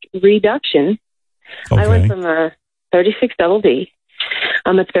breast reduction. Okay. I went from a 36 double D.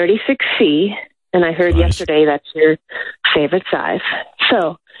 I'm a 36C, and I heard yesterday that's your favorite size.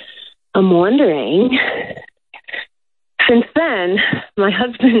 So I'm wondering, since then, my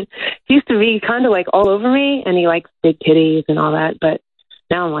husband used to be kind of like all over me, and he likes big titties and all that, but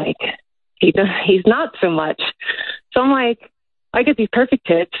now I'm like, he's not so much. So I'm like, I get these perfect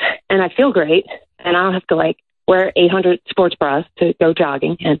tits, and I feel great, and I don't have to like wear 800 sports bras to go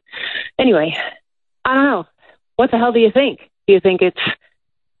jogging. And anyway, I don't know. What the hell do you think? Do you think it's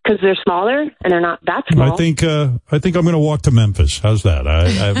because they're smaller and they're not that small. I think I'm going to walk to Memphis. How's that?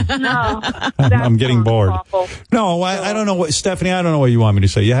 I'm getting bored. Awful. No, I don't know what, Stephanie, I don't know what you want me to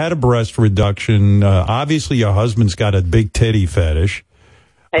say. You had a breast reduction. Obviously, your husband's got a big titty fetish.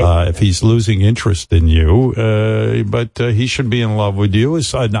 If he's losing interest in you, but he should be in love with you.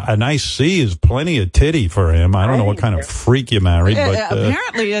 A nice C is plenty of titty for him. I don't know what kind of freak you married, but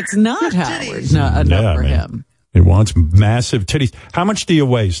apparently it's not Howard. Enough for him. He wants massive titties. How much do you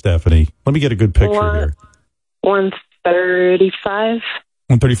weigh, Stephanie? Let me get a good picture here. 135.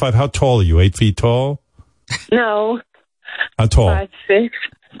 135. How tall are you? 8 feet tall? No. How tall? 5'6".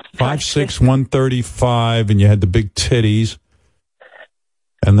 5'6", 135, and you had the big titties.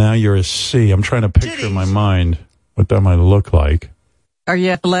 And now you're a C. I'm trying to picture in my mind what that might look like. Are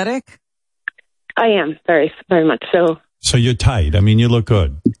you athletic? I am, very, very much so. So you're tight. I mean, you look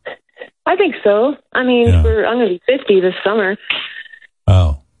good. I think so. I mean, I'm going to be 50 this summer.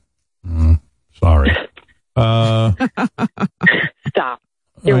 Oh. Sorry. Stop.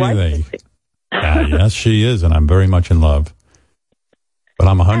 Your wife is 50. Yes, she is, and I'm very much in love. But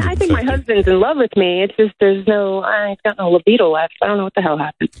I'm 150. I think my husband's in love with me. It's just I've got no libido left. I don't know what the hell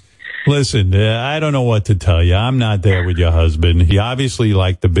happened. Listen, I don't know what to tell you. I'm not there with your husband. He obviously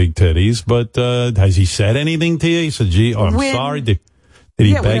liked the big titties, but has he said anything to you? He said, gee, I'm sorry. Did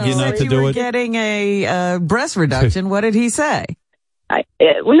he beg you not to do it? Getting a breast reduction. What did he say?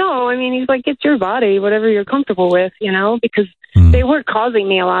 No, I mean, he's like, it's your body, whatever you're comfortable with, because they were causing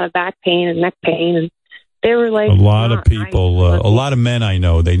me a lot of back pain and neck pain, and they were like... A lot of people, a lot of men I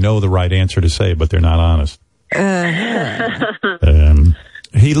know, they know the right answer to say, but they're not honest.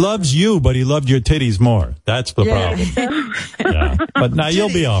 He loves you, but he loved your titties more. That's the problem. Yeah. But now you'll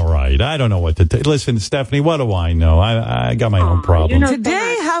be all right. I don't know what to tell. Listen, Stephanie, what do I know? I got my own problems.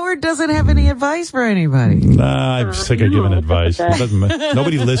 Today, Howard doesn't have any advice for anybody. Nah, I'm sick of giving advice.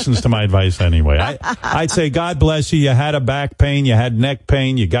 Nobody listens to my advice anyway. I'd say, God bless you. You had a back pain. You had neck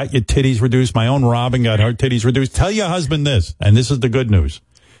pain. You got your titties reduced. My own Robin got her titties reduced. Tell your husband this, and this is the good news.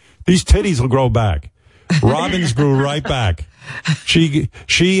 These titties will grow back. Robin's grew right back.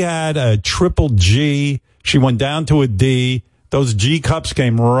 She had a triple G. She went down to a D. Those G cups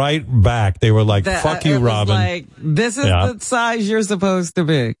came right back. They were like, fuck you, Robin. Like, this is the size you're supposed to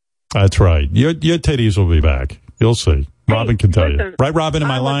be. That's right. Your titties will be back. You'll see. Robin can tell you. Right, Robin, am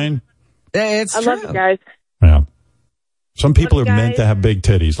I lying? It's true. I love you guys. Yeah. Some people are meant to have big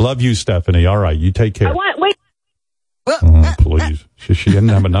titties. Love you, Stephanie. All right, you take care. Wait. Oh, please. She didn't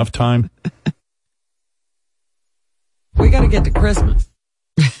have enough time? We got to get to Christmas.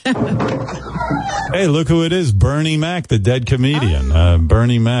 Hey, look who it is. Bernie Mac, the dead comedian.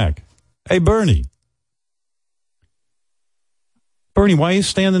 Bernie Mac. Hey, Bernie. Bernie, why are you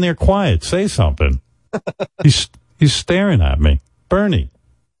standing there quiet? Say something. He's staring at me. Bernie.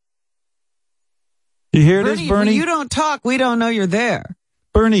 You hear this, Bernie? When you don't talk, we don't know you're there.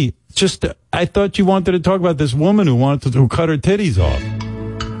 Bernie, I thought you wanted to talk about this woman who cut her titties off.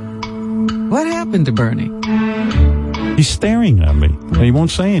 What happened to Bernie? He's staring at me, and he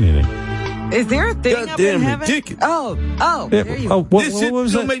won't say anything. Is there a thing up in heaven? Ridiculous. Oh, there you go. This shit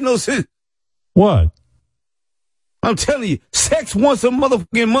don't make no sense. What? I'm telling you, sex once a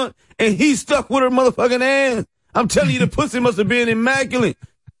motherfucking month, and he's stuck with her motherfucking ass. I'm telling you, the pussy must have been immaculate.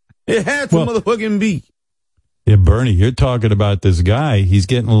 It had to motherfucking be. Yeah, Bernie, you're talking about this guy. He's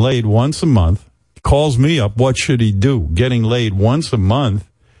getting laid once a month. Calls me up. What should he do? Getting laid once a month.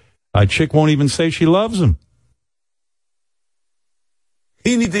 A chick won't even say she loves him.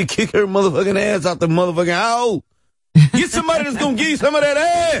 He need to kick her motherfucking ass out the motherfucking house. Get somebody that's gonna give you some of that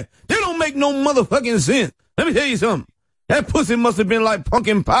ass. They don't make no motherfucking sense. Let me tell you something. That pussy must have been like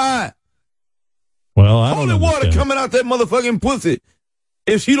pumpkin pie. Well, I don't know. Holy water coming out that motherfucking pussy.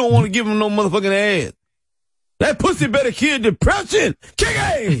 If she don't want to give him no motherfucking ass. That pussy better kill depression. Kick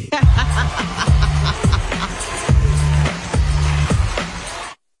it!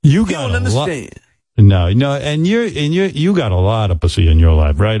 You don't understand. No, and you got a lot of pussy in your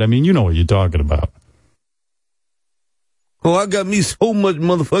life, right? I mean, you know what you're talking about. Oh, I got me so much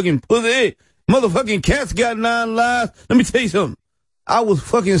motherfucking pussy. Motherfucking cats got 9 lives. Let me tell you something. I was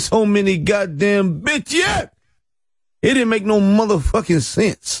fucking so many goddamn bitches. Yeah. It didn't make no motherfucking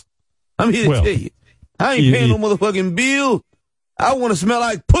sense. I'm here to tell you. I ain't paying no motherfucking bill. I want to smell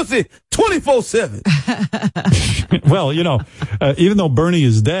like pussy 24/7. Well, even though Bernie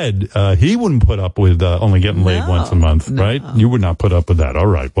is dead, he wouldn't put up with only getting laid once a month, right? You would not put up with that. All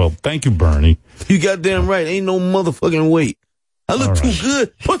right. Well, thank you, Bernie. You goddamn right. Ain't no motherfucking way. I look too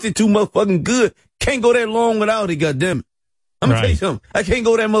good. Pussy too motherfucking good. Can't go that long without it, goddamn it. I'm going to tell you something. I can't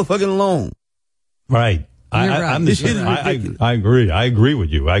go that motherfucking long. Right. I agree. I agree with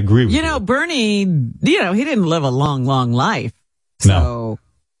you. I agree with you. You know, Bernie, he didn't live a long, long life. So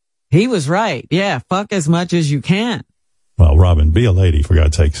he was right. Yeah, fuck as much as you can. Well, Robin, be a lady, for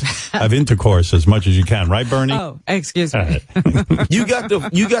God's sakes. Have intercourse as much as you can. Right, Bernie? Oh, excuse me. You got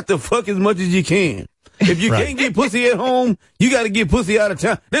to fuck as much as you can. If you can't get pussy at home, you got to get pussy out of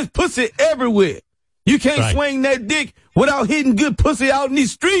town. There's pussy everywhere. You can't swing that dick without hitting good pussy out in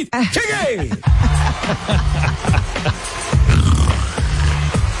these streets. Check it!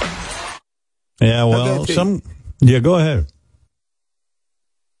 Yeah, well, yeah, go ahead.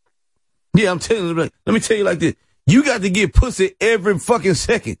 Yeah, I'm telling you, let me tell you like this. You got to get pussy every fucking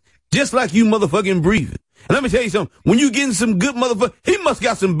second, just like you motherfucking breathing. And let me tell you something. When you getting some good motherfucker, he must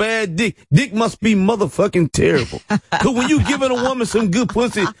got some bad dick. Dick must be motherfucking terrible. Cause when you giving a woman some good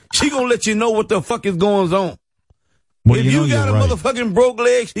pussy, she gonna let you know what the fuck is going on. Well, if you got a motherfucking broke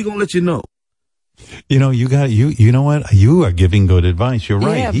leg, she gonna let you know. You know, you know what? You are giving good advice. You're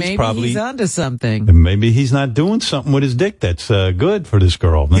right. Yeah, maybe he's onto something. Maybe he's not doing something with his dick that's good for this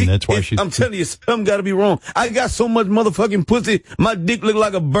girl. And that's why she's... I'm telling you, something got to be wrong. I got so much motherfucking pussy, my dick looked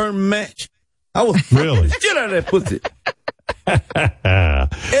like a burnt match. I was really shit out of that pussy.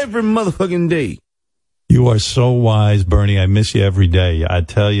 Every motherfucking day. You are so wise, Bernie. I miss you every day. I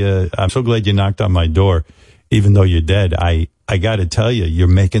tell you, I'm so glad you knocked on my door, even though you're dead. I got to tell you, you're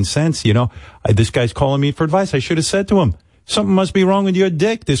making sense. You know, this guy's calling me for advice. I should have said to him, something must be wrong with your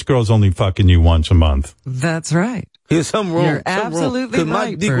dick. This girl's only fucking you once a month. That's right. There's something wrong. You're absolutely right, because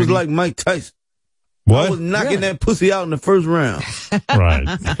my dick Bernie. was like Mike Tyson. What? I was knocking that pussy out in the first round. Right.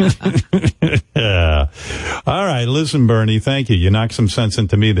 Yeah. All right. Listen, Bernie, thank you. You knocked some sense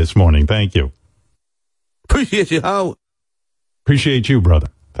into me this morning. Thank you. Appreciate you, Howard. Appreciate you, brother.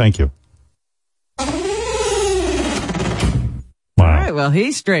 Thank you. All right. Well,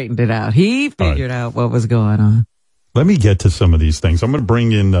 he straightened it out. He figured out what was going on. Let me get to some of these things. I'm going to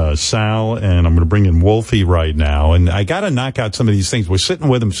bring in Sal, and I'm going to bring in Wolfie right now. And I got to knock out some of these things. We're sitting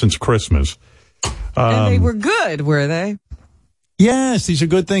with them since Christmas. And they were good, were they? Yes, these are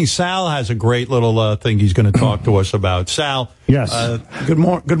good things. Sal has a great little thing he's going to talk to us about. Sal. Yes. Good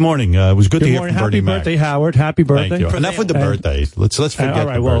morning. It was good to hear from Bernie Happy birthday, Howard. Happy birthday. Thank you. Enough with the birthday. Let's forget all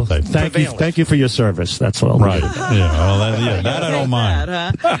right, the well, birthday. Thank you for your service. That's all. Right. That I don't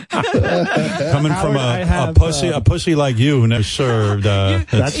mind. Coming from a pussy like you who never served.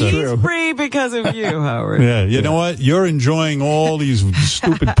 That's true. He's free because of you, Howard. Yeah. You know what? You're enjoying all these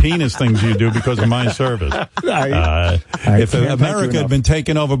stupid penis things you do because of my service. If America had been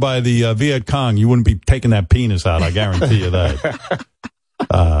taken over by the Viet Cong, you wouldn't be taking that penis out. I guarantee you that.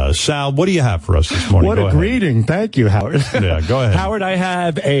 Sal, what do you have for us this morning? What a greeting. Thank you, Howard. Yeah, go ahead. Howard, I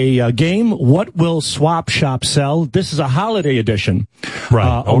have a game, What Will Swap Shop Sell? This is a holiday edition.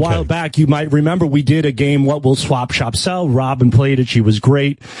 Right. A while back, you might remember we did a game, What Will Swap Shop Sell? Robin played it. She was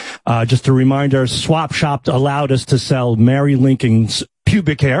great. Just a reminder, Swap Shop allowed us to sell Mary Lincoln's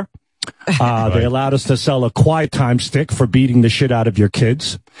pubic hair. They allowed us to sell a quiet time stick for beating the shit out of your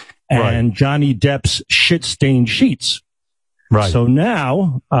kids. And Johnny Depp's shit-stained sheets. Right. So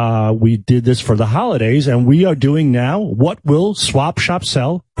now, we did this for the holidays, and we are doing now, What Will Swap Shop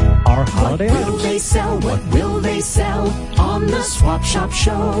Sell? Our holiday items. What will they sell? What will they sell on the Swap Shop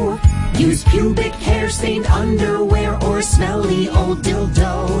Show? Use pubic hair stained underwear or smelly old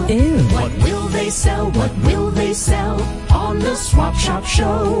dildo. Ew. What will they sell? What will they sell on the Swap Shop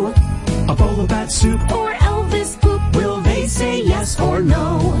Show? A bowl of bat soup or Elvis poop? Will they say yes or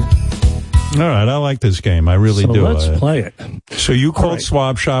no? All right, I like this game. I really do. Let's play it. So you called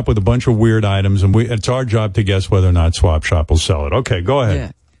Swap Shop with a bunch of weird items, and it's our job to guess whether or not Swap Shop will sell it. Okay, go ahead.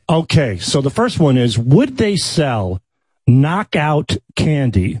 Yeah. Okay, so the first one is, would they sell knockout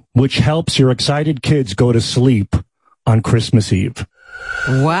candy, which helps your excited kids go to sleep on Christmas Eve?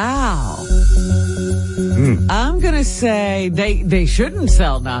 Wow. I'm going to say they shouldn't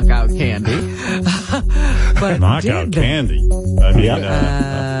sell knockout candy. But knockout candy? I mean,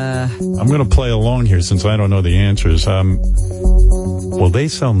 I'm going to play along here since I don't know the answers. Will they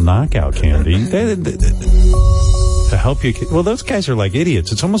sell knockout candy? To help you. Well, those guys are like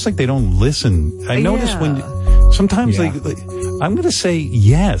idiots. It's almost like they don't listen. I notice when sometimes I'm going to say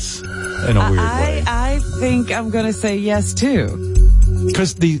yes in a weird way. I think I'm going to say yes too.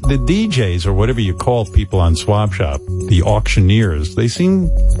 Because the DJs or whatever you call people on Swap Shop, the auctioneers, they seem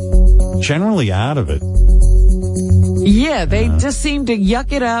generally out of it. Yeah, they just seem to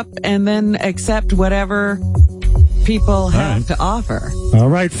yuck it up and then accept whatever people have to offer. All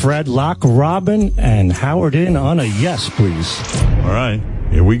right, Fred, lock Robin and Howard in on a yes, please. All right,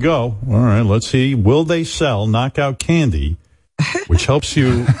 here we go. All right, let's see. Will they sell knockout candy which helps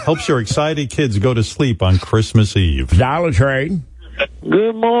your excited kids go to sleep on Christmas Eve. Dollar Trade.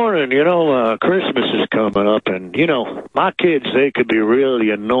 Good morning. Christmas is coming up, and, my kids, they could be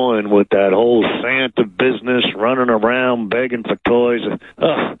really annoying with that whole Santa business, running around begging for toys.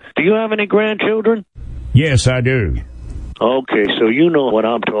 Do you have any grandchildren? Yes, I do. Okay, so you know what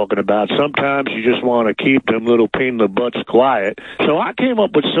I'm talking about. Sometimes you just want to keep them little pain in the butts quiet. So I came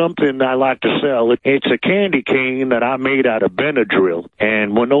up with something I like to sell. It's a candy cane that I made out of Benadryl.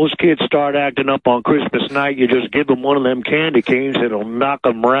 And when those kids start acting up on Christmas night, you just give them one of them candy canes. It'll knock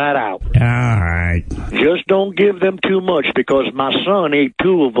them right out. All right. Just don't give them too much, because my son ate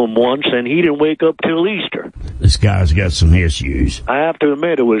 2 of them once, and he didn't wake up till Easter. This guy's got some issues. I have to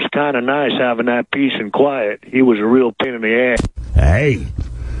admit, it was kind of nice having that peace and quiet. He was a real pain in the ass. Hey,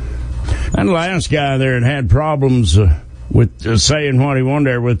 that last guy there had problems with saying what he wanted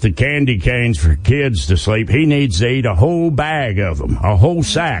there with the candy canes for kids to sleep. He needs to eat a whole bag of them, a whole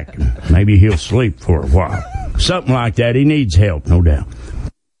sack. Maybe he'll sleep for a while. Something like that. He needs help, no doubt.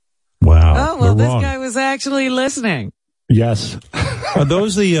 Wow. Oh, well, this guy was actually listening. Yes. Are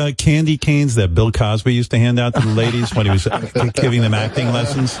those the candy canes that Bill Cosby used to hand out to the ladies when he was giving them acting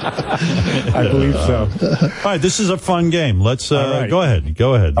lessons? I believe so. All right, this is a fun game. Let's right. Go ahead.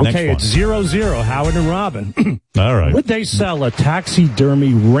 Okay, Next it's 0-0, Howard and Robin. All right. Would they sell a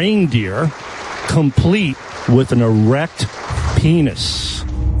taxidermy reindeer complete with an erect penis?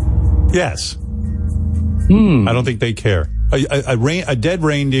 Yes. I don't think they care. A dead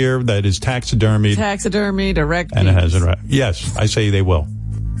reindeer that is taxidermied. Taxidermied, erect And it penis. has yes, I say they will.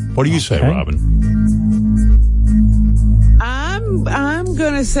 What do you say, Robin? I'm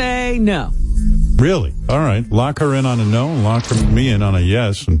going to say no. Really? All right. Lock her in on a no, lock me in on a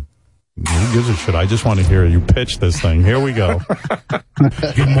yes, and who gives a shit? I just want to hear you pitch this thing. Here we go.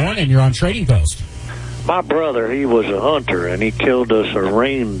 Good morning. You're on Trading Post. My brother, he was a hunter, and he killed us a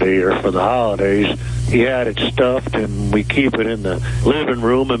reindeer for the holidays. He had it stuffed, and we keep it in the living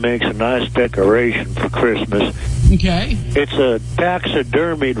room. It makes a nice decoration for Christmas. Okay. It's a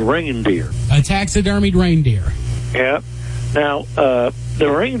taxidermied reindeer. A taxidermied reindeer. Yeah. Now, the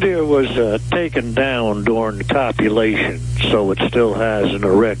reindeer was taken down during the copulation, so it still has an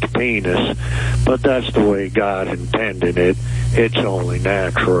erect penis, but that's the way God intended it. It's only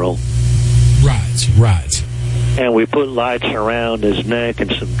natural. Right. And we put lights around his neck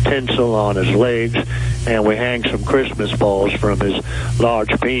and some tinsel on his legs, and we hang some Christmas balls from his large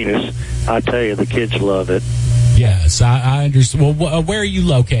penis. I tell you, the kids love it. Yes, I understand. Well, where are you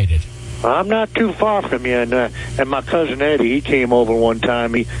located? I'm not too far from you, and my cousin Eddie, he came over one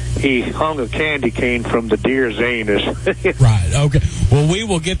time. He hung a candy cane from the deer's anus. Right, okay. Well, we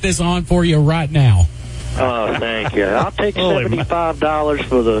will get this on for you right now. Oh, thank you. I'll take $75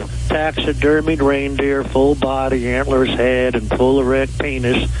 for the taxidermied reindeer, full body, antlers, head, and full erect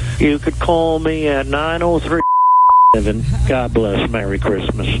penis. You could call me at 903. God bless. Merry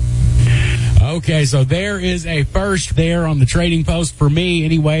Christmas. Okay, so there is a first there on the Trading Post for me.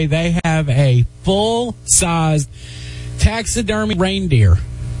 Anyway, they have a full-sized taxidermy reindeer.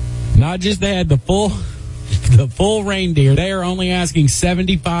 Not just they had the full reindeer. They are only asking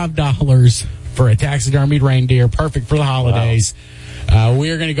 $75 for a taxidermied reindeer, perfect for the holidays. Wow. We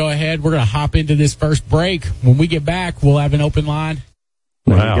are going to go ahead. We're going to hop into this first break. When we get back, we'll have an open line.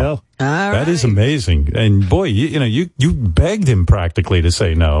 There you go. That is amazing. And boy, you begged him practically to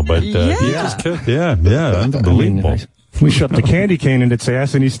say no, but he just kept, unbelievable. We shoved the candy cane in its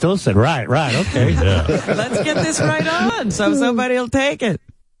ass, and he still said, right, okay. Yeah. Let's get this right on so somebody will take it.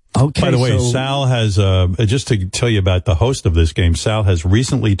 Okay. By the way, Sal has, just to tell you about the host of this game, Sal has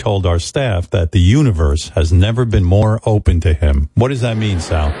recently told our staff that the universe has never been more open to him. What does that mean,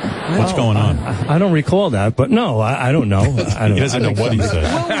 Sal? What's going on? I don't recall that, but no, I don't know. He doesn't know what he said.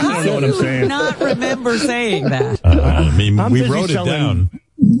 Well, I don't know what I'm saying. Not remember saying that. We wrote it down.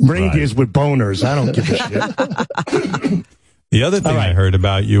 Reindeers with boners. I don't give a shit. The other thing I heard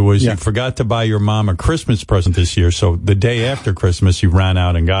about you was you forgot to buy your mom a Christmas present this year, so the day after Christmas you ran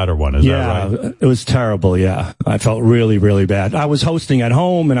out and got her one. Is that right? It was terrible, yeah. I felt really, really bad. I was hosting at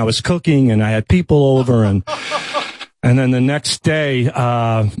home, and I was cooking, and I had people over, and then the next day,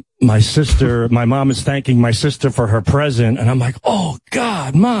 my mom is thanking my sister for her present, and I'm like, oh,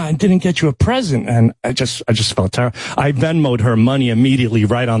 God, Ma, I didn't get you a present. And I just felt terrible. I Venmo'd her money immediately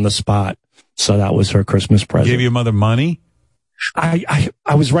right on the spot. So that was her Christmas present. You gave your mother money? I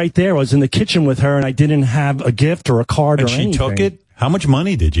was right there. I was in the kitchen with her, and I didn't have a gift or a card or anything. And she took it? How much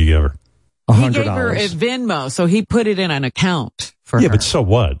money did you give her? $100. He gave her a Venmo, so he put it in an account for her. Yeah, but so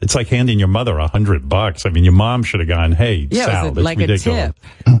what? It's like handing your mother $100. I mean, your mom should have gone, hey, Sal, that's like ridiculous.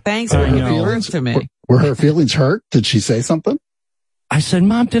 a tip. Thanks for giving birth to me. Were her feelings hurt? Did she say something? I said,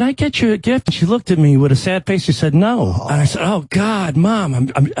 Mom, did I get you a gift? She looked at me with a sad face. She said, no. And I said, oh, God,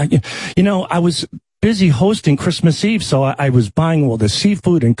 Mom, I was busy hosting Christmas Eve, so I was buying all the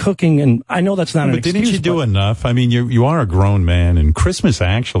seafood and cooking, and I know that's not an excuse. But didn't you do enough? I mean, you are a grown man, and Christmas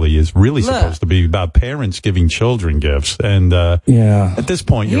actually is really supposed to be about parents giving children gifts. And at this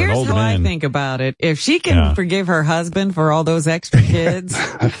point, you're an old man. Here's how I think about it. If she can forgive her husband for all those extra kids,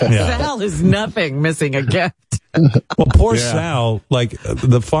 Sal is nothing missing a gift. Well, poor Sal, like,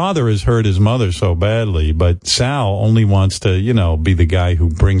 the father has hurt his mother so badly, but Sal only wants to, be the guy who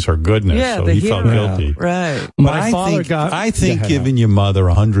brings her goodness. Yeah, so the he hero. felt guilty. Right. But I think giving your mother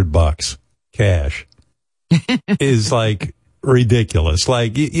 $100 cash is like ridiculous.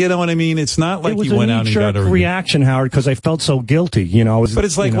 Like, you know what I mean? It's not like you went out and got a reaction, Howard, because I felt so guilty. But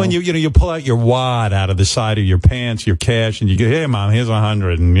it's like when you pull out your wad out of the side of your pants, your cash, and you go, "Hey, Mom, here's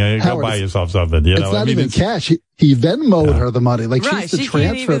 100, and go Howard, buy yourself something." You know, it's not even cash. He Venmo'd her the money. Like, she has to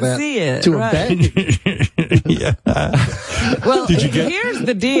transfer that to a bank. Yeah. Well, here's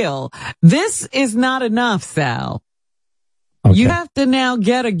the deal. This is not enough, Sal. Okay. You have to now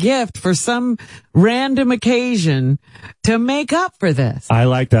get a gift for some random occasion to make up for this. I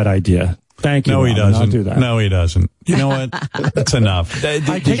like that idea. Thank you. No, he doesn't. I'll do that. No, he doesn't. You know what? It's enough.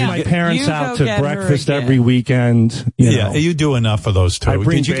 I take my parents out to breakfast every weekend. You do enough for those two. I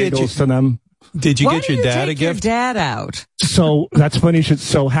bring bagels to them. Did you get your dad a gift? Your dad out. So that's funny.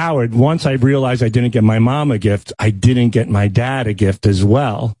 So Howard, once I realized I didn't get my mom a gift, I didn't get my dad a gift as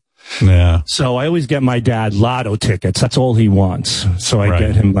well. Yeah. So I always get my dad lotto tickets. That's all he wants. So I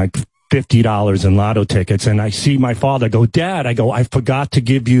get him like $50 in lotto tickets. And I see my father go, Dad, I forgot to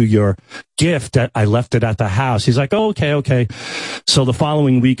give you your gift. I left it at the house. He's like, oh, okay. So the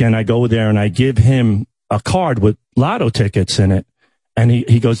following weekend I go there and I give him a card with lotto tickets in it. And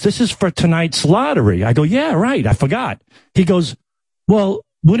he goes, this is for tonight's lottery. I go, yeah, right. I forgot. He goes, well,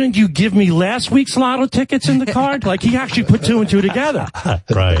 wouldn't you give me last week's lotto tickets in the card? Like, he actually put two and two together.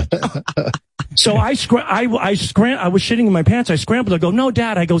 Right. So I was shitting in my pants. I scrambled. I go, no,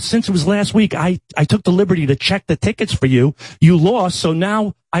 Dad. I go, since it was last week, I took the liberty to check the tickets for you. You lost. So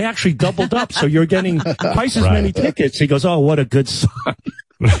now I actually doubled up. So you're getting twice as many tickets. He goes, oh, what a good son.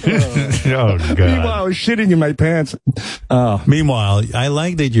 Oh, God. Meanwhile, I was shitting in my pants. Meanwhile, I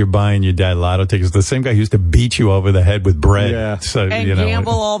like that you're buying your dad lotto tickets. The same guy who used to beat you over the head with bread. Yeah. So, and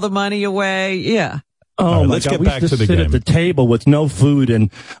gamble all the money away. Yeah. Oh, right, my let's God. get back to the We used to sit game. at the table with no food. And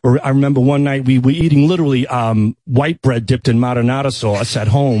I remember one night we were eating literally white bread dipped in marinara sauce at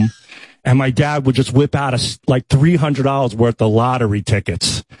home. And my dad would just whip out like $300 worth of lottery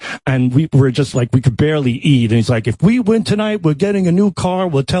tickets. And we were just like, we could barely eat. And he's like, if we win tonight, we're getting a new car.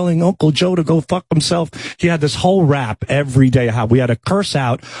 We're telling Uncle Joe to go fuck himself. He had this whole rap every day, how we had to curse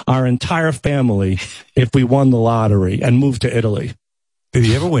out our entire family if we won the lottery and moved to Italy. Did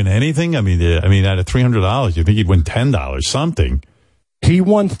he ever win anything? I mean, out of $300, you think he'd win $10, something. He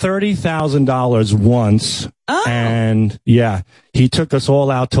won $30,000 once. Oh. And he took us all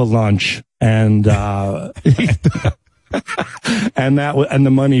out to lunch and, and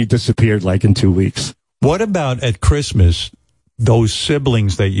the money disappeared like in 2 weeks. What about at Christmas, those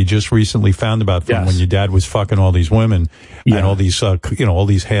siblings that you just recently found about from when your dad was fucking all these women and all these, all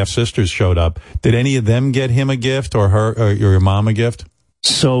these half sisters showed up? Did any of them get him a gift or her or your mom a gift?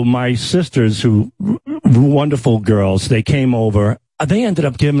 So my sisters, who wonderful girls, they came over. They ended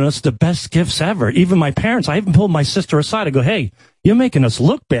up giving us the best gifts ever. Even my parents, I even pulled my sister aside. I go, hey, you're making us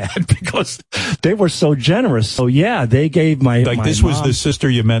look bad because they were so generous. So they gave my this mom. Was the sister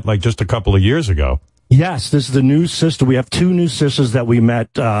you met like just a couple of years ago. Yes, this is the new sister. We have two new sisters that we met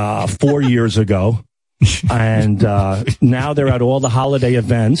 4 years ago. And now they're at all the holiday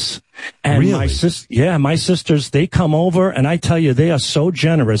events. And really? my sisters, they come over, and I tell you, they are so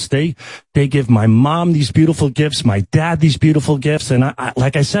generous. They give my mom these beautiful gifts, my dad these beautiful gifts, and I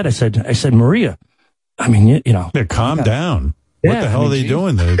like I said, Maria, I mean, calm down. What the hell are they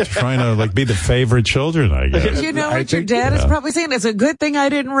doing? They're trying to like be the favorite children, I guess. You know what your dad is probably saying? It's a good thing I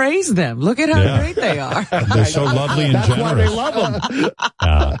didn't raise them. Look at how great they are. They're so lovely and generous. That's why they love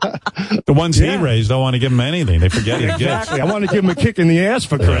them. The ones he raised don't want to give him anything. They forget his gifts. I want to give him a kick in the ass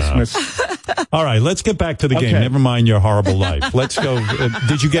for Christmas. All right, let's get back to the game. Never mind your horrible life. Let's go.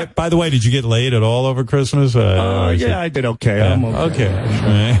 Did you get laid at all over Christmas? I did okay. I'm okay.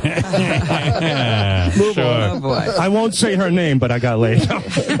 Sure. Oh, boy. I won't say her name, but I got laid. All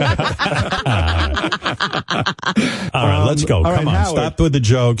right, let's go. Come on, Howard. stop with the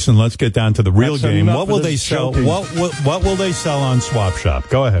jokes and let's get down to the real game. What will they sell? joking. What will they sell on Swap Shop?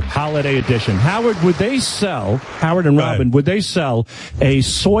 Go ahead. Holiday edition. Howard and Robin, would they sell a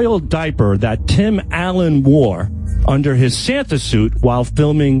soiled diaper that Tim Allen wore under his Santa suit while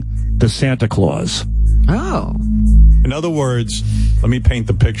filming The Santa Claus. Oh. In other words, let me paint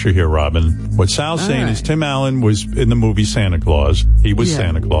the picture here, Robin. What Sal's saying is Tim Allen was in the movie Santa Claus. He was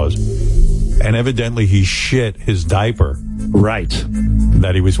Santa Claus. And evidently he shit his diaper. Right.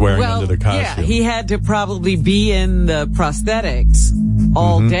 That he was wearing under the costume. Yeah, he had to probably be in the prosthetics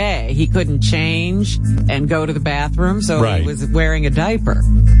all day. He couldn't change and go to the bathroom, so he was wearing a diaper.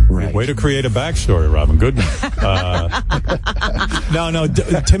 Right. Way to create a backstory, Robin. Good one. No,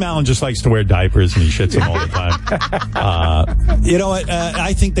 Tim Allen just likes to wear diapers and he shits them all the time. You know what?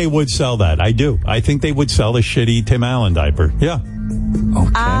 I think they would sell that. I do. I think they would sell a shitty Tim Allen diaper. Yeah.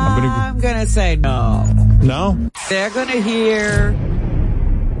 Okay. I'm going to say no. No? They're going to hear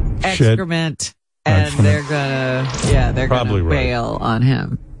excrement and they're going to bail on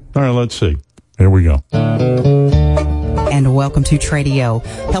him. All right, let's see. Here we go. And welcome to Tradio.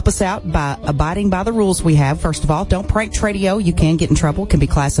 Help us out by abiding by the rules we have. First of all, don't prank Tradio. You can get in trouble. Can be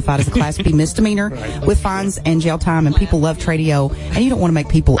classified as a Class B misdemeanor with fines and jail time. And people love Tradio. And you don't want to make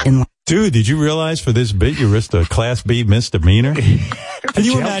people in. Dude, did you realize for this bit you risked a Class B misdemeanor? Can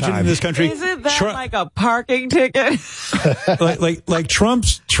you imagine in this country? Isn't that like a parking ticket? like Trump,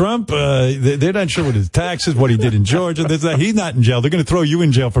 they're not sure what his taxes, what he did in Georgia. He's not in jail. They're going to throw you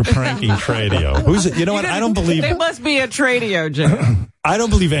in jail for pranking Tradio. Who's it? You know what? I don't believe. There must be a Tradio jail. I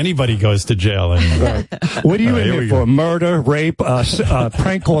don't believe anybody goes to jail anymore. Right. What are you in here for? Murder, rape,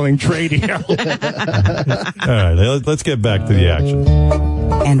 prank calling Tradio. All right, let's get back to the action.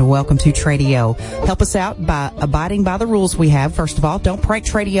 And welcome to Tradio. Help us out by abiding by the rules we have. First of all, don't prank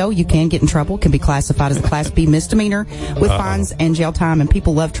Tradio. You can get in trouble. Can be classified as a Class B misdemeanor with fines and jail time. And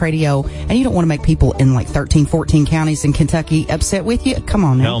people love Tradio. And you don't want to make people in like 13, 14 counties in Kentucky upset with you. Come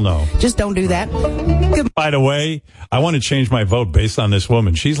on now. Hell no. Just don't do that. By the way, I want to change my vote based on this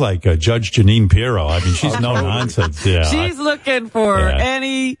woman. She's like Judge Janine Pirro. I mean, she's no nonsense. Yeah, she's looking for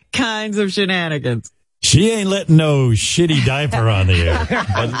any kinds of shenanigans. She ain't letting no shitty diaper on the air.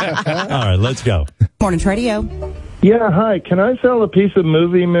 All right, let's go. Morning, Tradio. Yeah, hi. Can I sell a piece of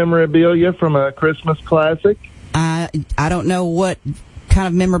movie memorabilia from a Christmas classic? I don't know what kind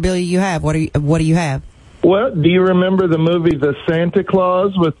of memorabilia you have. What do you have? Well, do you remember the movie The Santa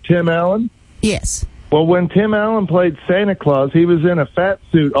Claus with Tim Allen? Yes. Well, when Tim Allen played Santa Claus, he was in a fat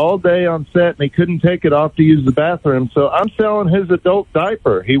suit all day on set, and he couldn't take it off to use the bathroom. So I'm selling his adult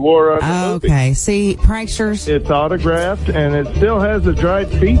diaper he wore on the movie. Okay, see, pranksters. It's autographed, and it still has a dried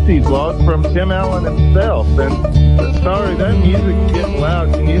feces log from Tim Allen himself. And sorry, that music's getting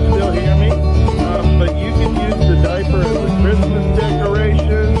loud. Can you still hear me? But you can use the diaper as a Christmas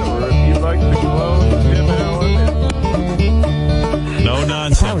decoration, or if you'd like to clone Tim Allen. No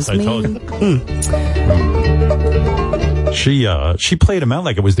nonsense. I told you. She played him out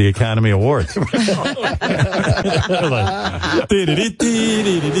like it was the Academy Awards. If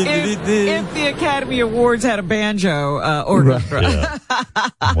the Academy Awards had a banjo orchestra. Yeah.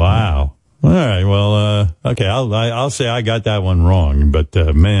 Wow. All right. Well, okay. I'll say I got that one wrong. But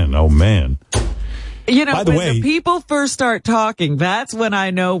man, oh man. You know, when the people first start talking, that's when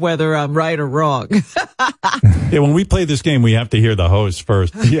I know whether I'm right or wrong. Yeah, when we play this game, we have to hear the host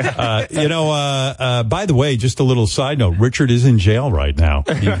first. Yeah. By the way, just a little side note, Richard is in jail right now.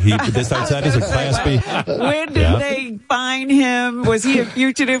 That is a Class B. When did they find him? Was he a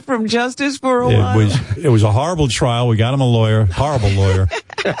fugitive from justice for a while? It was a horrible trial. We got him a lawyer, horrible lawyer.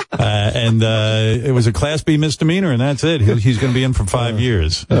 And it was a Class B misdemeanor, and that's it. He's going to be in for 5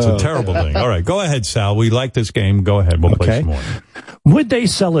 years. It's a terrible thing. All right, go ahead, Sal. We like this game. Go ahead. We'll play some more. Would they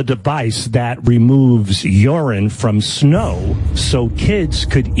sell a device that removes urine from snow so kids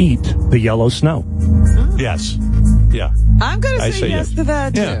could eat the yellow snow? Yes. Yeah. I'm going to say yes to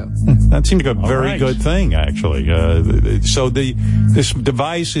that, too. Yeah. That seemed like a very good thing, actually. So this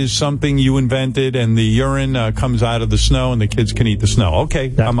device is something you invented, and the urine comes out of the snow, and the kids can eat the snow.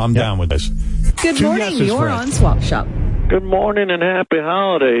 Okay, I'm down with this. Good morning. You're on Swap Shop. Good morning and happy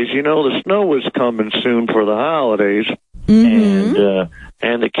holidays. You know, the snow is coming soon for the holidays. Mm-hmm.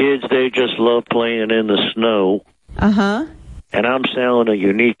 And the kids, they just love playing in the snow. Uh-huh. And I'm selling a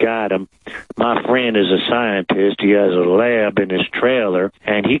unique item. My friend is a scientist. He has a lab in his trailer,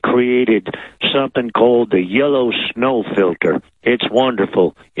 and he created something called the yellow snow filter. It's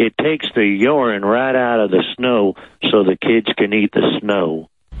wonderful. It takes the urine right out of the snow so the kids can eat the snow.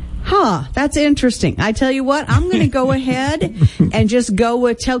 Huh, that's interesting. I tell you what, I'm going to go ahead and just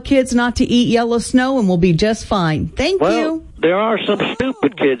go tell kids not to eat yellow snow, and we'll be just fine. Thank you. There are some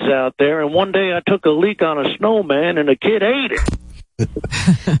stupid kids out there, and one day I took a leak on a snowman, and a kid ate it.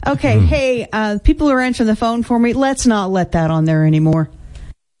 Okay, hey, people are answering the phone for me. Let's not let that on there anymore.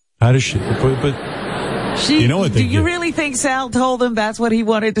 How does she? But You know what do you really think Sal told him that's what he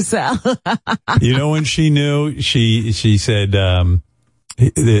wanted to sell? You know when she knew? She said,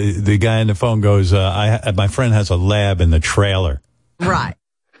 the guy on the phone goes, my friend has a lab in the trailer. Right.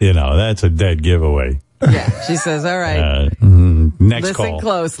 You know, that's a dead giveaway. Yeah, she says, all right. Next Listen call.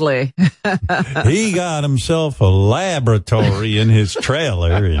 closely. He got himself a laboratory in his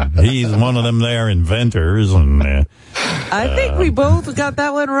trailer, and he's one of them there inventors. And I think we both got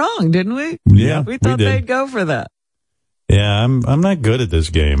that one wrong, didn't we? Yeah, we thought did. they'd go for that. Yeah, I'm not good at this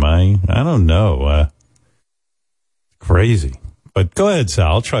game. I don't know. Crazy. But go ahead,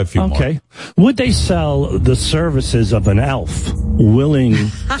 Sal. I'll try a few more. Okay. Would they sell the services of an elf willing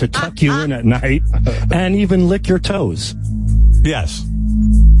to tuck you in at night and even lick your toes? Yes.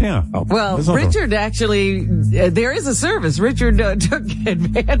 Yeah. Well, Richard actually, there is a service. Richard took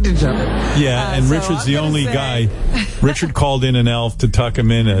advantage of it. Yeah, and Richard's the only guy. Richard called in an elf to tuck him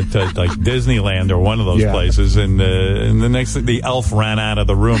in at like Disneyland or one of those places, and the next thing, the elf ran out of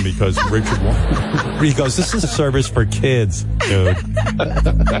the room because Richard. He goes, "This is a service for kids, dude."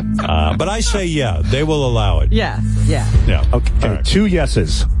 But I say, yeah, they will allow it. Yeah. Okay, right. 2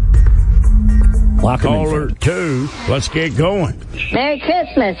 yeses. Caller 2. Let's get going. Merry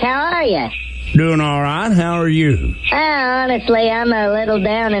Christmas. How are you? Doing all right. How are you? Honestly, I'm a little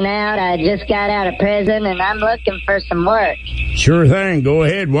down and out. I just got out of prison, and I'm looking for some work. Sure thing. Go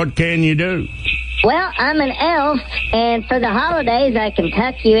ahead. What can you do? Well, I'm an elf, and for the holidays, I can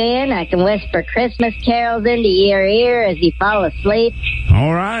tuck you in. I can whisper Christmas carols into your ear as you fall asleep.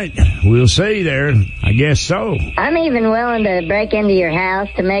 All right. We'll see there. I guess so. I'm even willing to break into your house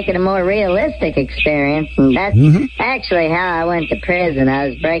to make it a more realistic experience, and that's actually how I went to prison. I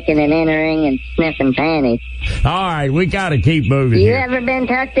was breaking and entering and sniffing panties. All right. We got to keep moving You here. ever been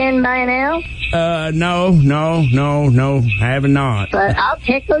tucked in by an elf? No. Have not. But I'll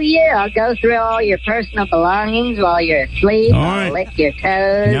tickle you. I'll go through all your personal belongings while you're asleep. All right. I'll lick your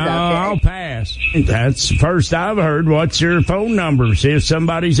toes. No, I'll pass. That's the first I've heard. What's your phone number? See if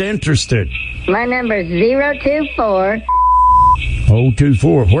somebody's interested. My number's 024.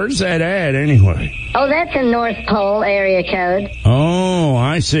 024. Where's that at anyway? Oh, that's a North Pole area code. Oh,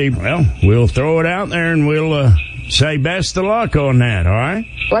 I see. Well, we'll throw it out there and we'll say best of luck on that, all right?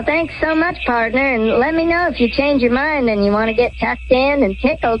 Well, thanks so much, partner, and let me know if you change your mind and you want to get tucked in and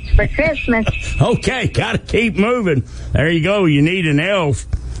tickled for Christmas. Okay, gotta keep moving. There you go. You need an elf.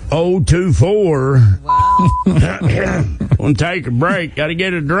 024. Wow. Want to take a break. Gotta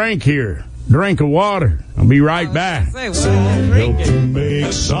get a drink here. Drink of water. I'll be right back. Fresh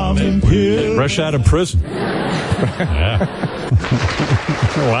out of prison. Yeah.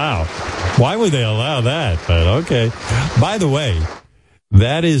 Wow. Why would they allow that? But okay. By the way,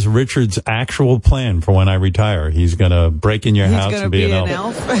 that is Richard's actual plan for when I retire. He's going to break in your house and be an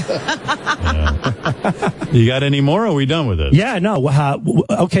elf. You got any more, or are we done with it? Yeah, no.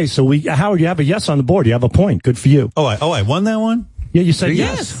 Okay, so Howard, you have a yes on the board. You have a point. Good for you. Oh, I won that one? Yeah, you said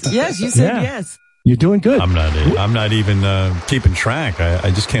yes. Yes, you said yes. You're doing good. I'm not even keeping track.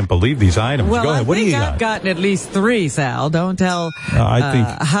 I just can't believe these items. Well, Go ahead. What do you got? I've gotten at least 3, Sal. Don't tell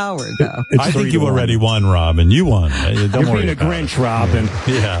Howard, though. I think you already won, Robin. You won. Don't You're worry being a about Grinch, it. Robin.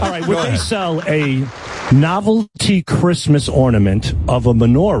 Yeah. All right, would they sell a novelty Christmas ornament of a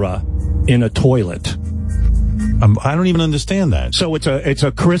menorah in a toilet? I don't even understand that. So it's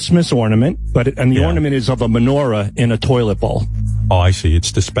a Christmas ornament, and the ornament is of a menorah in a toilet bowl. Oh, I see.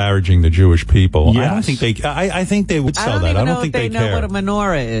 It's disparaging the Jewish people. Yes. I don't think they. I think they would sell that. I don't think they care. know what a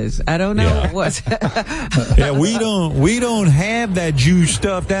menorah is. I don't know what. Yeah, we don't have that Jew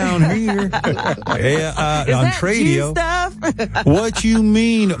stuff down here. Is on that Tradio. Jew stuff? What you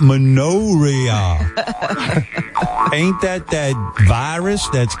mean, menorah? Ain't that virus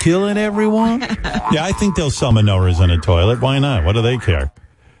that's killing everyone? Yeah, I think they'll sell menorahs in a toilet. Why not? What do they care?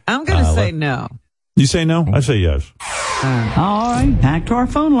 I'm going to say no. You say no? I say yes. All right, back to our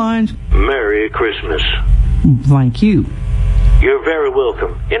phone lines. Merry Christmas. Thank you. You're very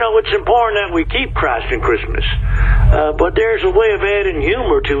welcome. You know, it's important that we keep Christ in Christmas. But there's a way of adding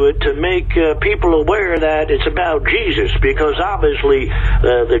humor to it to make people aware that it's about Jesus, because obviously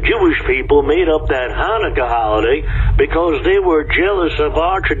the Jewish people made up that Hanukkah holiday because they were jealous of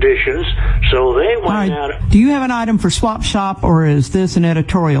our traditions, so they went out. Do you have an item for Swap Shop, or is this an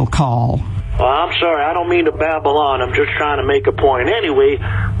editorial call? Well, I'm sorry, I don't mean to babble on. I'm just trying to make a point. Anyway,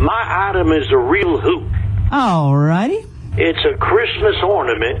 my item is a real hoop. All righty. It's a Christmas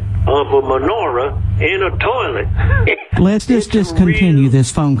ornament of a menorah in a toilet. Let's just discontinue this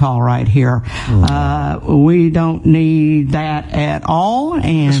phone call right here. We don't need that at all.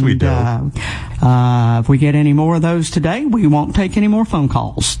 And yes, we do. If we get any more of those today, we won't take any more phone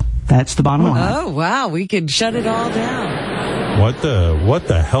calls. That's the bottom line. Oh, wow. We could shut it all down. What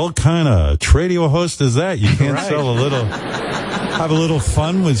the hell kind of Tradio host is that? You can't have a little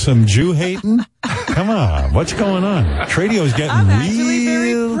fun with some Jew hating? Come on. What's going on? Tradio's getting I'm actually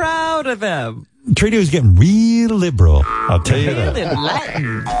very proud of them. Tradio's getting real liberal. I'll tell you that.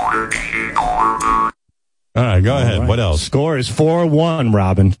 Latin. All right, go ahead. Right. What else? Score is 4-1,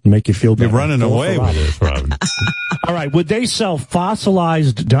 Robin. Make you feel better. You're running away with this, Robin. All right, would they sell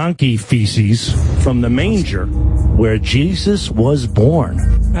fossilized donkey feces from the manger where Jesus was born?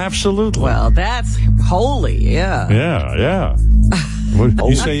 Absolutely. Well, that's holy, yeah. Yeah.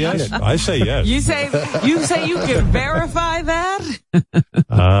 You say yes? I say yes. You say you can verify that?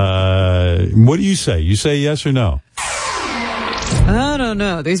 What do you say? You say yes or no? I don't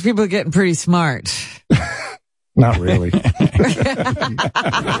know. These people are getting pretty smart. Not really. I'm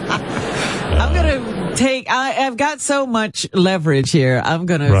going to I've got so much leverage here. I'm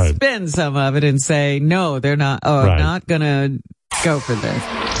going to spin some of it and say, no, they're not. Not going to go for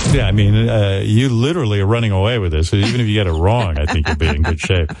this. Yeah, I mean, you literally are running away with this. Even if you get it wrong, I think you'll be in good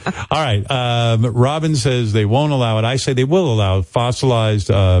shape. All right. Robin says they won't allow it. I say they will allow fossilized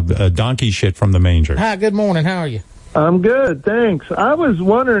donkey shit from the manger. Hi, good morning. How are you? I'm good, thanks. I was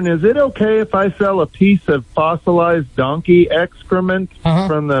wondering, is it okay if I sell a piece of fossilized donkey excrement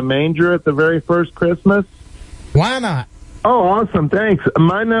from the manger at the very first Christmas? Why not? Oh, awesome, thanks.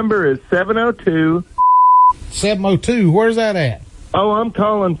 My number is 702. 702, where's that at? Oh, I'm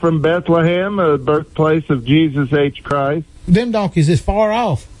calling from Bethlehem, the birthplace of Jesus H. Christ. Them donkeys is far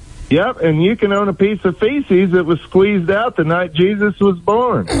off. Yep, and you can own a piece of feces that was squeezed out the night Jesus was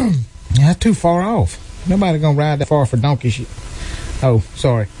born. That's too far off. Nobody gonna ride that far for donkey shit. Oh,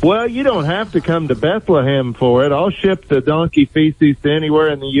 sorry. Well, you don't have to come to Bethlehem for it. I'll ship the donkey feces to anywhere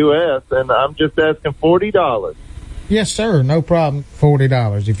in the U.S., and I'm just asking $40. Yes, sir. No problem.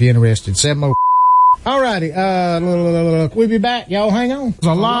 $40 if you're interested. 70. Alrighty. We'll be back. Y'all hang on.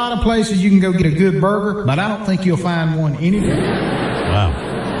 There's a lot of places you can go get a good burger, but I don't think you'll find one anywhere.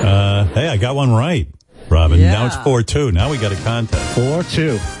 Wow. Hey, I got one right, Robin. Yeah. Now it's 4-2. Now we got a contest.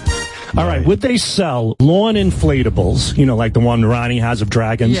 4-2. All right, would they sell lawn inflatables, like the one Ronnie has of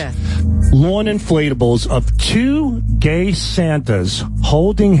dragons? Yes. Lawn inflatables of 2 gay Santas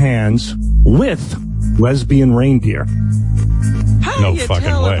holding hands with lesbian reindeer. How do you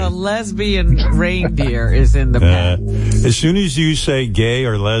tell if a lesbian reindeer is in the pack? As soon as you say gay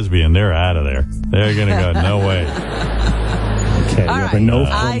or lesbian, they're out of there. They're going to go, no way. Okay, all right.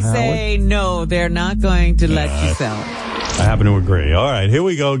 I say no, they're not going to let you sell it. I happen to agree. All right, here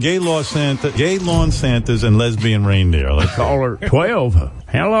we go. Gay lawn Santas and lesbian reindeer. Let's call her 12.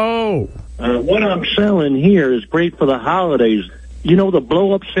 Hello. What I'm selling here is great for the holidays. You know the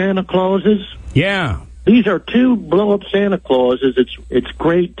blow-up Santa Clauses? Yeah. These are 2 blow-up Santa Clauses. It's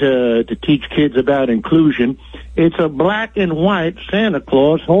great to teach kids about inclusion. It's a black and white Santa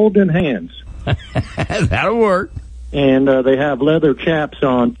Claus holding hands. That'll work. And they have leather chaps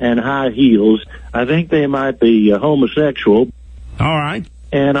on and high heels. I think they might be homosexual. All right.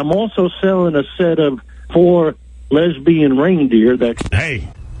 And I'm also selling a set of 4 lesbian reindeer that... Hey,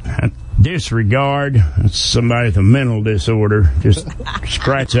 disregard. That's somebody with a mental disorder. Just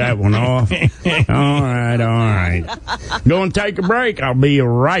scratch that one off. All right. Go and take a break. I'll be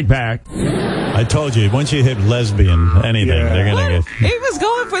right back. I told you, once you hit lesbian, anything, they're going to get... He was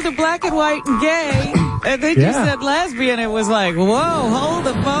going for the black and white and gay, and then you said lesbian. It was like, whoa, hold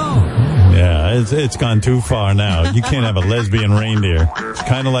the phone. Yeah, it's gone too far now. You can't have a lesbian reindeer. It's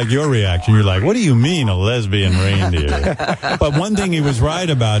kind of like your reaction. You're like, what do you mean a lesbian reindeer? But one thing he was right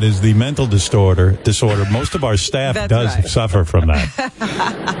about is the mental disorder. Most of our staff suffer from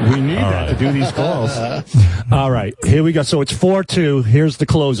that. We need that to do these calls. All right, here we go. So it's 4-2. Here's the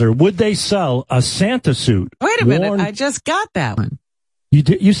closer. Would they sell a Santa suit? Wait a minute. I just got that one.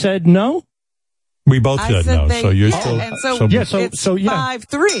 You said no? We both said no. So you're still... And so it's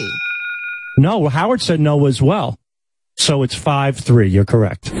 5-3. No, Howard said no as well. So it's 5-3. You're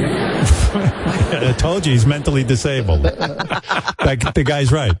correct. I told you he's mentally disabled. The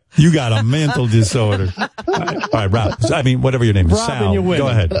guy's right. You got a mental disorder. All right, Rob. I mean, whatever your name is. Robin, Sal. you win. Go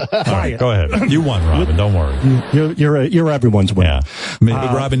ahead. All right, go ahead. You won, Robin. Don't worry. You're everyone's winner.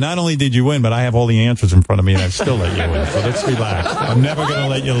 Yeah. Robin, not only did you win, but I have all the answers in front of me, and I've still let you win. So let's relax. I'm never going to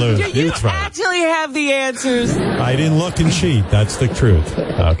let you lose. You actually have the answers. I didn't look and cheat. That's the truth.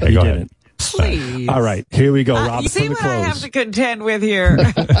 Okay, go ahead. Please. All right, here we go, Rob. You see what I have to contend with here?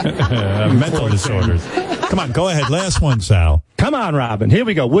 Mental disorders. Come on, go ahead. Last one, Sal. Come on, Robin. Here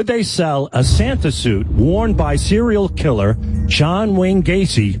we go. Would they sell a Santa suit worn by serial killer John Wayne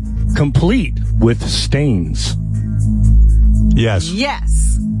Gacy, complete with stains? Yes.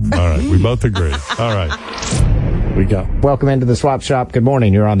 Yes. All right. We both agree. All right. We go. Welcome into the Swap Shop. Good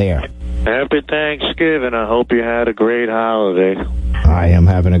morning. You're on the air. Happy Thanksgiving. I hope you had a great holiday. I am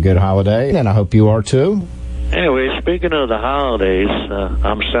having a good holiday, and I hope you are too. Anyway, speaking of the holidays,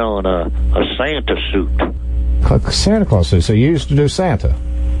 I'm selling a Santa suit. Santa Claus suit. So you used to do Santa?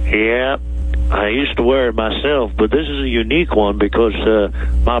 Yeah, I used to wear it myself, but this is a unique one because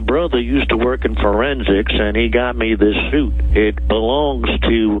my brother used to work in forensics, and he got me this suit. It belongs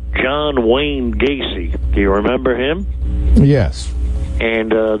to John Wayne Gacy. Do you remember him? Yes.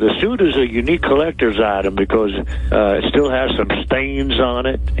 And the suit is a unique collector's item because it still has some stains on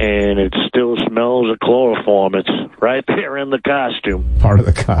it, and it still smells of chloroform. It's right there in the costume. Part of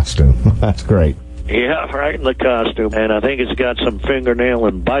the costume. That's great. Yeah, right in the costume. And I think it's got some fingernail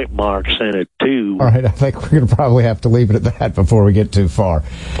and bite marks in it, too. All right, I think we're going to probably have to leave it at that before we get too far.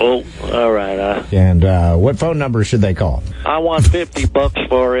 Oh, all right. And what phone number should they call? I want $50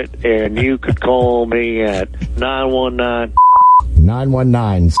 for it, and you could call me at 919...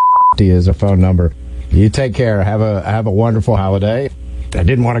 919 is a phone number. You take care. Have a wonderful holiday. I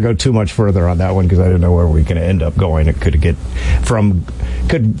didn't want to go too much further on that one because I didn't know where we could end up going. It could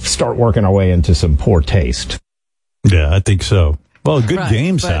start working our way into some poor taste. Yeah, I think so. Well, good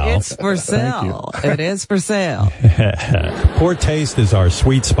game, Sal. But it's for sale. It is for sale. Poor taste is our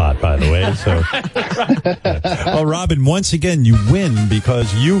sweet spot, by the way. So, well, Robin, once again, you win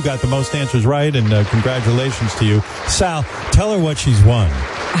because you got the most answers right, and congratulations to you. Sal, tell her what she's won.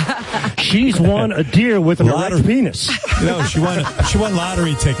 She's won a deer with an erect penis. No, she won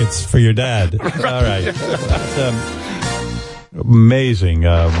lottery tickets for your dad. All right. Amazing.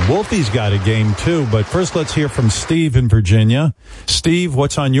 Wolfie's got a game, too. But first, let's hear from Steve in Virginia. Steve,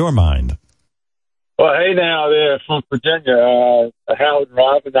 what's on your mind? Well, hey now there from Virginia, Howard and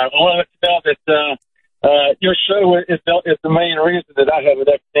Robin. I want to know that your show is the main reason that I have an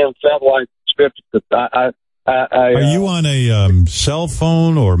XM satellite subscription. Are you on a cell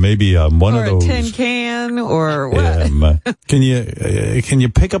phone or maybe one of those? Or a tin can or what? Can you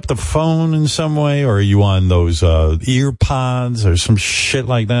pick up the phone in some way, or are you on those ear pods or some shit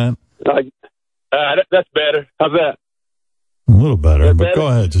like that? That's better. How's that? A little better, but better? Go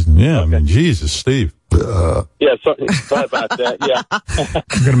ahead. Okay. I mean, Jesus, Steve. Yeah, sorry about that. Yeah.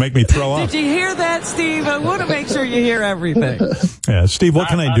 You're going to make me throw up. Did you hear that, Steve? I want to make sure you hear everything. Yeah, Steve, what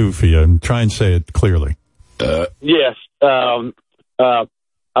can I do for you? Try and say it clearly. Yes. I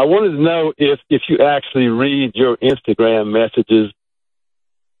wanted to know if you actually read your Instagram messages.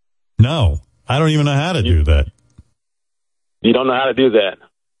 No, I don't even know how to do that. You don't know how to do that?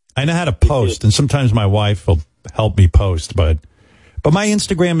 I know how to post, and sometimes my wife will help me post, but my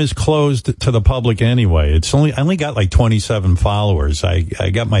Instagram is closed to the public anyway. I only got like 27 followers. I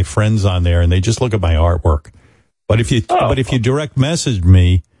got my friends on there, and they just look at my artwork. But if you direct message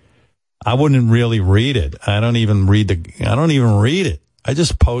me, I wouldn't really read it. I don't even read it. I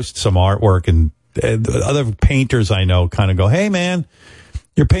just post some artwork, and other painters I know kind of go, "Hey man,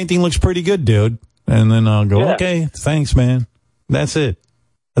 your painting looks pretty good, dude." And then I'll go, "Okay, thanks, man." That's it.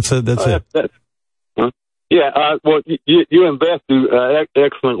 That's it. Yeah. Well, you invest in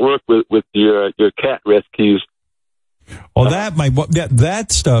excellent work with your cat rescues. Well, that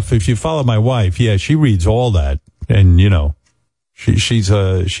stuff. If you follow my wife, yeah, she reads all that, and you know. She's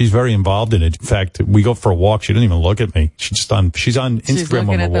very involved in it. In fact, we go for a walk. She didn't even look at me. She's on Instagram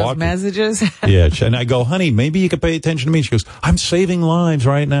when we're walking. Messages. Yeah, and I go, "Honey, maybe you could pay attention to me." She goes, "I'm saving lives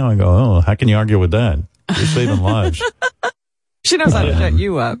right now." I go, "Oh, how can you argue with that? You're saving lives." She knows how to shut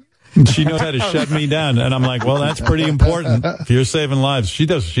you up. She knows how to shut me down, and I'm like, "Well, that's pretty important. If you're saving lives, she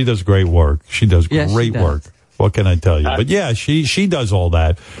does great work. She does great work. What can I tell you?" But yeah, she does all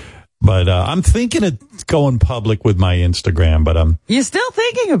that. But I'm thinking of going public with my Instagram, but You're still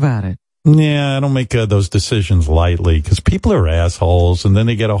thinking about it? Yeah, I don't make those decisions lightly because people are assholes, and then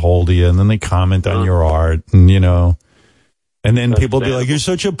they get a hold of you, and then they comment on your art, and and then people be like, "You're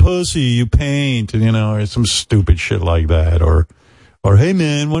such a pussy, you paint," and or some stupid shit like that, or "Hey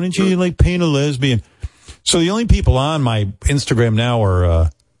man, why don't you paint a lesbian?" So the only people on my Instagram now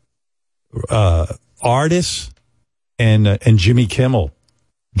are artists and Jimmy Kimmel.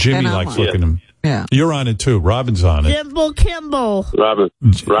 Jimmy likes looking at him. Yeah. You're on it too. Robin's on it. Kimball. Robin.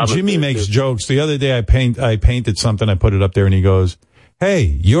 Jimmy makes jokes. The other day I painted something. I put it up there and he goes, "Hey,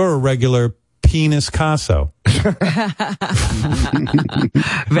 you're a regular penis Casso." I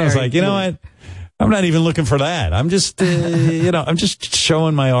was like, you know what? I'm not even looking for that. I'm just, I'm just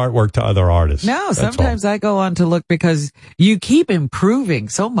showing my artwork to other artists. No, sometimes I go on to look because you keep improving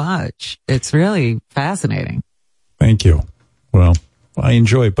so much. It's really fascinating. Thank you. Well, I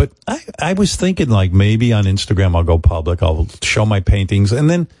enjoy it. But I was thinking, like, maybe on Instagram I'll go public. I'll show my paintings, and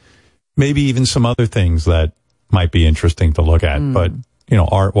then maybe even some other things that might be interesting to look at, but,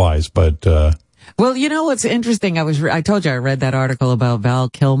 art-wise. But well, what's interesting? I told you I read that article about Val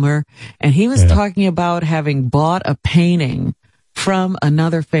Kilmer, and he was talking about having bought a painting from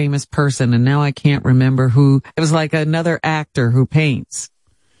another famous person, and now I can't remember who. It was like another actor who paints.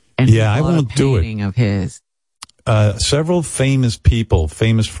 And I won't do it. Of his. Several famous people,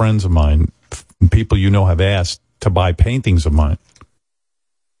 famous friends of mine, people have asked to buy paintings of mine.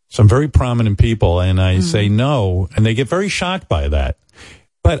 Some very prominent people, and I say no, and they get very shocked by that.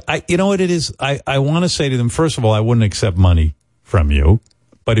 But you know what it is? I want to say to them, first of all, I wouldn't accept money from you.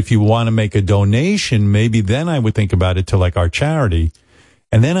 But if you want to make a donation, maybe then I would think about it to like our charity.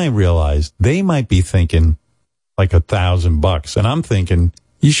 And then I realized they might be thinking like $1,000, and I'm thinking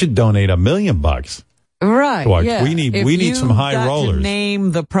you should donate $1 million. Right. Yeah. We need some high rollers. To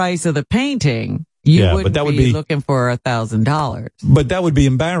name the price of the painting, you wouldn't be looking for $1,000. But that would be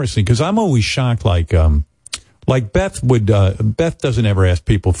embarrassing because I'm always shocked. Like Beth would. Beth doesn't ever ask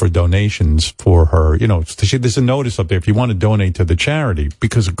people for donations for her. There's a notice up there if you want to donate to the charity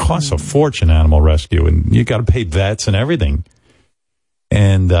because it costs a fortune, animal rescue, and you got to pay vets and everything.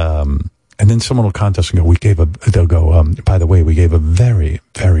 And then someone will contact us and go, they'll go, by the way, we gave a very,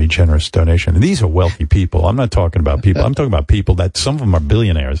 very generous donation. And these are wealthy people. I'm not talking about people. I'm talking about people that some of them are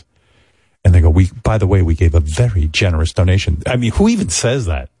billionaires. And they go, by the way, we gave a very generous donation. I mean, who even says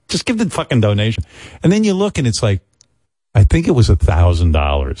that? Just give the fucking donation. And then you look and it's like, I think it was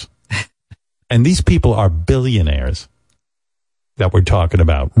 $1,000. And these people are billionaires that we're talking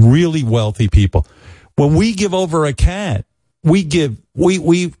about. Really wealthy people. When we give over a cat, we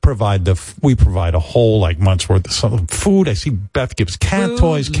provide a whole month's worth of food. I see Beth gives cat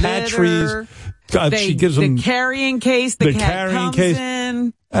toys, cat trees. She gives them the carrying case. The cat carrying comes case.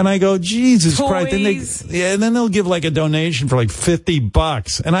 in. And I go, Jesus toys. Christ! And then they'll give a donation for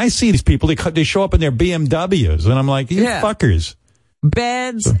 $50. And I see these people. They show up in their BMWs, and I'm like, you fuckers.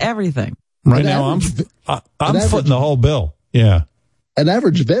 Beds, everything. Right now, I'm footing the whole bill. Yeah. An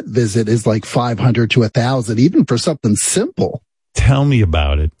average vet visit is like $500 to $1,000, even for something simple. Tell me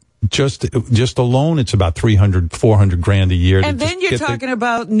about it. Just alone, it's about $300,000-$400,000 a year. And then you're talking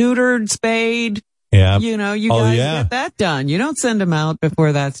about neutered, spayed. Yeah. You guys get that done. You don't send them out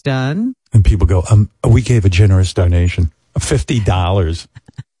before that's done. And people go, we gave a generous donation of $50.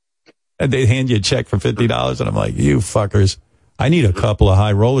 And they hand you a check for $50. And I'm like, you fuckers. I need a couple of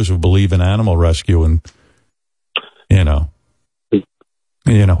high rollers who believe in animal rescue and,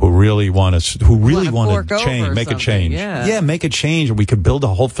 who really want to make a change. Yeah, make a change. We could build a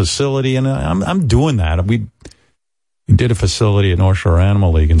whole facility, and I'm doing that. We did a facility at North Shore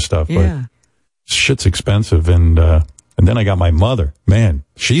Animal League and stuff, but shit's expensive. And then I got my mother. Man,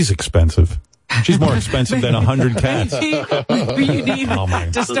 she's expensive. She's more expensive than 100 cats. Maybe you need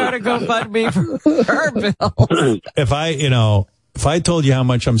to start a GoFundMe for her bills. If I told you how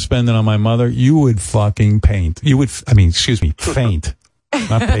much I'm spending on my mother, you would fucking faint.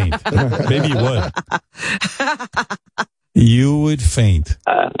 Not paint. Maybe you would. You would faint.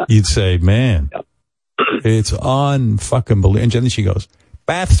 You'd say, man, it's unfucking believable. And then she goes,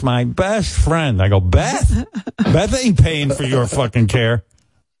 Beth's my best friend. I go, Beth? Beth ain't paying for your fucking care.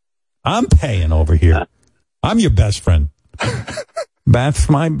 I'm paying over here. I'm your best friend. Beth's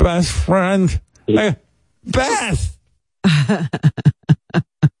my best friend. Beth!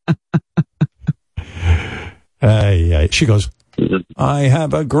 Hey, she goes, I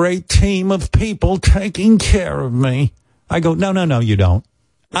have a great team of people taking care of me. I go, no, you don't.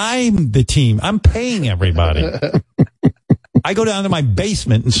 I'm the team. I'm paying everybody. I go down to my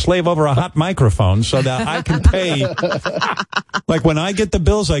basement and slave over a hot microphone so that I can pay. Like when I get the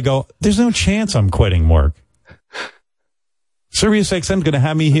bills, I go, there's no chance I'm quitting work. Sirius XM's going to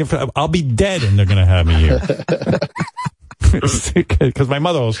have me here. I'll be dead and they're going to have me here. Because my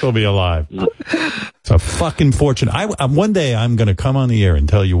mother will still be alive. It's a fucking fortune. One day I'm going to come on the air and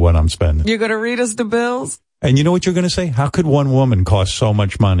tell you what I'm spending. You're going to read us the bills? And you know what you're going to say? How could one woman cost so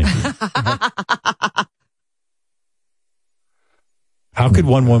much money? How could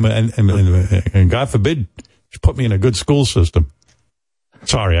one woman, and God forbid, she put me in a good school system.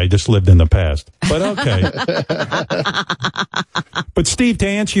 Sorry, I just lived in the past. But okay. But Steve, to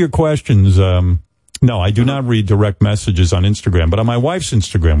answer your questions, no, I do not read direct messages on Instagram, but on my wife's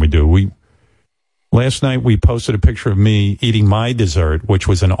Instagram we do. Last night we posted a picture of me eating my dessert, which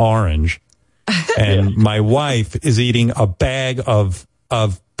was an orange, and my wife is eating a bag of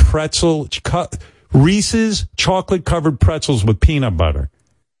Reese's chocolate-covered pretzels with peanut butter.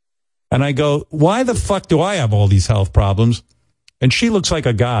 And I go, why the fuck do I have all these health problems? And she looks like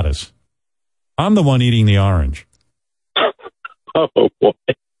a goddess. I'm the one eating the orange. Oh, boy.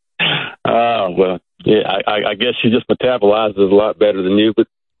 Well, yeah, I guess she just metabolizes a lot better than you. But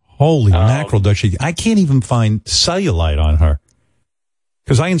holy mackerel, does she? I can't even find cellulite on her.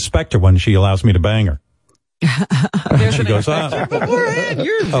 Because I inspect her when she allows me to bang her. She goes,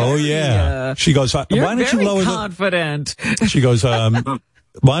 oh, yeah. She goes, why don't you lower confident. She goes,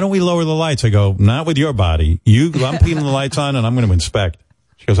 why don't we lower the lights? I go, not with your body. I'm keeping the lights on and I'm going to inspect.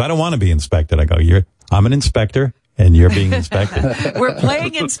 She goes, I don't want to be inspected. I go, I'm an inspector and you're being inspected. We're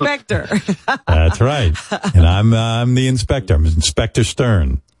playing inspector. That's right. And I'm the inspector. I'm Inspector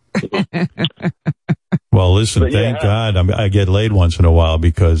Stern. Well, listen, thank God I get laid once in a while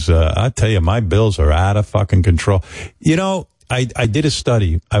because I tell you, my bills are out of fucking control. You know, I did a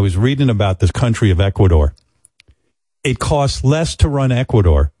study. I was reading about this country of Ecuador. It costs less to run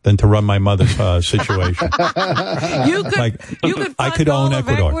Ecuador than to run my mother's situation. You could I could own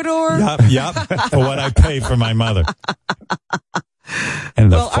Ecuador. Yep, for what I pay for my mother.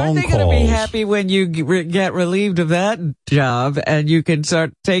 And the phone aren't they going to be happy when you get relieved of that job and you can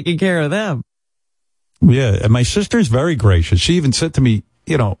start taking care of them? Yeah, and my sister's very gracious. She even said to me,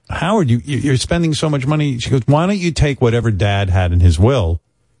 you know, Howard, you're spending so much money. She goes, why don't you take whatever Dad had in his will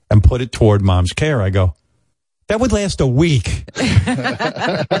and put it toward Mom's care? I go, that would last a week. What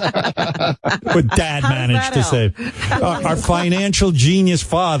Dad managed to save. Our financial genius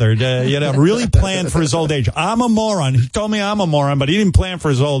father, really planned for his old age. I'm a moron. He told me I'm a moron, but he didn't plan for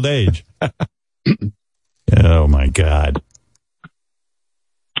his old age. Oh, my God.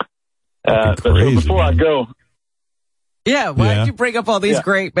 But before I go. Yeah, why did you bring up all these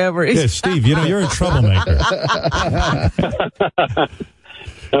great memories? Yeah, Steve, you're a troublemaker.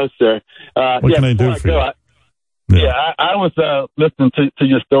 No, sir. What can I do for you? I was listening to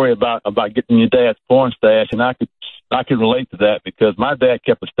your story about getting your dad's porn stash, and I could relate to that because my dad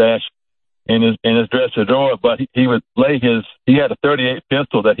kept a stash in his dresser drawer, but he would lay he had a .38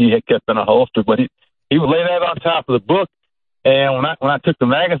 pistol that he had kept in a holster, but he would lay that on top of the book. And when I took the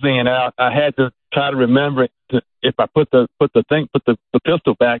magazine out, I had to try to remember if I put the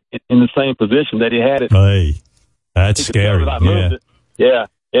pistol back in the same position that he had it. Hey, that's scary. Yeah.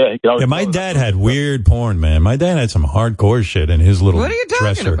 Yeah, my dad had weird porn, man. My dad had some hardcore shit in his little dresser. What are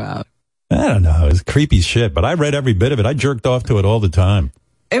you talking about? I don't know. It was creepy shit, but I read every bit of it. I jerked off to it all the time.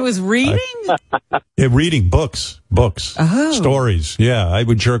 It was reading? Reading books, stories. Yeah, I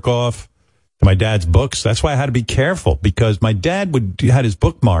would jerk off to my dad's books. That's why I had to be careful because my dad had his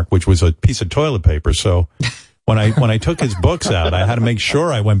bookmark, which was a piece of toilet paper. So when I took his books out, I had to make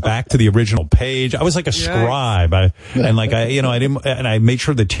sure I went back to the original page. I was like a scribe. I made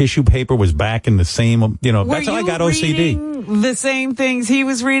sure the tissue paper was back in the same, that's how I got OCD. The same things he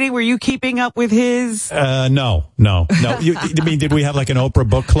was reading? Were you keeping up with his? No. I mean, did we have like an Oprah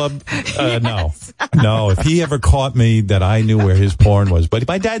book club? Yes. No. If he ever caught me that I knew where his porn was, but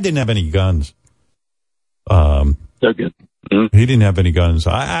my dad didn't have any guns. They're good. Mm-hmm. He didn't have any guns.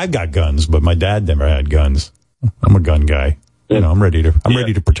 I got guns, but my dad never had guns. I'm a gun guy. I'm ready to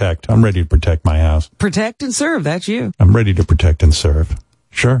protect. I'm ready to protect my house. Protect and serve. That's you. I'm ready to protect and serve.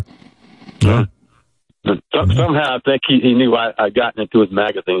 Sure. Yeah. Somehow I think he knew I gotten into his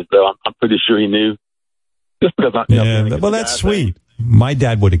magazines, though. I'm pretty sure he knew. Just because well, that's sweet. My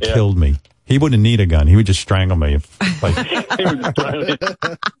dad would have killed me. He wouldn't need a gun. He would just strangle me. He would just strangle me.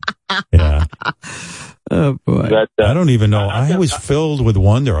 Yeah. Oh, boy. I don't even know. I was filled with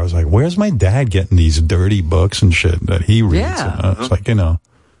wonder. I was like, where's my dad getting these dirty books and shit that he reads? Yeah. It's like,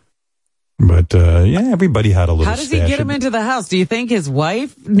 But, everybody had a little How does he get him into the house? Do you think his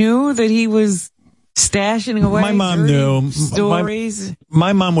wife knew that he was stashing away my mom knew stories?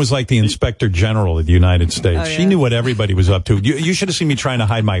 My mom was like the Inspector General of the United States. Oh, yeah. She knew what everybody was up to. You should have seen me trying to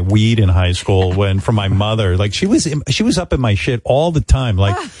hide my weed in high school from my mother. Like she was up in my shit all the time.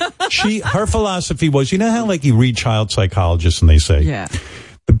 Like her philosophy was, how like you read child psychologists and they say,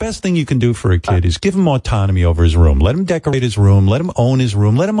 the best thing you can do for a kid is give him autonomy over his room. Let him decorate his room. Let him own his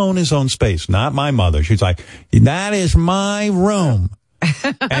room. Let him own his own space. Not my mother. She's like, that is my room.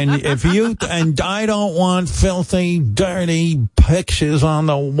 And I don't want filthy, dirty pictures on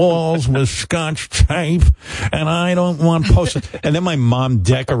the walls with scotch tape, and I don't want posters. And then my mom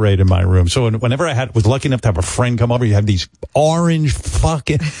decorated my room. So whenever was lucky enough to have a friend come over, you have these orange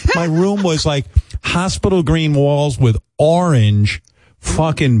my room was like hospital green walls with orange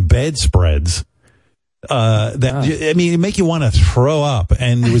fucking bedspreads. it make you want to throw up.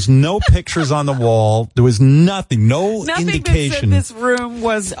 And there was no pictures on the wall. There was nothing, no indication. That said this room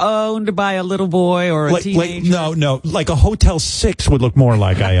was owned by a little boy or a teenager. No, like a Hotel 6 would look more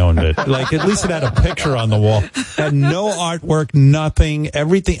like I owned it. Like at least it had a picture on the wall. Had no artwork, nothing,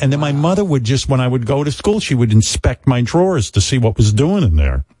 everything. And then my mother would just, when I would go to school, she would inspect my drawers to see what was doing in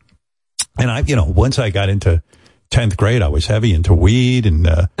there. And once I got into 10th grade, I was heavy into weed and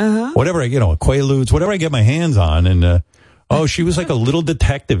whatever, Quaaludes, whatever I get my hands on. And, she was like a little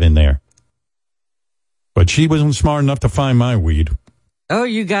detective in there. But she wasn't smart enough to find my weed. Oh,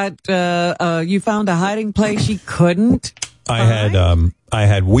 you got, you found a hiding place you couldn't? I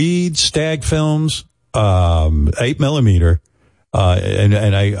had weed, stag films, 8mm,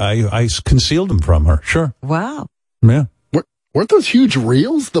 and I concealed them from her. Sure. Wow. Yeah. Weren't those huge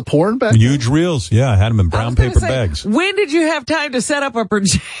reels, the porn back then? Huge reels, yeah. I had them in brown paper bags. When did you have time to set up a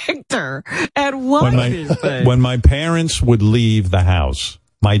projector and watch these things? When my parents would leave the house,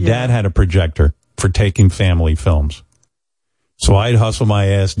 my dad had a projector for taking family films. So I'd hustle my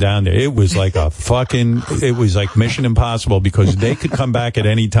ass down there. It was like it was like Mission Impossible because they could come back at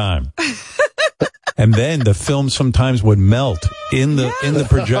any time. And then the film sometimes would melt in the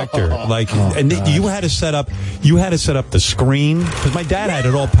projector. You had to set up the screen because my dad had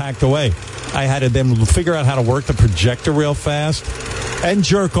it all packed away. I had to then figure out how to work the projector real fast and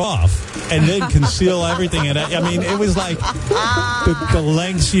jerk off and then conceal everything. And it was like the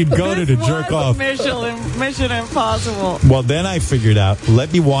lengths you'd go to jerk off. Mission Impossible. Well, then I figured out,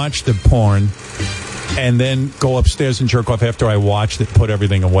 let me watch the porn and then go upstairs and jerk off after I watched it, put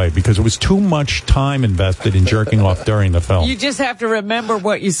everything away, because it was too much time invested in jerking off during the film. You just have to remember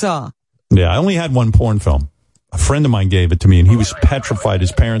what you saw. Yeah, I only had one porn film. A friend of mine gave it to me, and he was petrified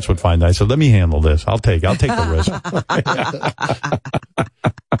his parents would find it. I said, let me handle this. I'll take the risk.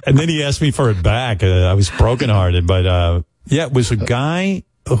 And then he asked me for it back. I was brokenhearted, but it was a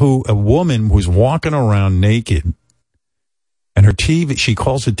woman who was walking around naked, and her TV, she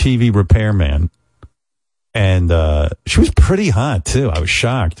calls a TV repairman. And she was pretty hot too. I was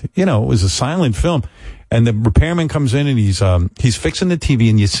shocked. It was a silent film, and the repairman comes in and he's fixing the TV,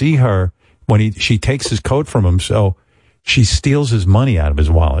 and you see her when she takes his coat from him, so she steals his money out of his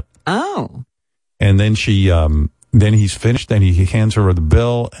wallet. Oh. And then then he's finished, and he hands her the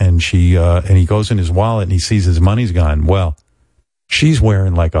bill, and he goes in his wallet and he sees his money's gone. Well, she's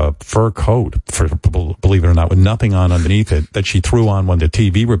wearing like a fur coat, believe it or not, with nothing on underneath it, that she threw on when the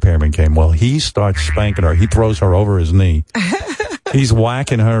TV repairman came. Well, he starts spanking her. He throws her over his knee. He's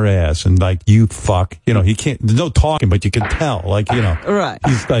whacking her ass and like, you fuck. He can't, there's no talking, but you can tell. Right.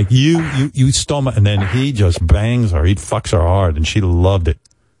 He's like, you stole my, and then he just bangs her. He fucks her hard, and she loved it.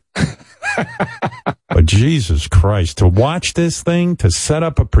 But Jesus Christ, to watch this thing, to set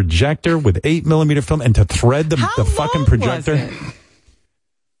up a projector with 8mm film and to thread the fucking projector.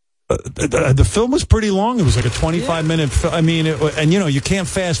 The film was pretty long. It was like a 25-minute film. I mean, you can't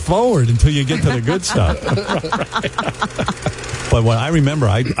fast forward until you get to the good stuff. But when I remember,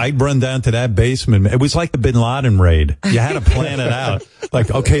 I'd run down to that basement. It was like the Bin Laden raid. You had to plan it out. Like,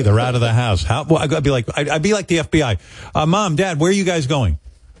 okay, they're out of the house. I'd be like the FBI. Mom, Dad, where are you guys going?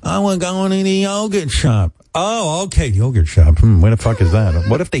 We're going to the yogurt shop. Oh, okay, yogurt shop. Where the fuck is that?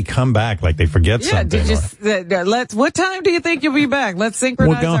 What if they come back like they forget something? What time do you think you'll be back? Let's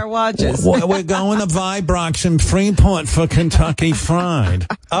synchronize our watches. We're going to Vibrox in Freeport for Kentucky Fried.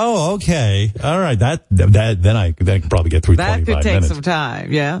 Oh, okay. All right. Then I could probably get through 25 minutes. That could take some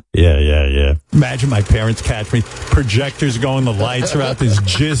time, yeah? Yeah. Imagine my parents catch me. Projectors going, the lights are out, there's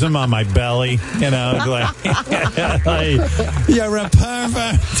jism on my belly. Like, you're a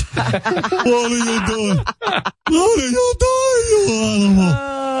pervert. What are you doing? What are you doing, you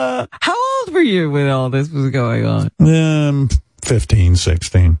animal? How old were you when all this was going on? 15,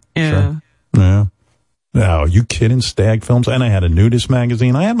 16. Yeah. Sure. Yeah. No, you kidding? Stag films? And I had a nudist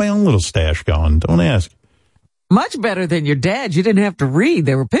magazine. I had my own little stash going. Don't ask. Much better than your dad. You didn't have to read.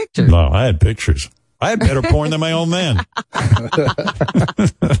 There were pictures. No, I had pictures. I had better porn than my old man.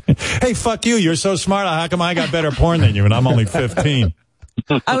 Hey, fuck you. You're so smart. How come I got better porn than you and I'm only 15?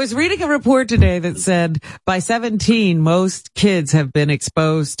 I was reading a report today that said by 17, most kids have been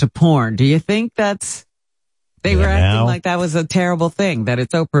exposed to porn. Do you think were acting like that was a terrible thing, that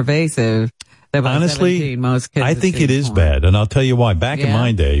it's so pervasive that by honestly, 17, most kids I think it is porn. bad, and I'll tell you why. Back in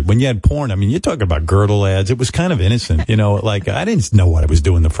my day, when you had porn, I mean, you're talking about girdle ads. It was kind of innocent, like I didn't know what I was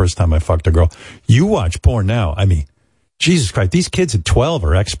doing the first time I fucked a girl. You watch porn now, I mean, Jesus Christ, these kids at 12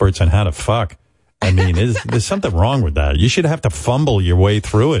 are experts on how to fuck. I mean, there's something wrong with that. You should have to fumble your way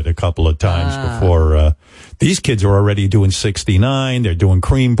through it a couple of times before. These kids are already doing 69. They're doing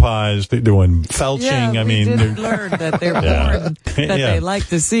cream pies. They're doing felching. Yeah, we did learn that their porn that they like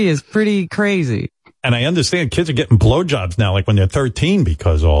to see is pretty crazy. And I understand kids are getting blowjobs now, like when they're 13,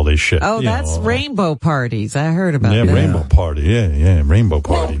 because of all this shit. Oh, that's rainbow parties. I heard about that. Yeah, rainbow party. Yeah, rainbow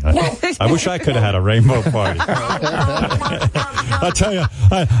party. I wish I could have had a rainbow party. I tell you,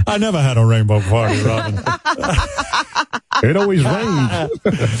 I never had a rainbow party, Robin. It always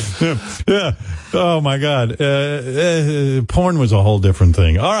rains. Yeah. Oh my God. Porn was a whole different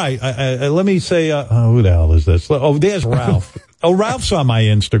thing. All right. Let me say, who the hell is this? Oh, there's Ralph. Oh, Ralph's on my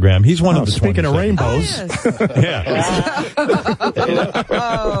Instagram. He's one of the speaking of rainbows. Yeah.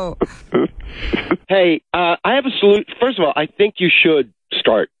 Hey, I have a solution. First of all, I think you should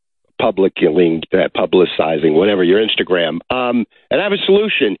start publicizing whatever your Instagram. And I have a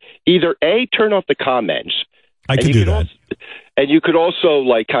solution. Either A, turn off the comments. I can do that. And you could also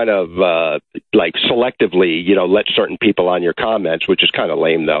kind of selectively, let certain people on your comments, which is kind of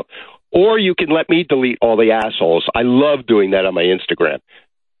lame though. Or you can let me delete all the assholes. I love doing that on my Instagram.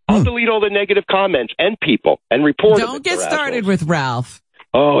 I'll delete all the negative comments and people and report them. Don't get started with Ralph.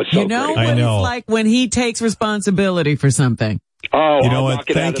 Oh, it's so You know great. what it's like when he takes responsibility for something. Oh, you know what?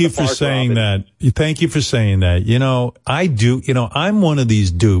 Thank you for saying that. Thank you for saying that. I do. I'm one of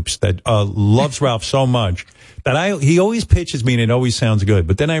these dupes that loves Ralph so much that he always pitches me and it always sounds good.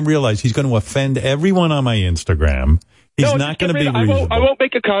 But then I realize he's going to offend everyone on my Instagram. He's not going to be reasonable. I won't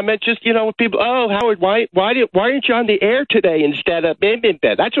make a comment. Just, people, Howard, why aren't you on the air today instead of bed?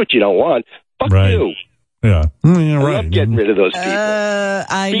 That's what you don't want. Fuck you. Yeah. I love getting rid of those people.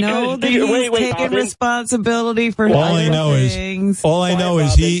 I know that he's taking responsibility for things. All I know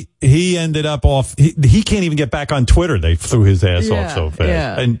is he ended up off. He can't even get back on Twitter. They threw his ass off so fast.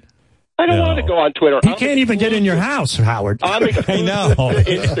 Yeah. And I don't want to go on Twitter. He can't even get in your house, Howard. I know.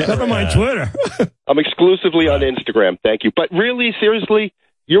 Never mind Twitter. I'm exclusively on Instagram. Thank you. But really, seriously,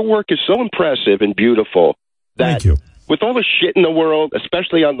 your work is so impressive and beautiful that Thank you. With all the shit in the world,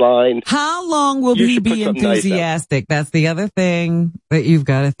 especially online. How long will he be enthusiastic? That's the other thing that you've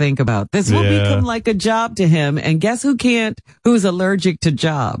got to think about. This will become like a job to him. And guess who's allergic to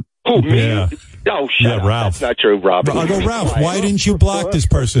job? Who, me? Yeah. Oh, shut up. Ralph. That's not true, Robin. I go, Ralph, why didn't you block this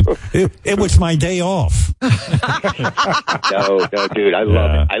person? It was my day off. No, dude, I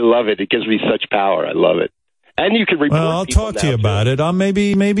love it. I love it. It gives me such power. I love it. And you can report. Well, I'll talk to you about it.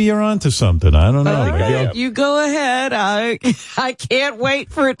 Maybe you're onto something. I don't know. All right, you go ahead. I can't wait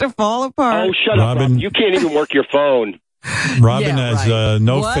for it to fall apart. Oh, shut up, Robin. You can't even work your phone. Robin has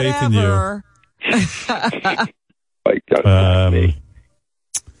no faith in you. My God,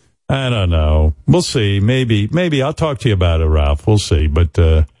 I don't know. We'll see. Maybe I'll talk to you about it, Ralph. We'll see. But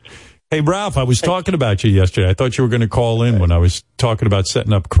hey, Ralph, I was talking about you yesterday. I thought you were going to call in when I was talking about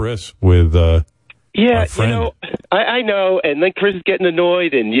setting up Chris with. Yeah, I know, and then Chris is getting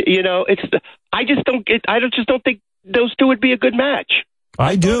annoyed, and I just don't think those two would be a good match.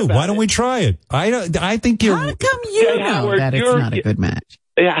 I do. Why don't we try it? I think you're. How come you know that it's not a good match?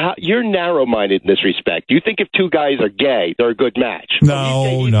 Yeah, you're narrow-minded in this respect. You think if two guys are gay, they're a good match?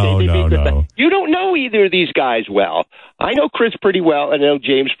 No. You don't know either of these guys well. I know Chris pretty well, and I know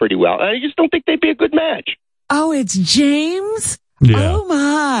James pretty well, and I just don't think they'd be a good match. Oh, it's James? Yeah. Oh,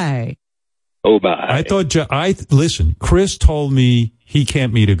 my. Oh, my. Listen, Chris told me he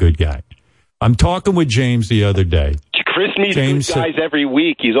can't meet a good guy. I'm talking with James the other day. Chris meets good guys every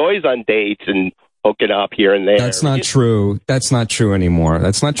week. He's always on dates and hooking up here and there. That's not true. That's not true anymore.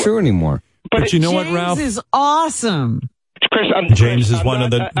 But you know what, Ralph? James is awesome. James is one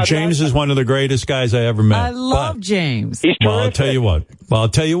of the greatest guys I ever met. I love James. He's terrific. I'll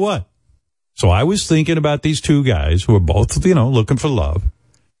tell you what. So I was thinking about these two guys who are both, looking for love.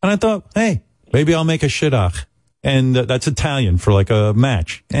 And I thought, hey, maybe I'll make a shidduch. And that's Italian for like a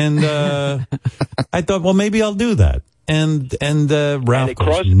match. And I thought, well, maybe I'll do that. And Ralph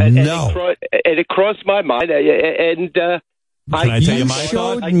goes, no. And it crossed my mind. Can I tell you my thought?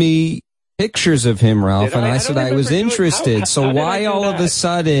 You showed me pictures of him, Ralph, and I said I was interested. So why all of a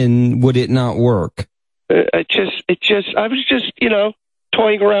sudden would it not work? I was just,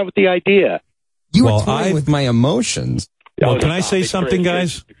 toying around with the idea. You were toying with my emotions. Well, can I say something,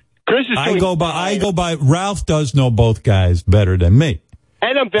 guys? Chris is I go by. Ralph does know both guys better than me.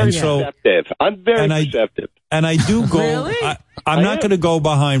 And I'm very perceptive. Perceptive. And I do go. Really? I'm not going to go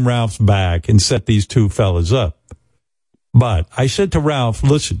behind Ralph's back and set these two fellas up. But I said to Ralph,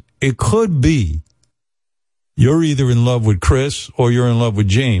 listen, it could be you're either in love with Chris or you're in love with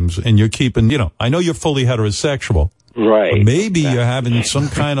James, and you're keeping, I know you're fully heterosexual, Right. Or maybe you're having some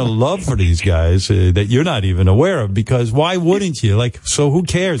kind of love for these guys that you're not even aware of, because why wouldn't you? Like, so who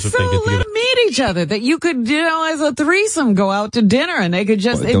cares if they get together? Meet each other, that you could, as a threesome, go out to dinner and they could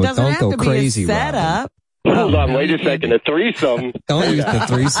just, it doesn't have to be a setup. Hold on, wait a second. A threesome. Don't use the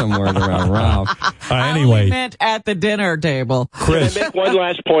threesome word around Ralph. Anyway. I only meant at the dinner table. Chris. Can I make one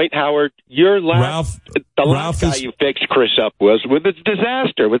last point, Howard? The last guy you fixed Chris up was with his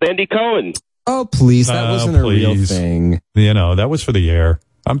disaster with Andy Cohen. Oh, please. That wasn't a real thing. That was for the air.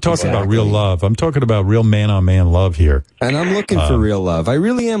 I'm talking about real love. I'm talking about real man-on-man love here. And I'm looking for real love. I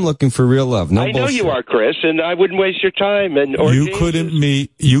really am looking for real love. No I know bullshit. you are, Chris, and I wouldn't waste your time. You couldn't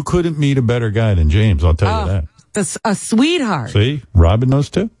meet a better guy than James, I'll tell you that. A sweetheart. See? Robin knows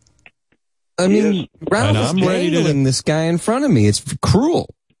too. I mean, Ralph is dangling this guy in front of me. It's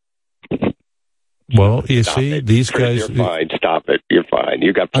cruel. Well, you see, these guys... You're fine. Stop it. You're fine.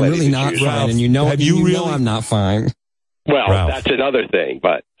 You got plenty I'm really to not choose. fine, and you know I'm not fine. Well, Ralph. that's another thing,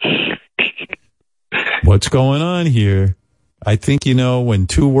 but... What's going on here? I think, when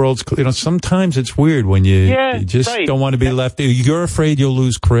two worlds... sometimes it's weird when you just don't want to be left... You're afraid you'll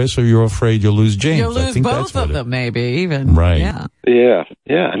lose Chris, or you're afraid you'll lose James. You'll lose both of them, maybe, even. Right. Yeah.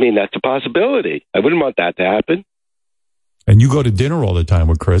 I mean, that's a possibility. I wouldn't want that to happen. And you go to dinner all the time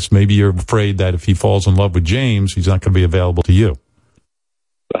with Chris. Maybe you're afraid that if he falls in love with James, he's not going to be available to you.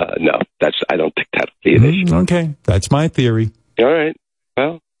 No, I don't think that'll be an issue. Okay, that's my theory. All right.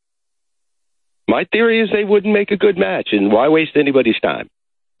 Well, my theory is they wouldn't make a good match, and why waste anybody's time?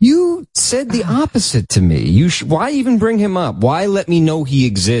 You said the opposite to me. Why even bring him up? Why let me know he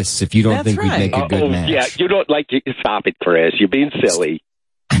exists if you don't think we'd make a good match? Yeah, you don't like to stop it, Chris. You're being silly.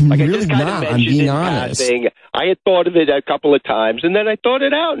 I'm really not. I'm being honest. I had thought of it a couple of times, and then I thought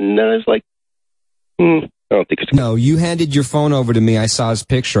it out, and then I was like, I don't think it's good. No, you handed your phone over to me. I saw his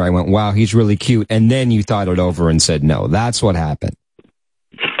picture. I went, wow, he's really cute. And then you thought it over and said no. That's what happened.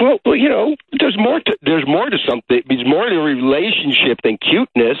 Well, there's more to something. There's more to a relationship than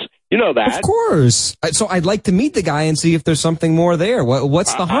cuteness. You know that. Of course. So I'd like to meet the guy and see if there's something more there.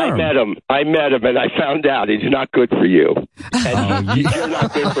 What's the harm? I met him, and I found out he's not good for you. And you're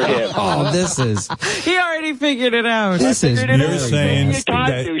not good for him. Oh, this is... He already figured it out. You're saying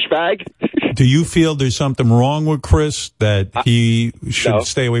that... douchebag. Do you feel there's something wrong with Chris, that he should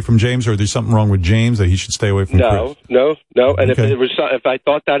stay away from James, or there's something wrong with James that he should stay away from Chris? No. And if I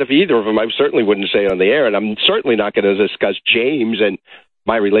thought that of either of them, I certainly wouldn't say it on the air, and I'm certainly not going to discuss James and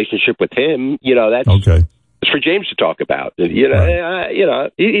my relationship with him. That's okay. It's for James to talk about. He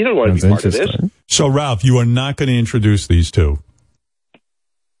doesn't want to be part of this. So, Ralph, you are not going to introduce these two.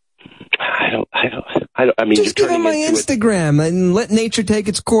 I mean, just give him my Instagram and let nature take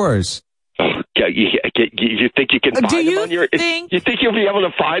its course. You think you can find him on your... You think you'll be able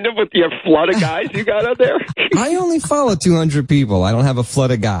to find him with your flood of guys you got out there? I only follow 200 people. I don't have a flood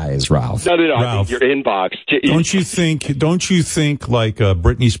of guys, Ralph. No, Ralph, your inbox. Don't you think like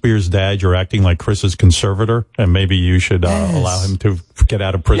Britney Spears' dad, you're acting like Chris's conservator, and maybe you should allow him to get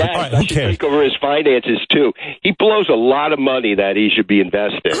out of prison? Yes, All right, I should take over his finances, too. He blows a lot of money that he should be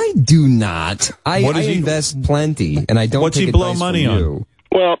investing. I do not. I invest plenty, and I don't What's take he blow advice money from on? you.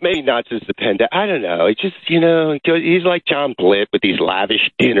 Well, maybe not since the pandemic. I don't know. It's just, he's like John Blitt with these lavish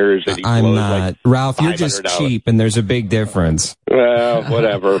dinners. That he I'm not. Like Ralph, you're just cheap, and there's a big difference. Well,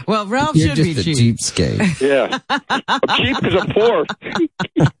 whatever. Well, Ralph you're should be just a cheap. cheapskate. Yeah. I'm cheap because I'm poor.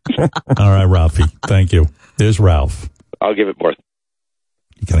 All right, Ralphie. Thank you. There's Ralph. I'll give it more.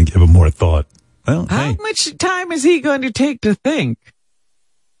 You got to give him more thought. Well, How much time is he going to take to think?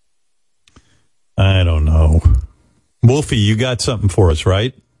 I don't know. Wolfie, you got something for us,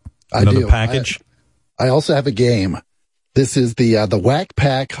 right? Another package? I also have a game. This is the Wack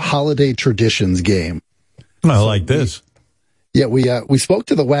Pack Holiday Traditions game. I like this. We spoke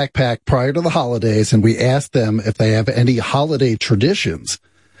to the Wack Pack prior to the holidays, and we asked them if they have any holiday traditions.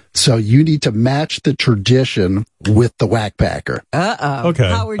 So you need to match the tradition with the Wack Packer. Uh-oh. Okay.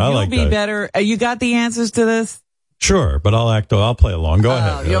 Howard, I you'll like be that. better. You got the answers to this? Sure, but I'll play along. Go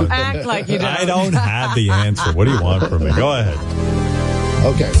ahead. You'll act like you don't. I don't have the answer. What do you want from me? Go ahead.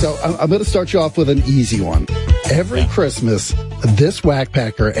 Okay, so I'm going to start you off with an easy one. Every Christmas, this Wack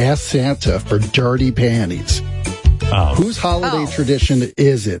Packer asks Santa for dirty panties. Oh. Whose holiday tradition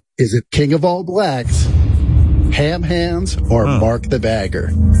is it? Is it King of All Blacks, Ham Hands, or Mark the Bagger?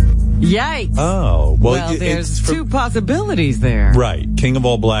 Yikes. Oh. Well, there's two possibilities there. Right. King of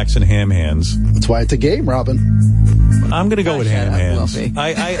All Blacks and Ham Hands. That's why it's a game, Robin. I'm going to go with Ham Hands.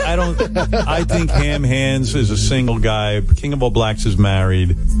 I don't. I think Ham Hands is a single guy. King of All Blacks is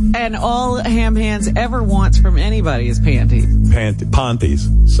married. And all Ham Hands ever wants from anybody is panties. Panties.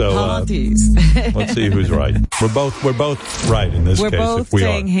 So panties. Let's see who's right. We're both right in this case. We're both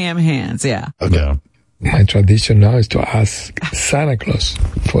saying Ham Hands. Yeah. Okay. Yeah. My tradition now is to ask Santa Claus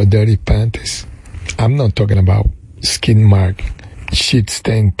for dirty panties. I'm not talking about skin mark, shit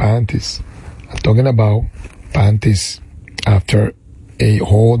stained panties. I'm talking about panties after a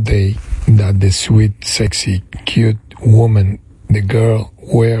whole day that the sweet, sexy, cute woman, the girl,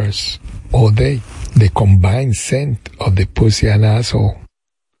 wears all day. The combined scent of the pussy and asshole.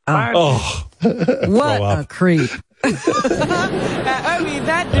 Oh. What a creep. I mean,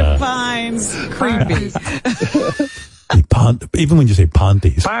 that defines creepy. Even when you say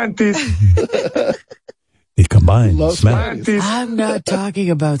panties. Panties. The combined smell. Panties. I'm not talking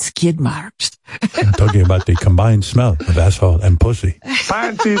about skid marks. I'm talking about the combined smell of asshole and pussy.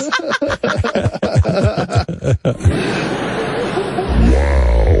 Panties.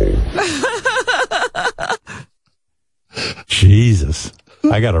 Wow. Jesus.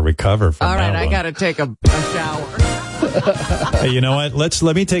 I got to recover from all that right, I one. got to take a shower. Hey, you know what?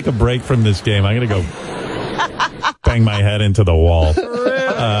 Let me take a break from this game. I'm going to go bang my head into the wall.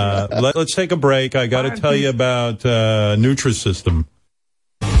 Let's take a break. I got to tell you about Nutrisystem.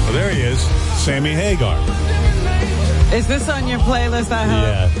 Oh, there he is, Sammy Hagar. Is this on your playlist, I hope?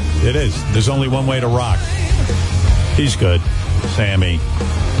 Yeah, it is. There's only one way to rock. He's good, Sammy.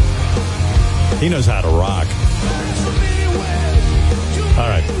 He knows how to rock. All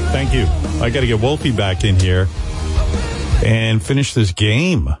right, thank you. I got to get Wolfie back in here and finish this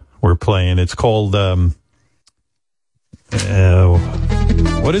game we're playing. It's called, what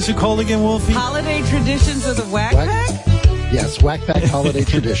is it called again, Wolfie? Holiday Traditions of the Wack Pack? Yes, Wack Pack Holiday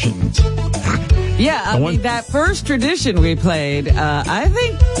Traditions. Yeah, I mean, that first tradition we played, I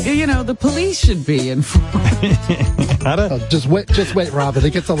think, the police should be informed. Just wait, Robin.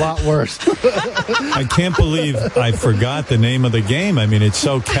 It gets a lot worse. I can't believe I forgot the name of the game. I mean, it's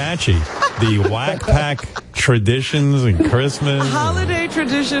so catchy. The Wack Pack Traditions and Christmas. Holiday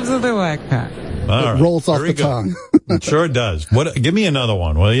Traditions of the Wack Pack. All right. Rolls off the tongue. It sure does. Give me another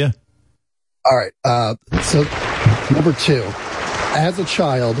one, will you? All right. So, number 2. As a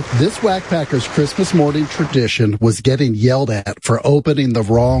child, this Wack Packer's Christmas morning tradition was getting yelled at for opening the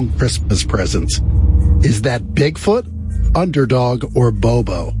wrong Christmas presents. Is that Bigfoot, Underdog, or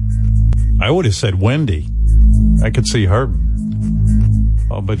Bobo? I would have said Wendy. I could see her.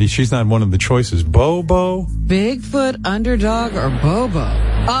 Oh, but she's not one of the choices. Bobo? Bigfoot, Underdog, or Bobo?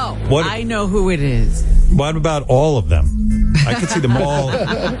 Oh, I know who it is. What about all of them? I could see them all.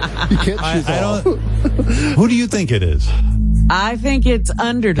 You can't choose all. Who do you think it is? I think it's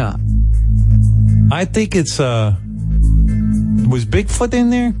Underdog. I think it's, was Bigfoot in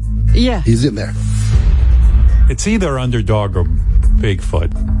there? Yeah. He's in there. It's either Underdog or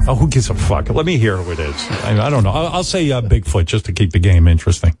Bigfoot. Oh, who gives a fuck? Let me hear who it is. I don't know. I'll say Bigfoot just to keep the game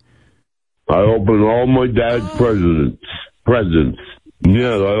interesting. I opened all my dad's presents.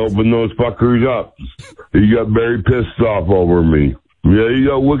 Yeah, I opened those fuckers up. He got very pissed off over me. Yeah, he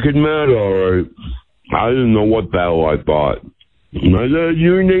got wicked mad, all right. I didn't know what the hell I thought. I said,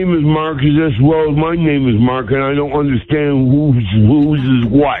 your name is Mark as well as my name is Mark, and I don't understand whose is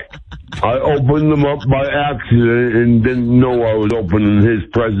what. I opened them up by accident and didn't know I was opening his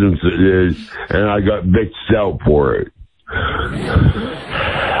presents, and I got bitched out for it.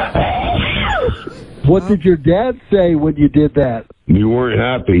 What did your dad say when you did that? You weren't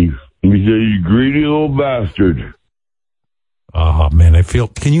happy. He said, you greedy little bastard. Oh, man,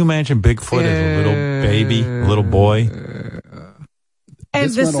 can you imagine Bigfoot as a little baby, a little boy? And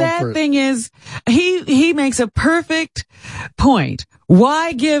the sad thing is, he makes a perfect point.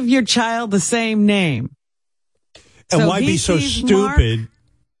 Why give your child the same name? And why be so stupid? Mark?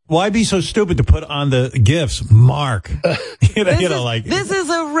 Why be so stupid to put on the gifts, Mark? This is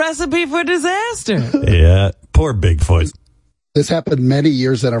a recipe for disaster. Yeah, poor Bigfoot. This happened many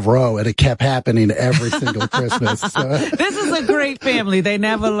years in a row, and it kept happening every single Christmas. This is a great family. They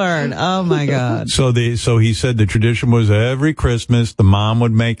never learn. Oh, my God. So he said the tradition was every Christmas, the mom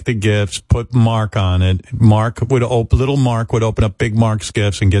would make the gifts, put Mark on it. Little Mark would open up Big Mark's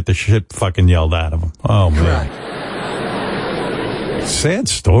gifts and get the shit fucking yelled out of him. Oh, man. Sad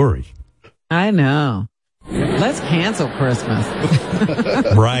story. I know. Let's cancel Christmas.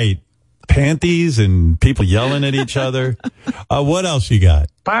 Right. Panties and people yelling at each other. What else you got?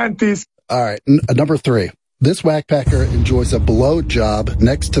 Panties. All right. Number 3. This Wack Packer enjoys a blow job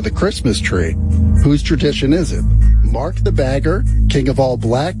next to the Christmas tree. Whose tradition is it? Mark the Bagger, King of All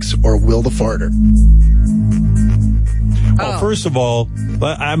Blacks, or Will the Farter? Well, first of all,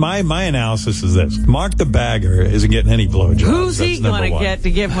 my analysis is this. Mark the Bagger isn't getting any blowjobs. Who's he going to get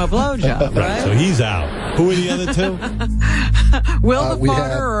to give him a blowjob, right? So he's out. Who are the other two? Will the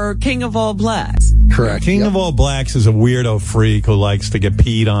Farter or King of All Blacks? Correct. King of All Blacks is a weirdo freak who likes to get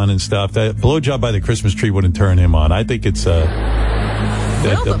peed on and stuff. That blowjob by the Christmas tree wouldn't turn him on. I think it's Will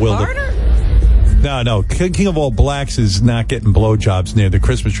the Farter? No. King of All Blacks is not getting blowjobs near the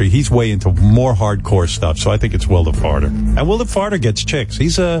Christmas tree. He's way into more hardcore stuff, so I think it's Will the Farter. And Will the Farter gets chicks.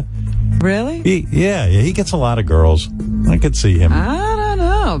 He's Really? He gets a lot of girls. I could see him. I don't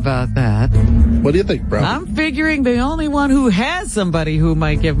know about that. What do you think, bro? I'm figuring the only one who has somebody who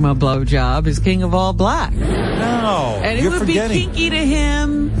might give him a blowjob is King of All Blacks. No, and it you're would forgetting. be kinky to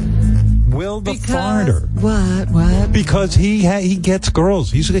him. Will the Farter. What? Because he gets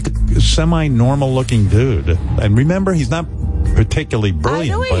girls. He's like a semi-normal looking dude. And remember, he's not particularly brilliant.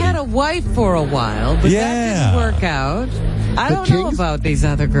 I know he had a wife for a while, but that didn't work out. I don't know about these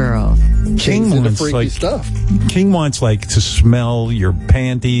other girls. King wants freaky stuff. King wants to smell your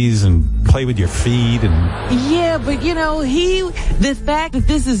panties and play with your feet and. Yeah, but the fact that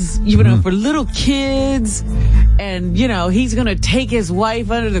this is for little kids, and he's gonna take his wife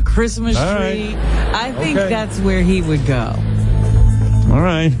under the Christmas tree. I think that's where he would go. All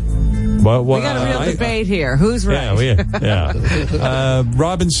right. Well, we got a real debate here. Who's right? Yeah.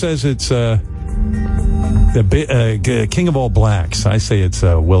 Robin says it's the King of All Blacks. I say it's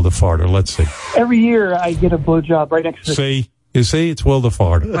Will the Farter. Let's see. Every year I get a blowjob right next to You see, it's Will the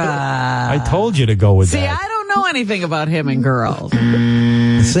Farter. I told you to go with that. I don't know anything about him and girls.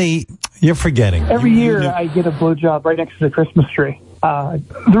 See, you're forgetting. Every year I get a blowjob right next to the Christmas tree.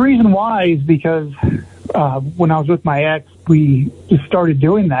 The reason why is because when I was with my ex, we just started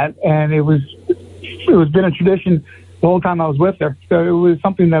doing that, and it was been a tradition the whole time I was with her. So it was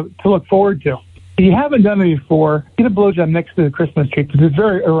something to look forward to. If you haven't done it before, get a blowjob next to the Christmas tree because it's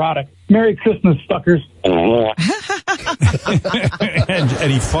very erotic. Merry Christmas, fuckers. and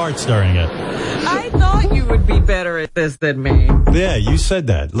he farts during it. I thought you would be better at this than me. Yeah, you said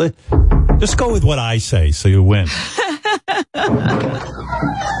that. Just go with what I say so you win.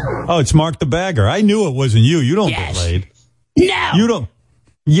 Oh, it's Mark the Bagger. I knew it wasn't you. You don't get laid. No. You don't.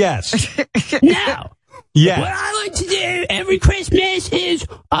 Yes. No. Yes. What I like to do every Christmas is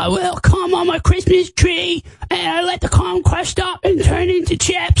I will cum on my Christmas tree, and I let the cum crust up and turn into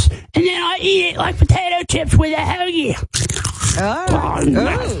chips, and then I eat it like potato chips with a hoagie.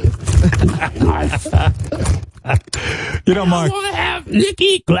 Mark. I want to have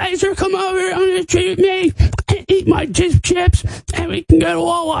Nikki Glazer come over on the tree with me and eat my chips, and we can go to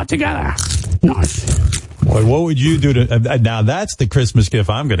Wawa together. Nice. Boy, what would you do to... now, that's the Christmas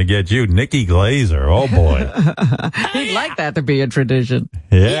gift I'm going to get you. Nikki Glazer. Oh, boy. He'd like that to be a tradition.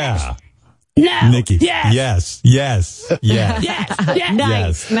 Yeah. No. Nikki. Yes. Yes.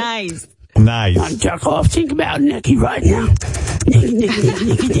 Nice. I'm jerk off. Think about Nikki right now. Nikki.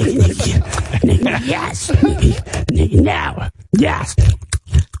 Yes. Nikki now. Yes.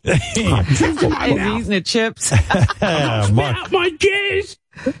 He's eating the chips. Mark. My jizz.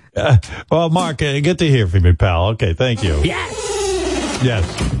 Well, Mark, good to hear from you, pal. Okay, thank you. Yes.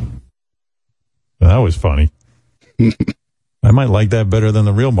 That was funny. I might like that better than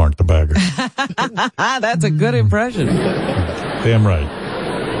the real Mark the Bagger. That's a good impression. Damn right.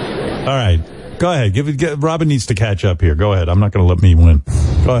 All right. Go ahead. Robin needs to catch up here. Go ahead. I'm not going to let me win.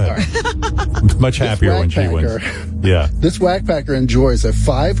 Go ahead. I'm much happier when she wins. Yeah. This Wackpacker enjoys a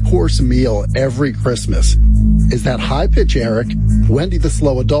 5-course meal every Christmas. Is that High Pitch Eric, Wendy the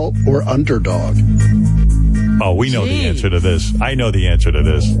Slow Adult, or Underdog? Oh, we know the answer to this. I know the answer to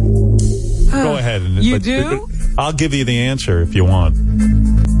this. Go ahead. You do? I'll give you the answer if you want.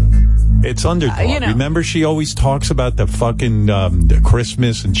 It's Underdog. Remember, she always talks about the fucking the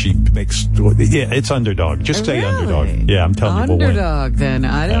Christmas, and she makes... Yeah, it's Underdog. Just say Underdog. Yeah, I'm telling you we'll win. Underdog, then.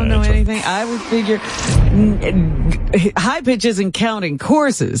 I don't know anything. I would figure... High pitch isn't counting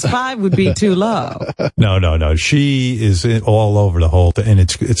courses. 5 would be too low. No. She is all over the whole thing, and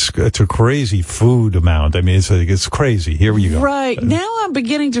it's a crazy food amount. I mean, it's crazy. Here you go. Right. Now I'm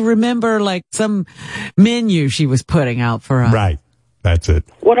beginning to remember, some menu she was putting out for us. Right. That's it.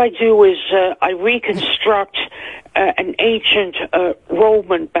 What I do is I reconstruct an ancient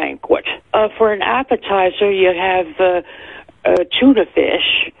Roman banquet. For an appetizer, you have tuna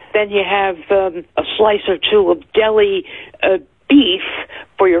fish. Then you have a slice or two of deli beef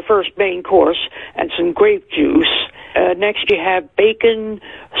for your first main course and some grape juice. Next, you have bacon,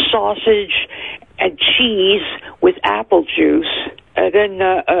 sausage, and cheese with apple juice. Then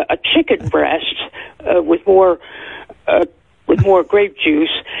a chicken breast with more grape juice.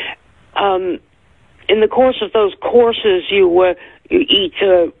 in the course of those courses, you eat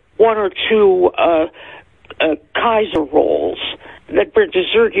one or two Kaiser rolls. That for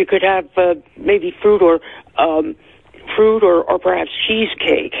dessert, you could have maybe fruit or perhaps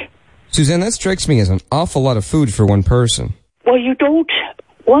cheesecake. Suzanne, that strikes me as an awful lot of food for one person. Well, you don't.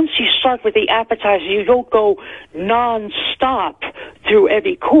 Once you start with the appetizer, you don't go non-stop through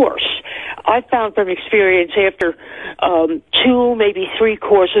every course. I found from experience after 2, maybe 3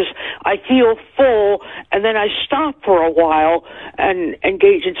 courses, I feel full, and then I stop for a while and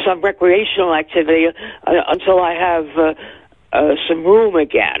engage in some recreational activity until I have some room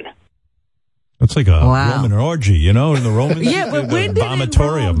again. That's like a Roman orgy, you know, in the Roman yeah, but when did in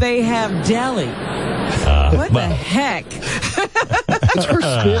Rome they have deli? What the heck? It's her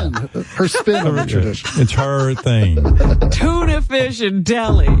spin. Her spin of the tradition. It's her thing. Tuna fish and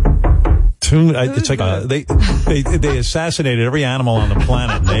deli. It's like they assassinated every animal on the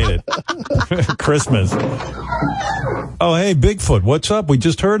planet and ate it. Christmas. Oh, hey, Bigfoot, what's up? We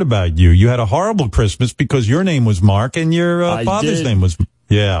just heard about you. You had a horrible Christmas because your name was Mark and your father's name was...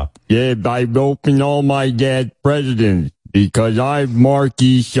 Yeah. Yeah, I opened all my dad's presidents because I'm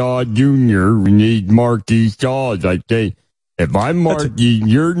Marky Shaw Jr. We need Marky Shaws. I say, if I'm Marky,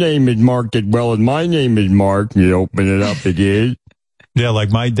 your name is marked as well as my name is marked. You open it up, it is. Yeah, like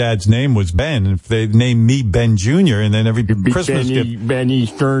my dad's name was Ben. If they named me Ben Jr., and then every Christmas gift... Benny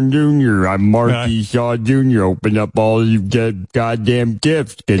Stern Jr. I'm Marky Shaw Jr. Open up all you get goddamn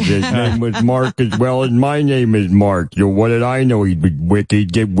gifts, because his name was Mark as well as my name is Mark. So what did I know? He'd be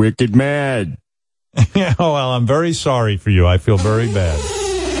get wicked mad. Yeah, well, I'm very sorry for you. I feel very bad.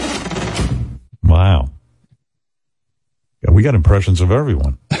 Wow. Yeah, we got impressions of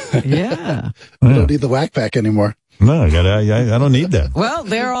everyone. Yeah. We don't need the whack pack anymore. No, I don't need that. Well,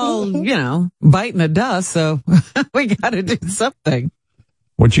 they're all, biting the dust, so we got to do something.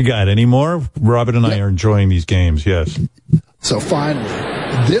 What you got? Any more? Robert and I are enjoying these games, yes. So finally,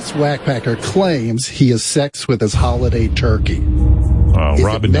 this whack packer claims he has sex with his holiday turkey. Oh,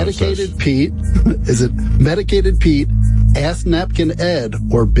 Robin knows this. Medicated Pete? Is it Medicated Pete, Ass Napkin Ed,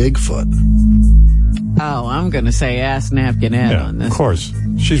 or Bigfoot? Oh, I'm going to say Ass Napkin Ed on this. Of course.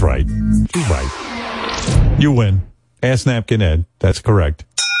 She's right. She's right. You win. Ass Napkin Ed. That's correct.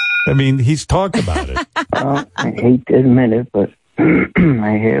 I mean, he's talked about it. Well, I hate to admit it, but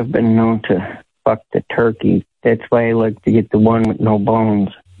I have been known to fuck the turkey. That's why I like to get the one with no bones.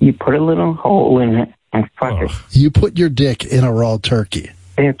 You put a little hole in it and fuck it. You put your dick in a raw turkey.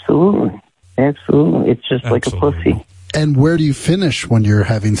 Absolutely. Absolutely. It's just like a pussy. And where do you finish when you're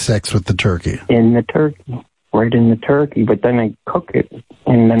having sex with the turkey? In the turkey. Right in the turkey, but then I cook it.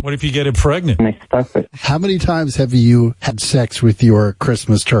 And then what if you get it pregnant? And I stuff it. How many times have you had sex with your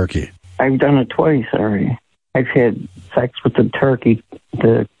Christmas turkey? I've done it twice already. I've had sex with the turkey,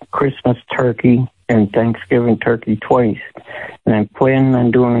 the Christmas turkey, and Thanksgiving turkey twice. And I'm planning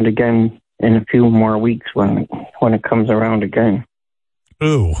on doing it again in a few more weeks when it comes around again.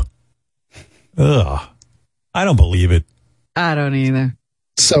 Ooh. Ugh. I don't believe it. I don't either.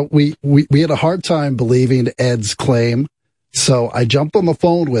 So we had a hard time believing Ed's claim. So I jumped on the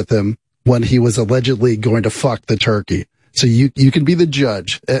phone with him when he was allegedly going to fuck the turkey. So you can be the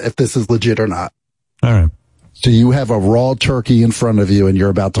judge if this is legit or not. All right. So you have a raw turkey in front of you and you're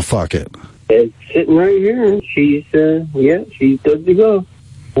about to fuck it. It's sitting right here, and she's good to go.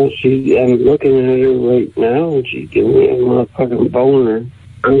 Well, I'm looking at her right now, and she's giving me a motherfucking boner.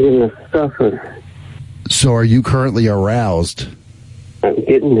 I'm gonna stuff her. So are you currently aroused? I'm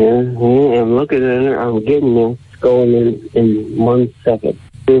getting there. I'm looking at her. I'm getting there. It's going in 1 second.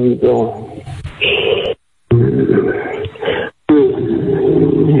 Here we go.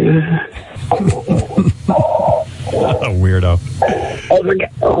 A weirdo. Oh my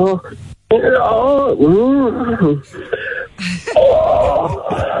God.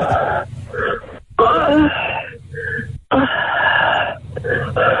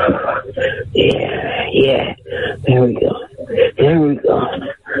 Yeah. There we go.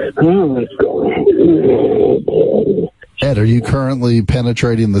 Let's go. Ed, are you currently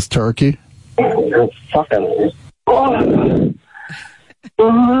penetrating this turkey? I'm fucking.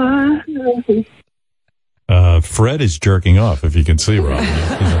 Fred is jerking off, if you can see, Rob.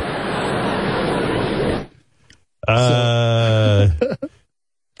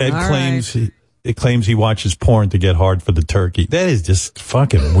 Ed claims he watches porn to get hard for the turkey. That is just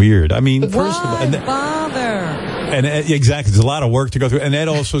fucking weird. I mean, first of all, and exactly, there's a lot of work to go through. And Ed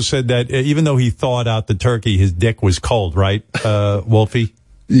also said that even though he thawed out the turkey, his dick was cold, right, Wolfie?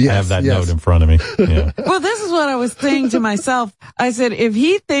 Yes, I have that note in front of me. Yeah. Well, this is what I was saying to myself. I said, if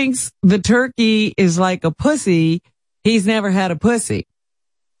he thinks the turkey is like a pussy, he's never had a pussy.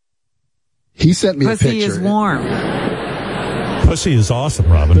 He sent me a picture. Pussy is warm. Pussy is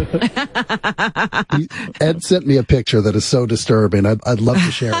awesome, Robin. Ed sent me a picture that is so disturbing. I'd love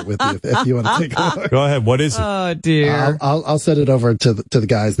to share it with you if you want to take a look. Go ahead. What is it? Oh dear. I'll send it over to the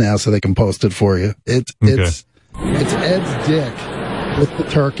guys now so they can post it for you. It's Ed's dick with the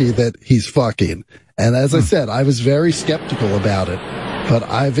turkey that he's fucking. And as I said, I was very skeptical about it, but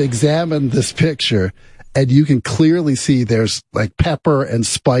I've examined this picture and you can clearly see there's like pepper and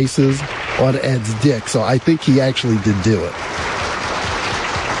spices on Ed's dick. So I think he actually did do it.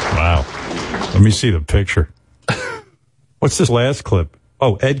 Wow. Let me see the picture. What's this last clip?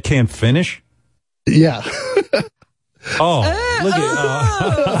 Oh, Ed can't finish? Yeah. Oh, look at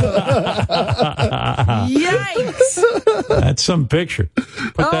Yikes. That's some picture.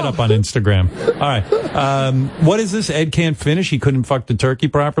 Put that up on Instagram. All right. What is this? Ed can't finish? He couldn't fuck the turkey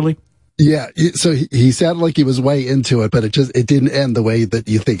properly? Yeah. So he sounded like he was way into it, but it didn't end the way that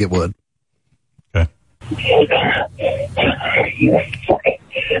you think it would. Okay.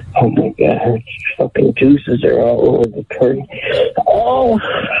 Oh my God, fucking juices are all over the curry. Oh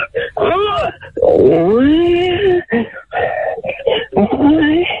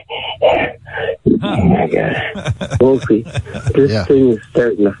my God. Wolfie, this thing is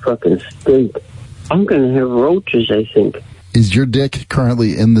starting to fucking stink. I'm gonna have roaches, I think. Is your dick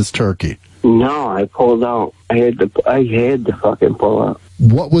currently in this turkey? No, I pulled out. I had to fucking pull out.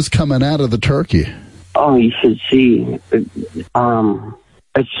 What was coming out of the turkey? Oh, you should see.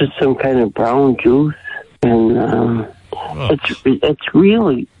 It's just some kind of brown juice, and it's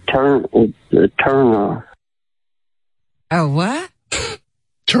really turn off. Oh, what?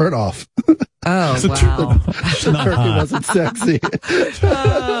 Turn off. Oh, wow. The turkey wasn't sexy.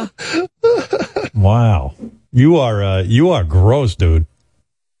 Wow. You are gross, dude.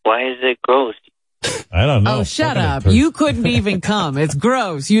 Why is it gross? I don't know. Oh, shut up. You couldn't even come. It's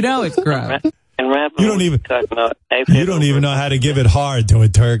gross. You know it's gross. And Robin, you don't even know how to give it hard to a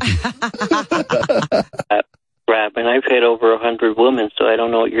turkey. Robin, I've had over 100 women, so I don't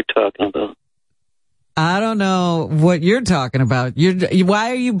know what you're talking about. I don't know what you're talking about.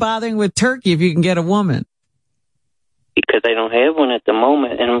 Why are you bothering with turkey if you can get a woman? Because I don't have one at the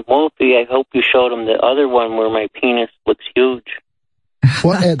moment. And Wolfie, I hope you showed him the other one where my penis looks huge.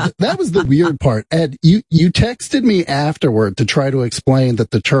 Well, Ed, that was the weird part. Ed, you texted me afterward to try to explain that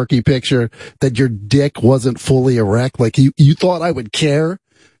the turkey picture, that your dick wasn't fully erect. Like you thought I would care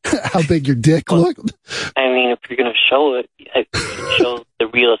how big your dick looked? I mean, if you're going to show it, I should show the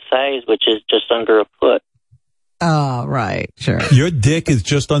real size, which is just under a foot. Oh, right. Sure. Your dick is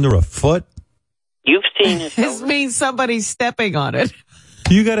just under a foot? You've seen it. This means somebody's stepping on it.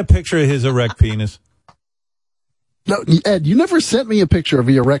 You got a picture of his erect penis? No, Ed, you never sent me a picture of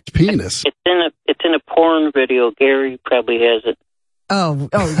your erect penis. It's in a porn video. Gary probably has it. Oh,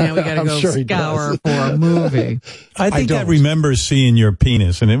 now we got to go scour for a movie. I think I remember seeing your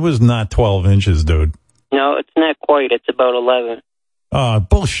penis, and it was not 12 inches, dude. No, it's not quite. It's about 11.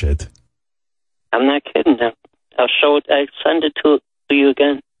 Bullshit. I'm not kidding. I'll show it. I'll send it to you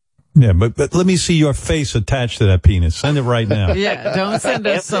again. Yeah, but let me see your face attached to that penis. Send it right now. Yeah, don't send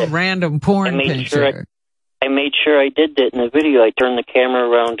us some random porn picture. I made sure I did that in the video. I turned the camera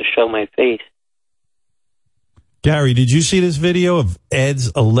around to show my face. Gary, did you see this video of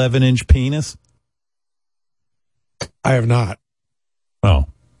Ed's 11-inch penis? I have not. Oh,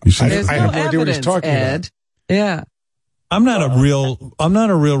 you see? There's I no have no idea what he's evidence, talking Ed. about. Yeah. I'm not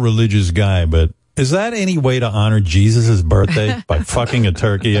a real religious guy, but is that any way to honor Jesus' birthday by fucking a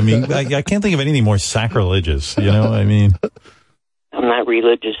turkey? I mean, I can't think of anything more sacrilegious, you know what I mean? I'm not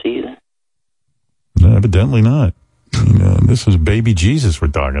religious either. No, evidently not. You know, this is baby Jesus we're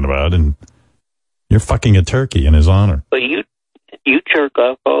talking about, and you're fucking a turkey in his honor. But you jerk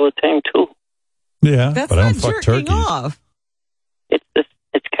off all the time, too. Yeah, That's but I not don't fuck jerking turkeys. off. It's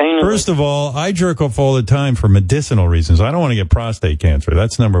kind of... First of all, I jerk off all the time for medicinal reasons. I don't want to get prostate cancer.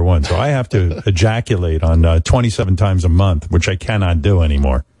 That's number one. So I have to ejaculate on 27 times a month, which I cannot do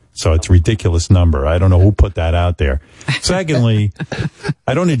anymore. So it's a ridiculous number. I don't know who put that out there. Secondly,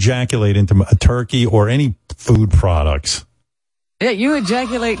 I don't ejaculate into a turkey or any food products. Yeah, you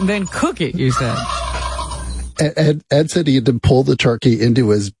ejaculate and then cook it, you said. Ed said he had to pull the turkey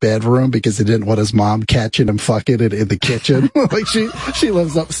into his bedroom because he didn't want his mom catching him fucking it in the kitchen. Like she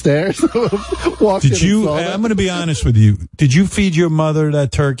lives upstairs. I'm going to be honest with you. Did you feed your mother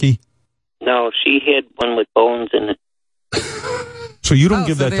that turkey? No, she had one with bones in it. So you don't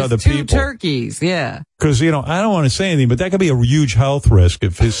give that to other people. 2 turkeys, yeah. Because, you know, I don't want to say anything, but that could be a huge health risk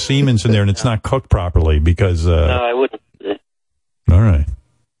if his semen's in there and it's not cooked properly because... no, I wouldn't. All right.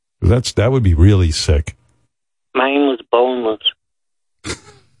 That would be really sick. Mine was boneless.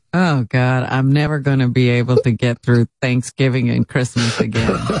 Oh, God, I'm never going to be able to get through Thanksgiving and Christmas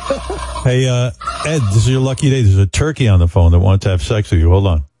again. Hey, Ed, this is your lucky day. There's a turkey on the phone that wants to have sex with you. Hold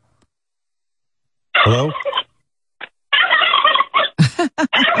on. Hello?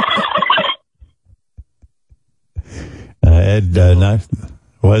 Ed,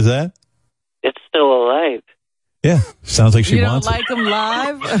 what is that? It's still alive. Yeah, sounds like she you wants don't like them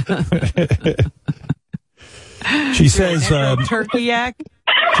live? She says, turkey act?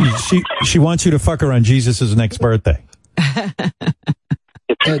 She wants you to fuck her on Jesus' next birthday.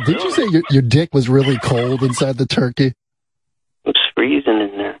 Did you say your dick was really cold inside the turkey? It's freezing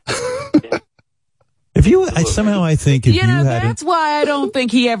in there. If you, somehow I think if you had that's why I don't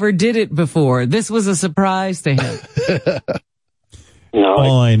think he ever did it before. This was a surprise to him.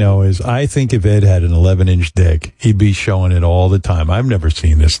 All I know is I think if Ed had an 11-inch dick, he'd be showing it all the time. I've never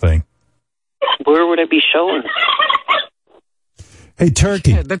seen this thing. Where would I be showing? Hey,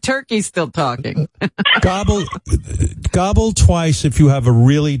 turkey. The turkey's still talking. Gobble twice if you have a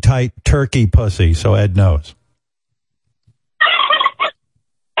really tight turkey pussy, so Ed knows.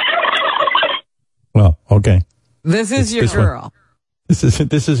 Well, okay. This is your girl. This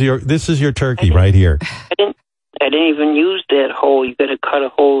is your turkey right here. I didn't even use that hole. You got to cut a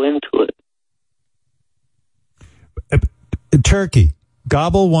hole into it. Turkey.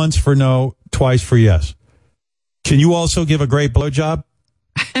 Gobble once for no, twice for yes. Can you also give a great blowjob?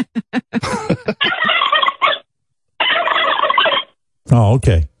 Oh,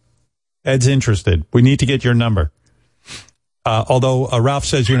 okay. Ed's interested. We need to get your number. Although Ralph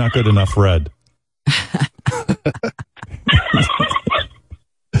says you're not good enough for Ed.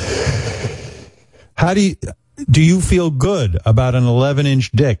 How do you feel good about an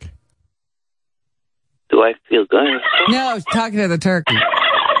 11-inch dick? Do I feel good? No, talking to the turkey.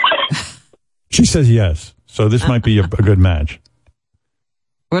 She says yes. So this might be a good match.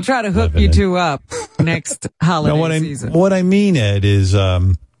 We'll try to hook you two up next holiday season. What I mean, Ed, is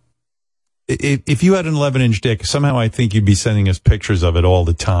if you had an 11-inch dick, somehow I think you'd be sending us pictures of it all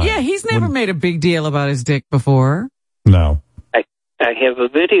the time. Yeah, he's never made a big deal about his dick before. No. I have a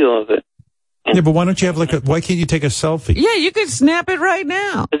video of it. Yeah, but why don't you have why can't you take a selfie? Yeah, you could snap it right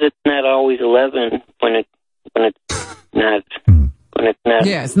now. Because it's not always 11 when it's not.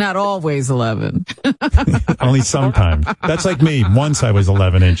 Yeah, it's not always 11. Only sometimes. That's like me. Once I was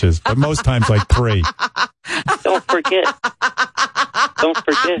 11 inches, but most times like 3. Don't forget,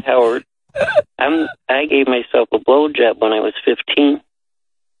 Howard. I gave myself a blowjob when I was 15.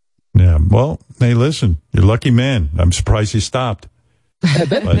 Yeah, well, hey, listen, you're a lucky man. I'm surprised you stopped.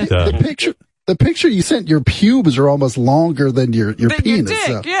 The picture you sent, your pubes are almost longer than your penis. Your dick,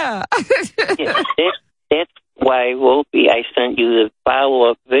 so. Yeah. That's why, Wolfie, I sent you the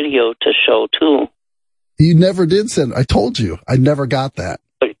follow-up video to show, too. You never did send. I told you. I never got that.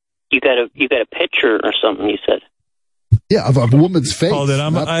 But you got a picture or something, you said. Yeah, of a woman's face. Hold it.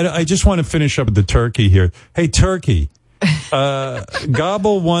 I just want to finish up with the turkey here. Hey, turkey.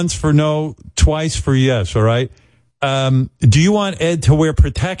 Gobble once for no, twice for yes, all right? Do you want Ed to wear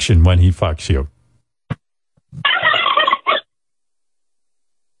protection when he fucks you?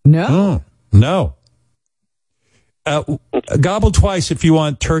 No. Oh, no. Gobble twice if you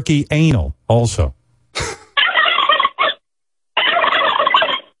want turkey anal also.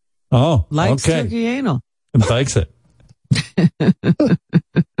 Oh, likes okay. turkey anal. Likes it.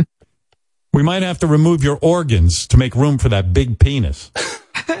 We might have to remove your organs to make room for that big penis.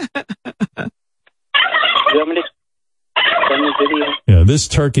 You want me to send the video? Yeah, this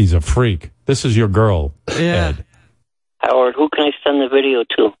turkey's a freak. This is your girl, yeah. Ed. Howard, who can I send the video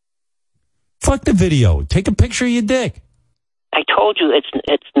to? Fuck the video. Take a picture of your dick. I told you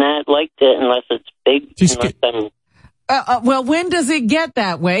it's not like that unless it's big. Well, when does it get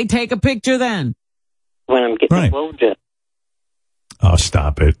that way? Take a picture then. When I'm getting a blowjob. Oh,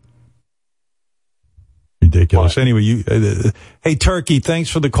 stop it. Ridiculous. What? Anyway, hey, Turkey,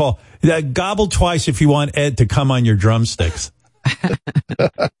 thanks for the call. Gobble twice if you want Ed to come on your drumsticks.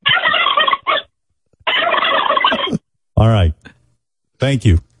 All right. Thank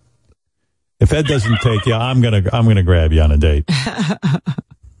you. If Ed doesn't take you, I'm gonna grab you on a date.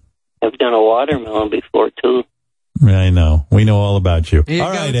 I've done a watermelon before too. I know. We know all about you. You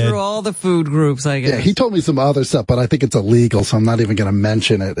all go right, through Ed. all the food groups, I guess. Yeah, he told me some other stuff, but I think it's illegal, so I'm not even going to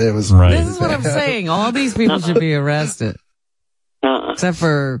mention it. It was right. This is what I'm saying. All these people should be arrested. Except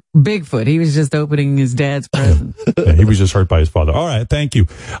for Bigfoot. He was just opening his dad's present. Yeah, he was just hurt by his father. All right, thank you.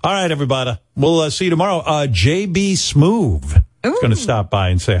 All right, everybody. We'll see you tomorrow. JB Smoove is going to stop by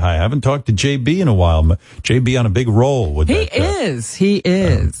and say hi. I haven't talked to JB in a while. JB on a big roll with He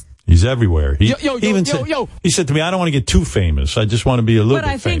is. He's everywhere. He Yo. said to me, I don't want to get too famous. I just want to be a little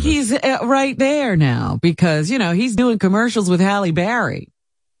bit famous. But I think he's right there now because, he's doing commercials with Halle Berry.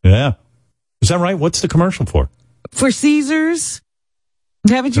 Yeah. Is that right? What's the commercial for? For Caesars.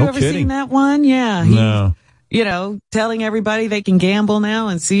 Haven't you ever seen that one? Yeah. No. Telling everybody they can gamble now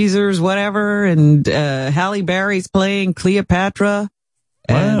and Caesars, whatever. And Halle Berry's playing Cleopatra.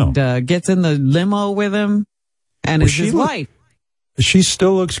 Wow. And gets in the limo with him. And is his wife. She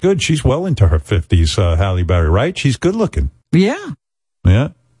still looks good. She's well into her 50s, Halle Berry, right? She's good looking. Yeah. Yeah.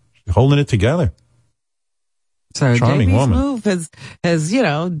 She's holding it together. So charming JB woman. Smoove has,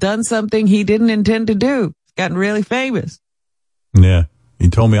 done something he didn't intend to do. He's gotten really famous. Yeah. He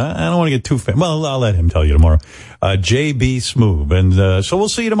told me, I don't want to get too famous. Well, I'll let him tell you tomorrow. JB Smoove. And so we'll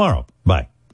see you tomorrow. Bye.